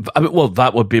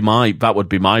 That would be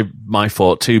my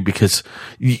thought too, because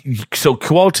so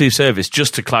quality of service,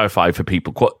 just to clarify for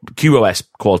people, QoS,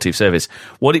 quality of service,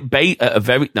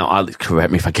 now Alex,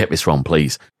 correct me if I get this wrong,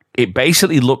 please. It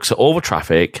basically looks at all the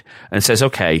traffic and says,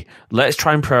 okay, let's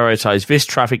try and prioritize this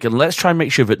traffic, and let's try and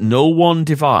make sure that no one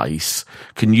device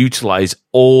can utilize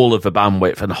all of the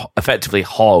bandwidth and effectively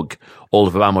hog all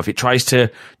of the bandwidth. It tries to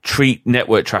treat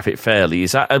network traffic fairly.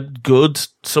 Is that a good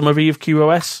summary of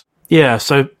QoS? Yeah,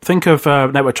 so think of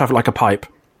network traffic like a pipe.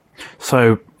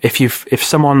 So if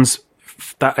someone's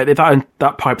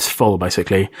that pipe's full,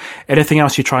 basically, anything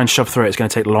else you try and shove through it is going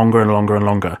to take longer and longer and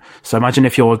longer. So imagine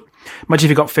if you've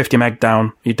got 50 meg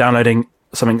down, you're downloading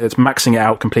something that's maxing it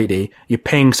out completely, you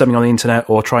ping something on the internet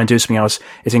or try and do something else,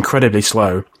 it's incredibly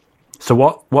slow. So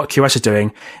what QoS is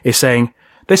doing is saying,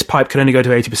 this pipe can only go to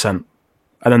 80%.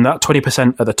 And then that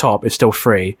 20% at the top is still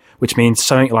free, which means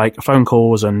something like phone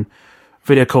calls and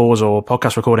video calls or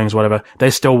podcast recordings, whatever, they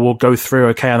still will go through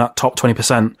okay on that top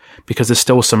 20% because there's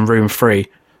still some room free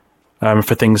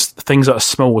for things that are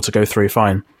small to go through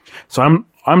fine. So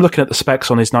I'm looking at the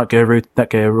specs on these Netgear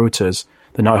routers,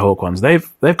 the Nighthawk ones.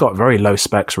 They've got very low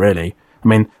specs, really. I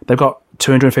mean, they've got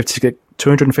 256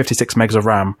 megs of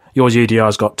RAM. Yours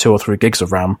UDR's got 2 or 3 gigs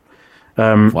of RAM.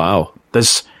 Wow. They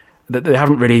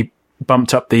haven't really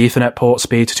bumped up the Ethernet port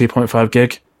speed to 2.5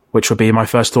 gig, which would be my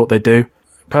first thought they'd do.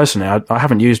 Personally, I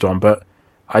haven't used one, but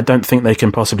I don't think they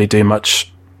can possibly do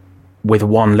much with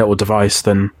one little device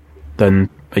than a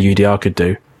UDR could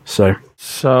do. So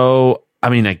I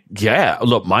mean, yeah.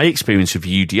 Look, my experience with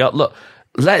UDR. Look,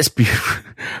 let's be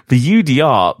the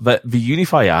UDR, the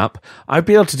UniFi app. I'd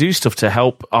be able to do stuff to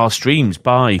help our streams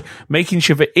by making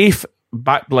sure that if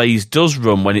Backblaze does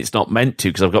run when it's not meant to,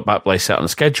 because I've got Backblaze set on a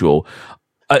schedule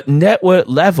at network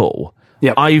level,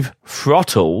 I've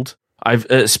throttled. I've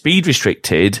speed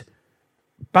restricted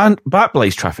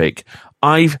Backblaze traffic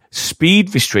I've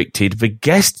speed restricted the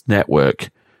guest network.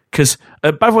 Because,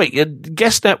 by the way,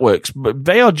 guest networks,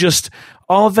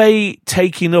 are they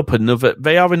taking up another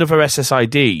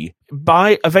SSID?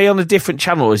 Are they on a different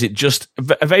channel, or is it just,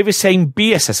 are they the same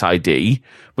BSSID,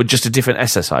 but just a different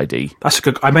SSID? That's a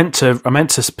good, I meant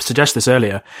to suggest this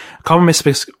earlier. Common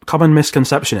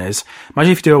misconception is,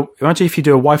 imagine if you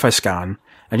do a Wi-Fi scan,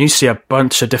 and you see a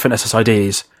bunch of different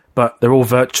SSIDs, but they're all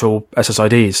virtual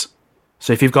SSIDs.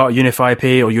 So if you've got UniFi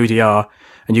IP or UDR,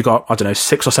 and you've got,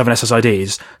 6 or 7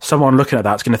 SSIDs, someone looking at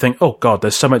that's going to think, oh God,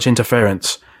 there's so much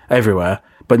interference everywhere.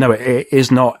 But no, it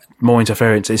is not more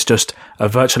interference. It's just a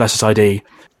virtual SSID.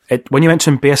 When you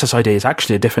mention BSSID, it's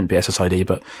actually a different BSSID,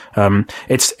 but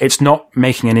it's not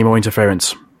making any more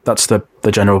interference. That's the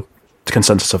general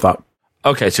consensus of that.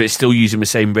 Okay, so it's still using the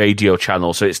same radio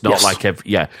channel, so it's not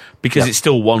because it's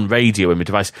still one radio in the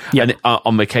device. Yeah. And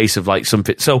on the case of like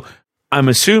something, so I'm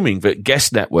assuming that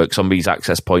guest networks on these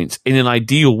access points, in an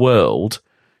ideal world,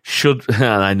 should, and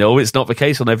I know it's not the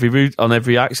case on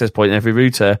every access point, every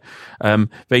router,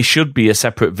 they should be a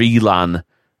separate VLAN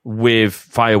with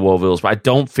firewall rules, but I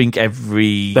don't think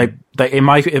every... They in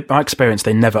my experience,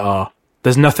 they never are.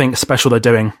 There's nothing special they're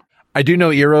doing. I do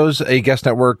know Eero's a guest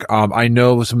network. I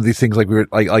know some of these things like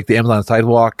the Amazon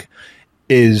Sidewalk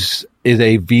is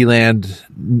a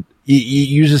VLAN. It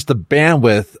uses the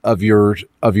bandwidth of your,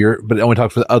 but it only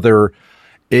talks with other.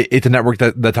 It's a network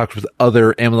that talks with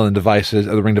other Amazon devices,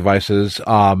 other Ring devices.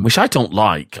 Which I don't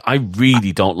like. I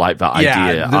really don't like that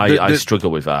idea. I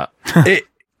struggle with that.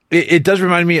 It does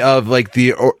remind me of like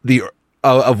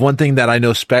of one thing that I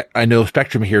know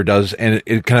Spectrum here does, and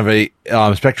it kind of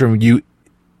a Spectrum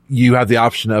you have the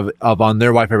option of on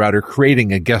their Wi-Fi router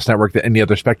creating a guest network that any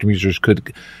other Spectrum users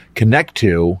could connect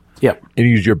to. Yep. And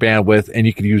use your bandwidth, and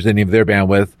you can use any of their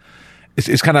bandwidth.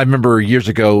 It's kind of, I remember years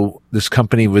ago, this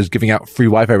company was giving out free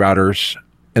Wi-Fi routers,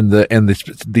 and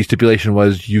the stipulation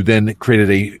was you then created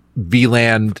a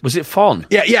VLAN. Was it FON?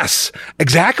 Yeah, yes,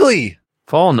 exactly.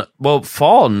 FON. Well,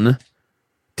 FON,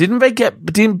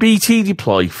 didn't BT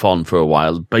deploy FON for a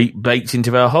while, baked into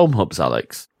their home hubs,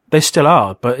 Alex? They still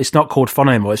are, but it's not called FON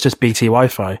anymore. It's just BT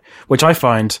Wi-Fi, which I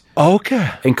find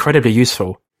incredibly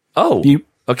useful. Oh,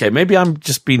 okay, maybe I'm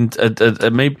just being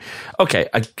maybe. Okay,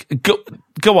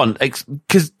 go on,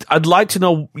 because I'd like to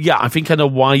know. Yeah, I think I know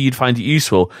why you'd find it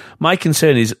useful. My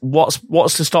concern is what's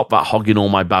to stop that hogging all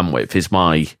my bandwidth. Is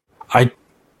my I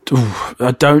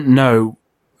don't know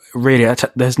really.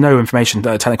 There's no information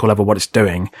at a technical level what it's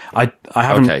doing. I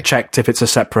haven't checked if it's a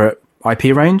separate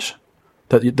IP range.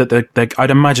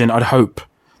 I'd hope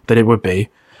that it would be.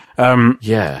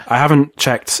 Yeah, I haven't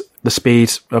checked the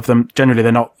speed of them. Generally,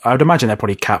 they're not. I would imagine they're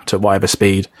probably capped at whatever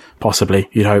speed, possibly.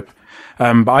 You'd hope.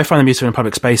 But I find them useful in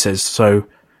public spaces. So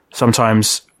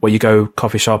sometimes where you go,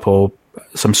 coffee shop or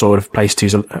some sort of place to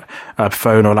use a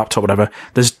phone or a laptop, whatever.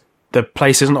 The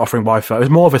place isn't offering Wi-Fi. It was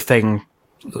more of a thing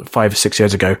 5 or 6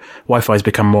 years ago. Wi-Fi has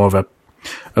become more of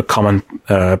a common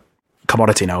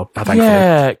commodity now, thankfully.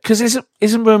 Yeah, because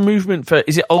isn't there a movement for,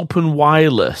 is it open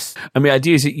wireless? And the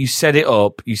idea is that you set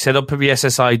up a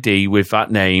SSID with that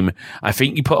name. I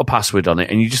think you put a password on it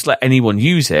and you just let anyone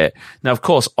use it. Now, of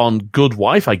course, on good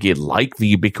Wi-Fi gear like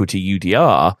the Ubiquiti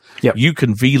UDR, you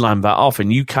can VLAN that off,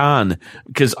 and you can,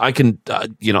 because I can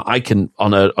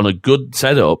on a good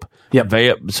setup.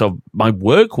 So my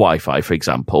work Wi-Fi, for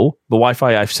example, the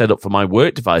Wi-Fi I've set up for my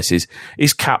work devices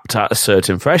is capped at a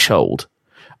certain threshold.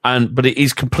 But it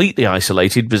is completely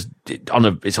isolated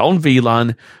on its own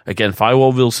VLAN. Again,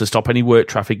 firewall rules to stop any work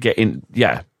traffic getting.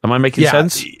 Yeah, am I making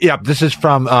sense? Yeah, this is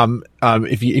from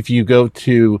if you go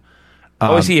to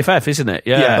it's EFF, isn't it?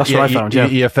 Yeah, that's what I found.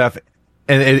 EFF,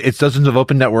 and it's dozens of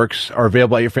open networks are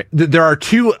available at your. There are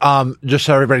two. Just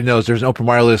so everybody knows, there's an open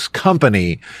wireless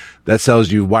company that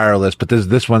sells you wireless, but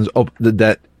this one's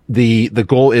that the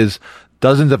goal is.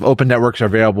 Dozens of open networks are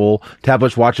available.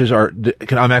 Tablets, watches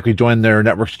can automatically join their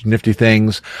networks. Nifty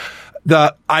things.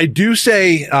 I do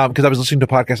say, because I was listening to a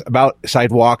podcast about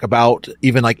Sidewalk, about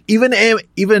even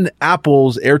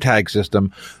Apple's AirTag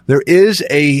system. There is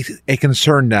a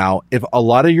concern now. If a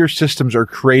lot of your systems are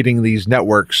creating these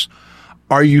networks,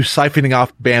 are you siphoning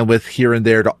off bandwidth here and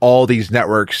there to all these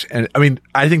networks? And I mean,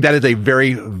 I think that is a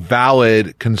very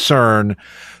valid concern.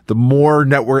 The more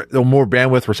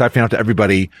bandwidth we're siphoning out to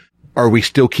everybody, are we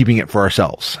still keeping it for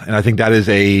ourselves? And I think that is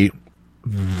a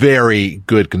very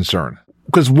good concern,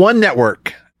 because one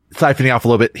network siphoning off a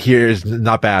little bit here is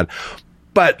not bad,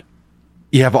 but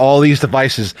you have all these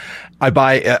devices.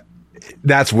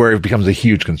 That's where it becomes a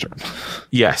huge concern.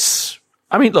 Yes.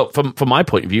 I mean, look, from my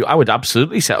point of view, I would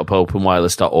absolutely set up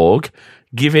openwireless.org,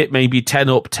 give it maybe 10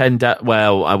 up, 10 down.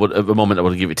 Well, I would, at the moment, I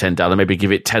would give it 10 down, and maybe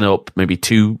give it 10 up, maybe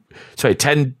 10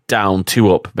 down,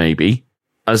 2 up, maybe,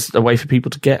 as a way for people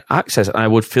to get access. And I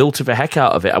would filter the heck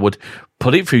out of it. I would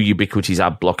put it through Ubiquity's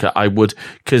ad blocker. I would,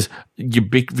 because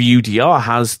UDR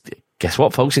has, guess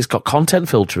what, folks? It's got content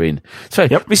filtering. So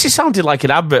this is sounding like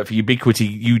an advert for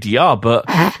Ubiquity UDR, but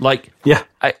like, yeah.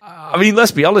 I mean,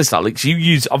 let's be honest, Alex.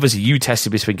 You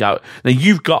tested this thing out. Now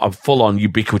you've got a full-on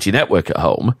Ubiquity network at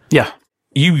home. Yeah.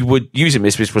 You were using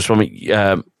this was from,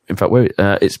 in fact, where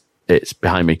it's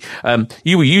behind me.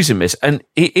 You were using this, and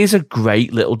it is a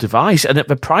great little device. And at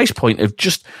the price point of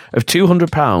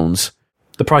 £200,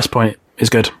 the price point is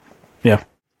good. Yeah.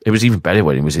 It was even better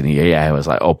when it was in the EA. I was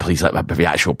like, oh, please let that be the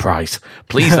actual price.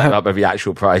 Please let that be the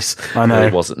actual price. I know. But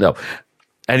it wasn't. No.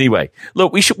 Anyway,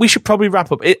 look, we should probably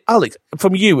wrap up. Alex,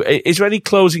 from you, is there any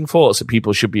closing thoughts that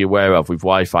people should be aware of with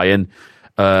Wi-Fi and,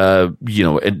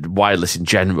 and wireless in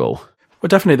general? Well,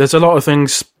 definitely. There's a lot of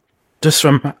things you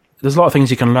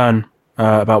can learn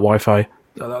about Wi-Fi.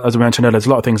 As I mentioned earlier, there's a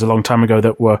lot of things a long time ago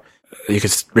that you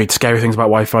could read scary things about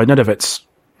Wi-Fi. None of it's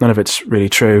really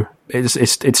true.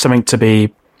 It's something to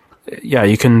be,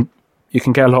 you can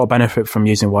get a lot of benefit from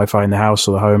using Wi-Fi in the house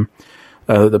or the home,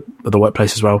 the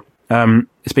workplace as well.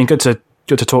 It's been good to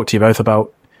talk to you both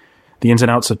about the ins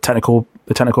and outs of technical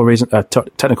details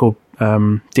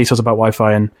about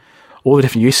Wi-Fi and all the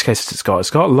different use cases it's got. It's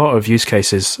got a lot of use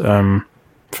cases, from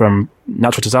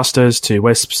natural disasters to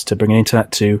WISPs to bringing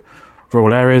internet to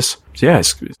rural areas. So yeah,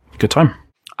 it's a good time.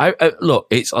 Look,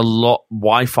 it's a lot.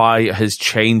 Wi-Fi has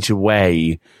changed the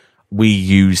way we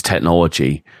use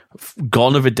technology.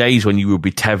 Gone are the days when you would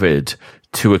be tethered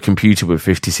to a computer with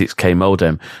 56k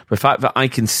modem. The fact that I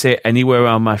can sit anywhere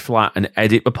around my flat and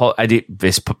edit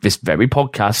this very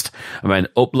podcast and then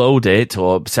upload it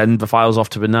or send the files off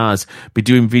to the NAS, be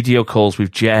doing video calls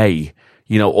with Jay,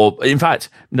 or in fact,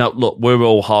 no, look, we're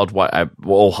all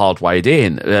hardwired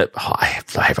in. I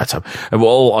have that time. And we're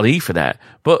all on Ethernet,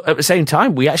 but at the same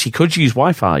time, we actually could use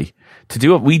Wi-Fi to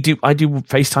do what we do. I do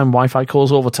FaceTime Wi-Fi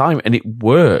calls all the time, and it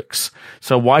works.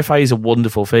 So Wi-Fi is a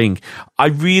wonderful thing. I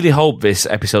really hope this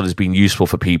episode has been useful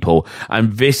for people,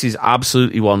 and this is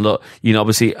absolutely one. Look,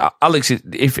 obviously, Alex,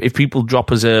 if people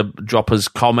drop us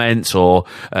comments or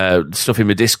stuff in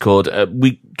the Discord,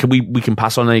 we can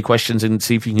pass on any questions and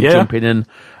see if you can jump in and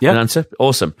answer.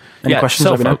 Awesome. Any questions,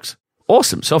 so folks.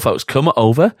 Awesome. So, folks, come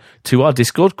over to our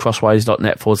Discord,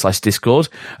 crosswires.net/Discord.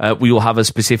 We will have a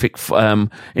specific... in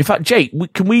fact, Jake,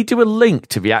 can we do a link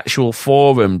to the actual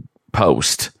forum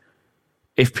post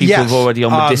if people are already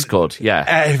on the Discord? Yeah.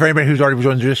 For anybody who's already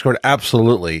joined the Discord,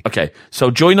 absolutely. Okay. So,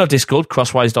 join our Discord,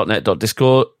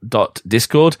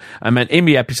 crosswires.net.Discord, and then in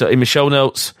the show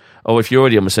notes, or if you're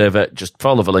already on the server, just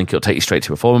follow the link. It'll take you straight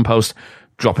to a forum post.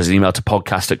 Drop us an email to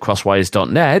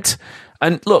podcast@crosswires.net.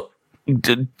 And look,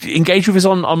 engage with us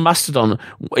on Mastodon.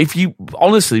 If you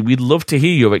honestly, we'd love to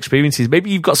hear your experiences. Maybe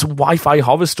you've got some Wi-Fi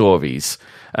horror stories.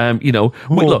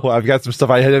 Look, I've got some stuff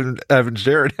I haven't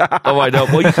shared. Oh, I know.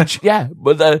 Well, you can,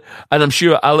 and I'm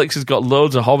sure Alex has got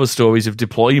loads of horror stories of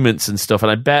deployments and stuff.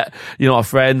 And I bet our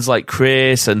friends like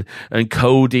Chris and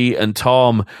Cody and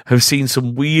Tom have seen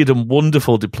some weird and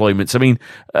wonderful deployments.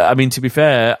 I mean, to be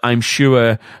fair, I'm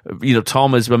sure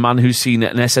Tom, as the man who's seen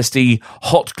an SSD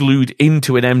hot glued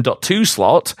into an M.2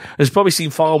 slot, has probably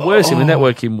seen far worse in the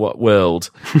networking world.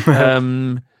 I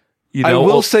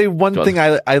will say one thing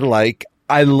I like.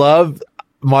 I love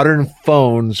modern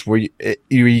phones where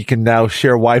you can now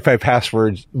share Wi-Fi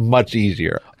passwords much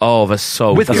easier. Oh, that's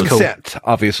so with consent,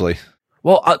 obviously.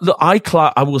 Well, the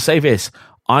iCloud. I will say this: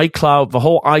 iCloud, the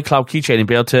whole iCloud keychain, and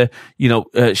be able to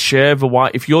share the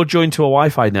Wi. If you're joined to a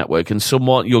Wi-Fi network and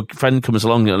your friend comes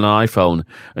along on an iPhone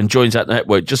and joins that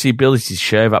network, just the ability to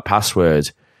share that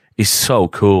password is so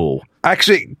cool.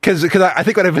 Actually, because I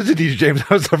think when I visited you, James, that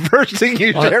was the first thing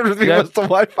you shared with me was the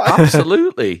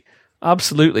Wi-Fi.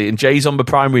 Absolutely. And Jay's on the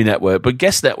primary network, but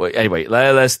guest network. Anyway,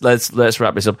 let's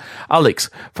wrap this up. Alex,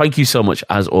 thank you so much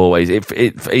as always.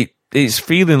 It's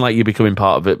feeling like you're becoming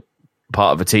part of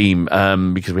a team,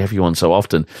 because we have you on so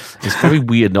often. It's very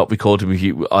weird not recording with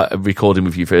you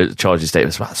for Charging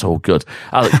Statements. That's all good.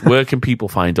 Alex, where can people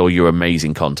find all your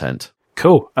amazing content?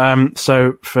 Cool.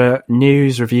 So for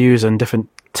news, reviews, and different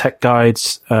tech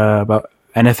guides about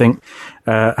anything,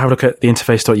 have a look at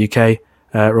theinterface.uk.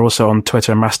 We're also on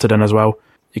Twitter and Mastodon as well.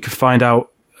 You can find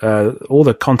out all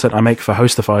the content I make for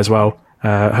Hostify as well,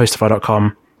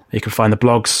 hostify.com. You can find the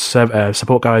blogs,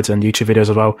 support guides, and YouTube videos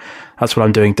as well. That's what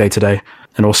I'm doing day to day.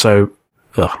 And also,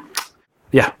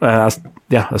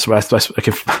 that's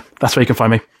where you can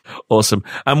find me. Awesome.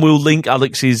 And we'll link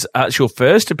Alex's actual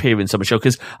first appearance on the show,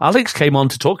 because Alex came on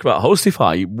to talk about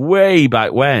Hostify way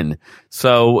back when.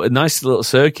 So a nice little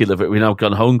circle of it. We've now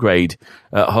gone home grade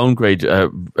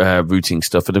routing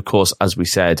stuff. And of course, as we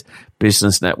said,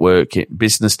 business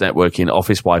networking,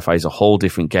 office Wi-Fi is a whole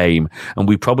different game. And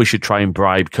we probably should try and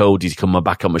bribe Cody to come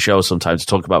back on the show sometime to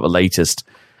talk about the latest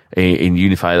in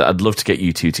Unify. I'd love to get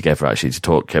you two together actually to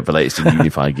talk the latest in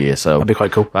Unify gear. So that'd be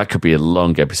quite cool. That could be a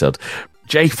long episode.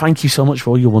 Jay, thank you so much for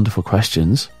all your wonderful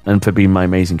questions and for being my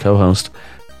amazing co-host.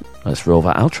 Let's roll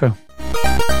that outro.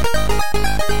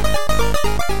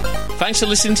 Thanks for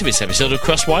listening to this episode of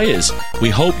Crosswires.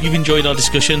 We hope you've enjoyed our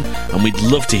discussion and we'd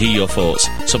love to hear your thoughts.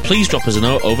 So please drop us a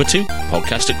note over to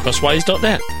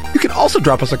podcast@crosswires.net. You can also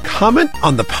drop us a comment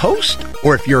on the post,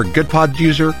 or if you're a GoodPods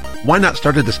user, why not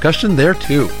start a discussion there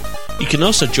too? You can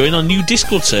also join our new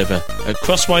Discord server at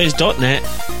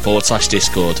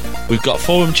crosswires.net/Discord. We've got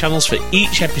forum channels for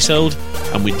each episode,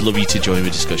 and we'd love you to join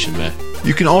the discussion there.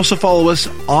 You can also follow us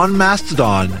on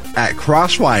Mastodon at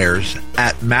Crosswires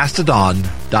at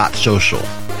mastodon.social.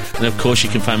 And of course,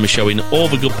 you can find the show in all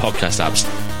the good podcast apps,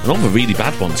 and all the really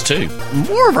bad ones too.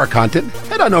 More of our content,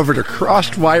 head on over to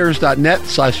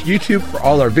crosswires.net/YouTube for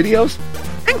all our videos,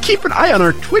 and keep an eye on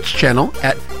our Twitch channel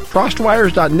at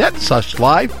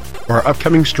crosswires.net/live for our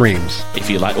upcoming streams. If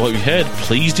you like what you heard,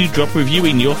 please do drop a review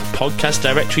in your podcast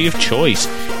directory of choice.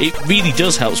 It really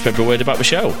does help spread the word about the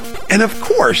show. And of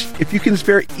course, if you can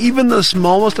spare even the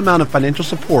smallest amount of financial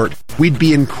support, we'd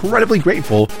be incredibly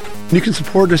grateful. And you can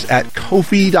support us at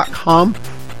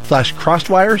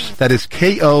ko-fi.com/crosswires. That is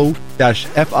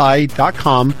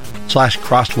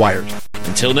ko-fi.com/crosswires.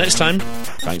 Until next time,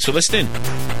 thanks for listening.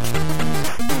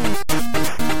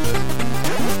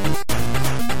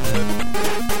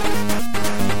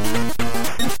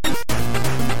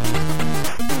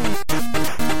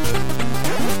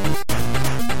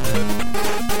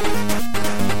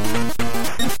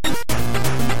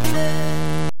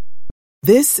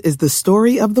 This is the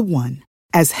story of the one.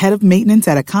 As head of maintenance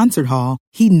at a concert hall,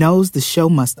 he knows the show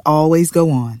must always go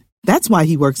on. That's why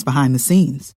he works behind the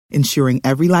scenes, ensuring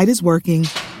every light is working,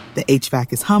 the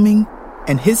HVAC is humming,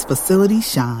 and his facility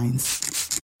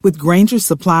shines. With Grainger's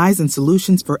supplies and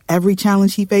solutions for every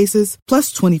challenge he faces,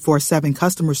 plus 24/7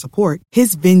 customer support,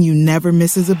 his venue never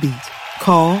misses a beat.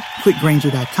 Call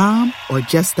quickgrainger.com or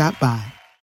just stop by.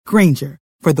 Grainger,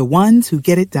 for the ones who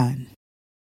get it done.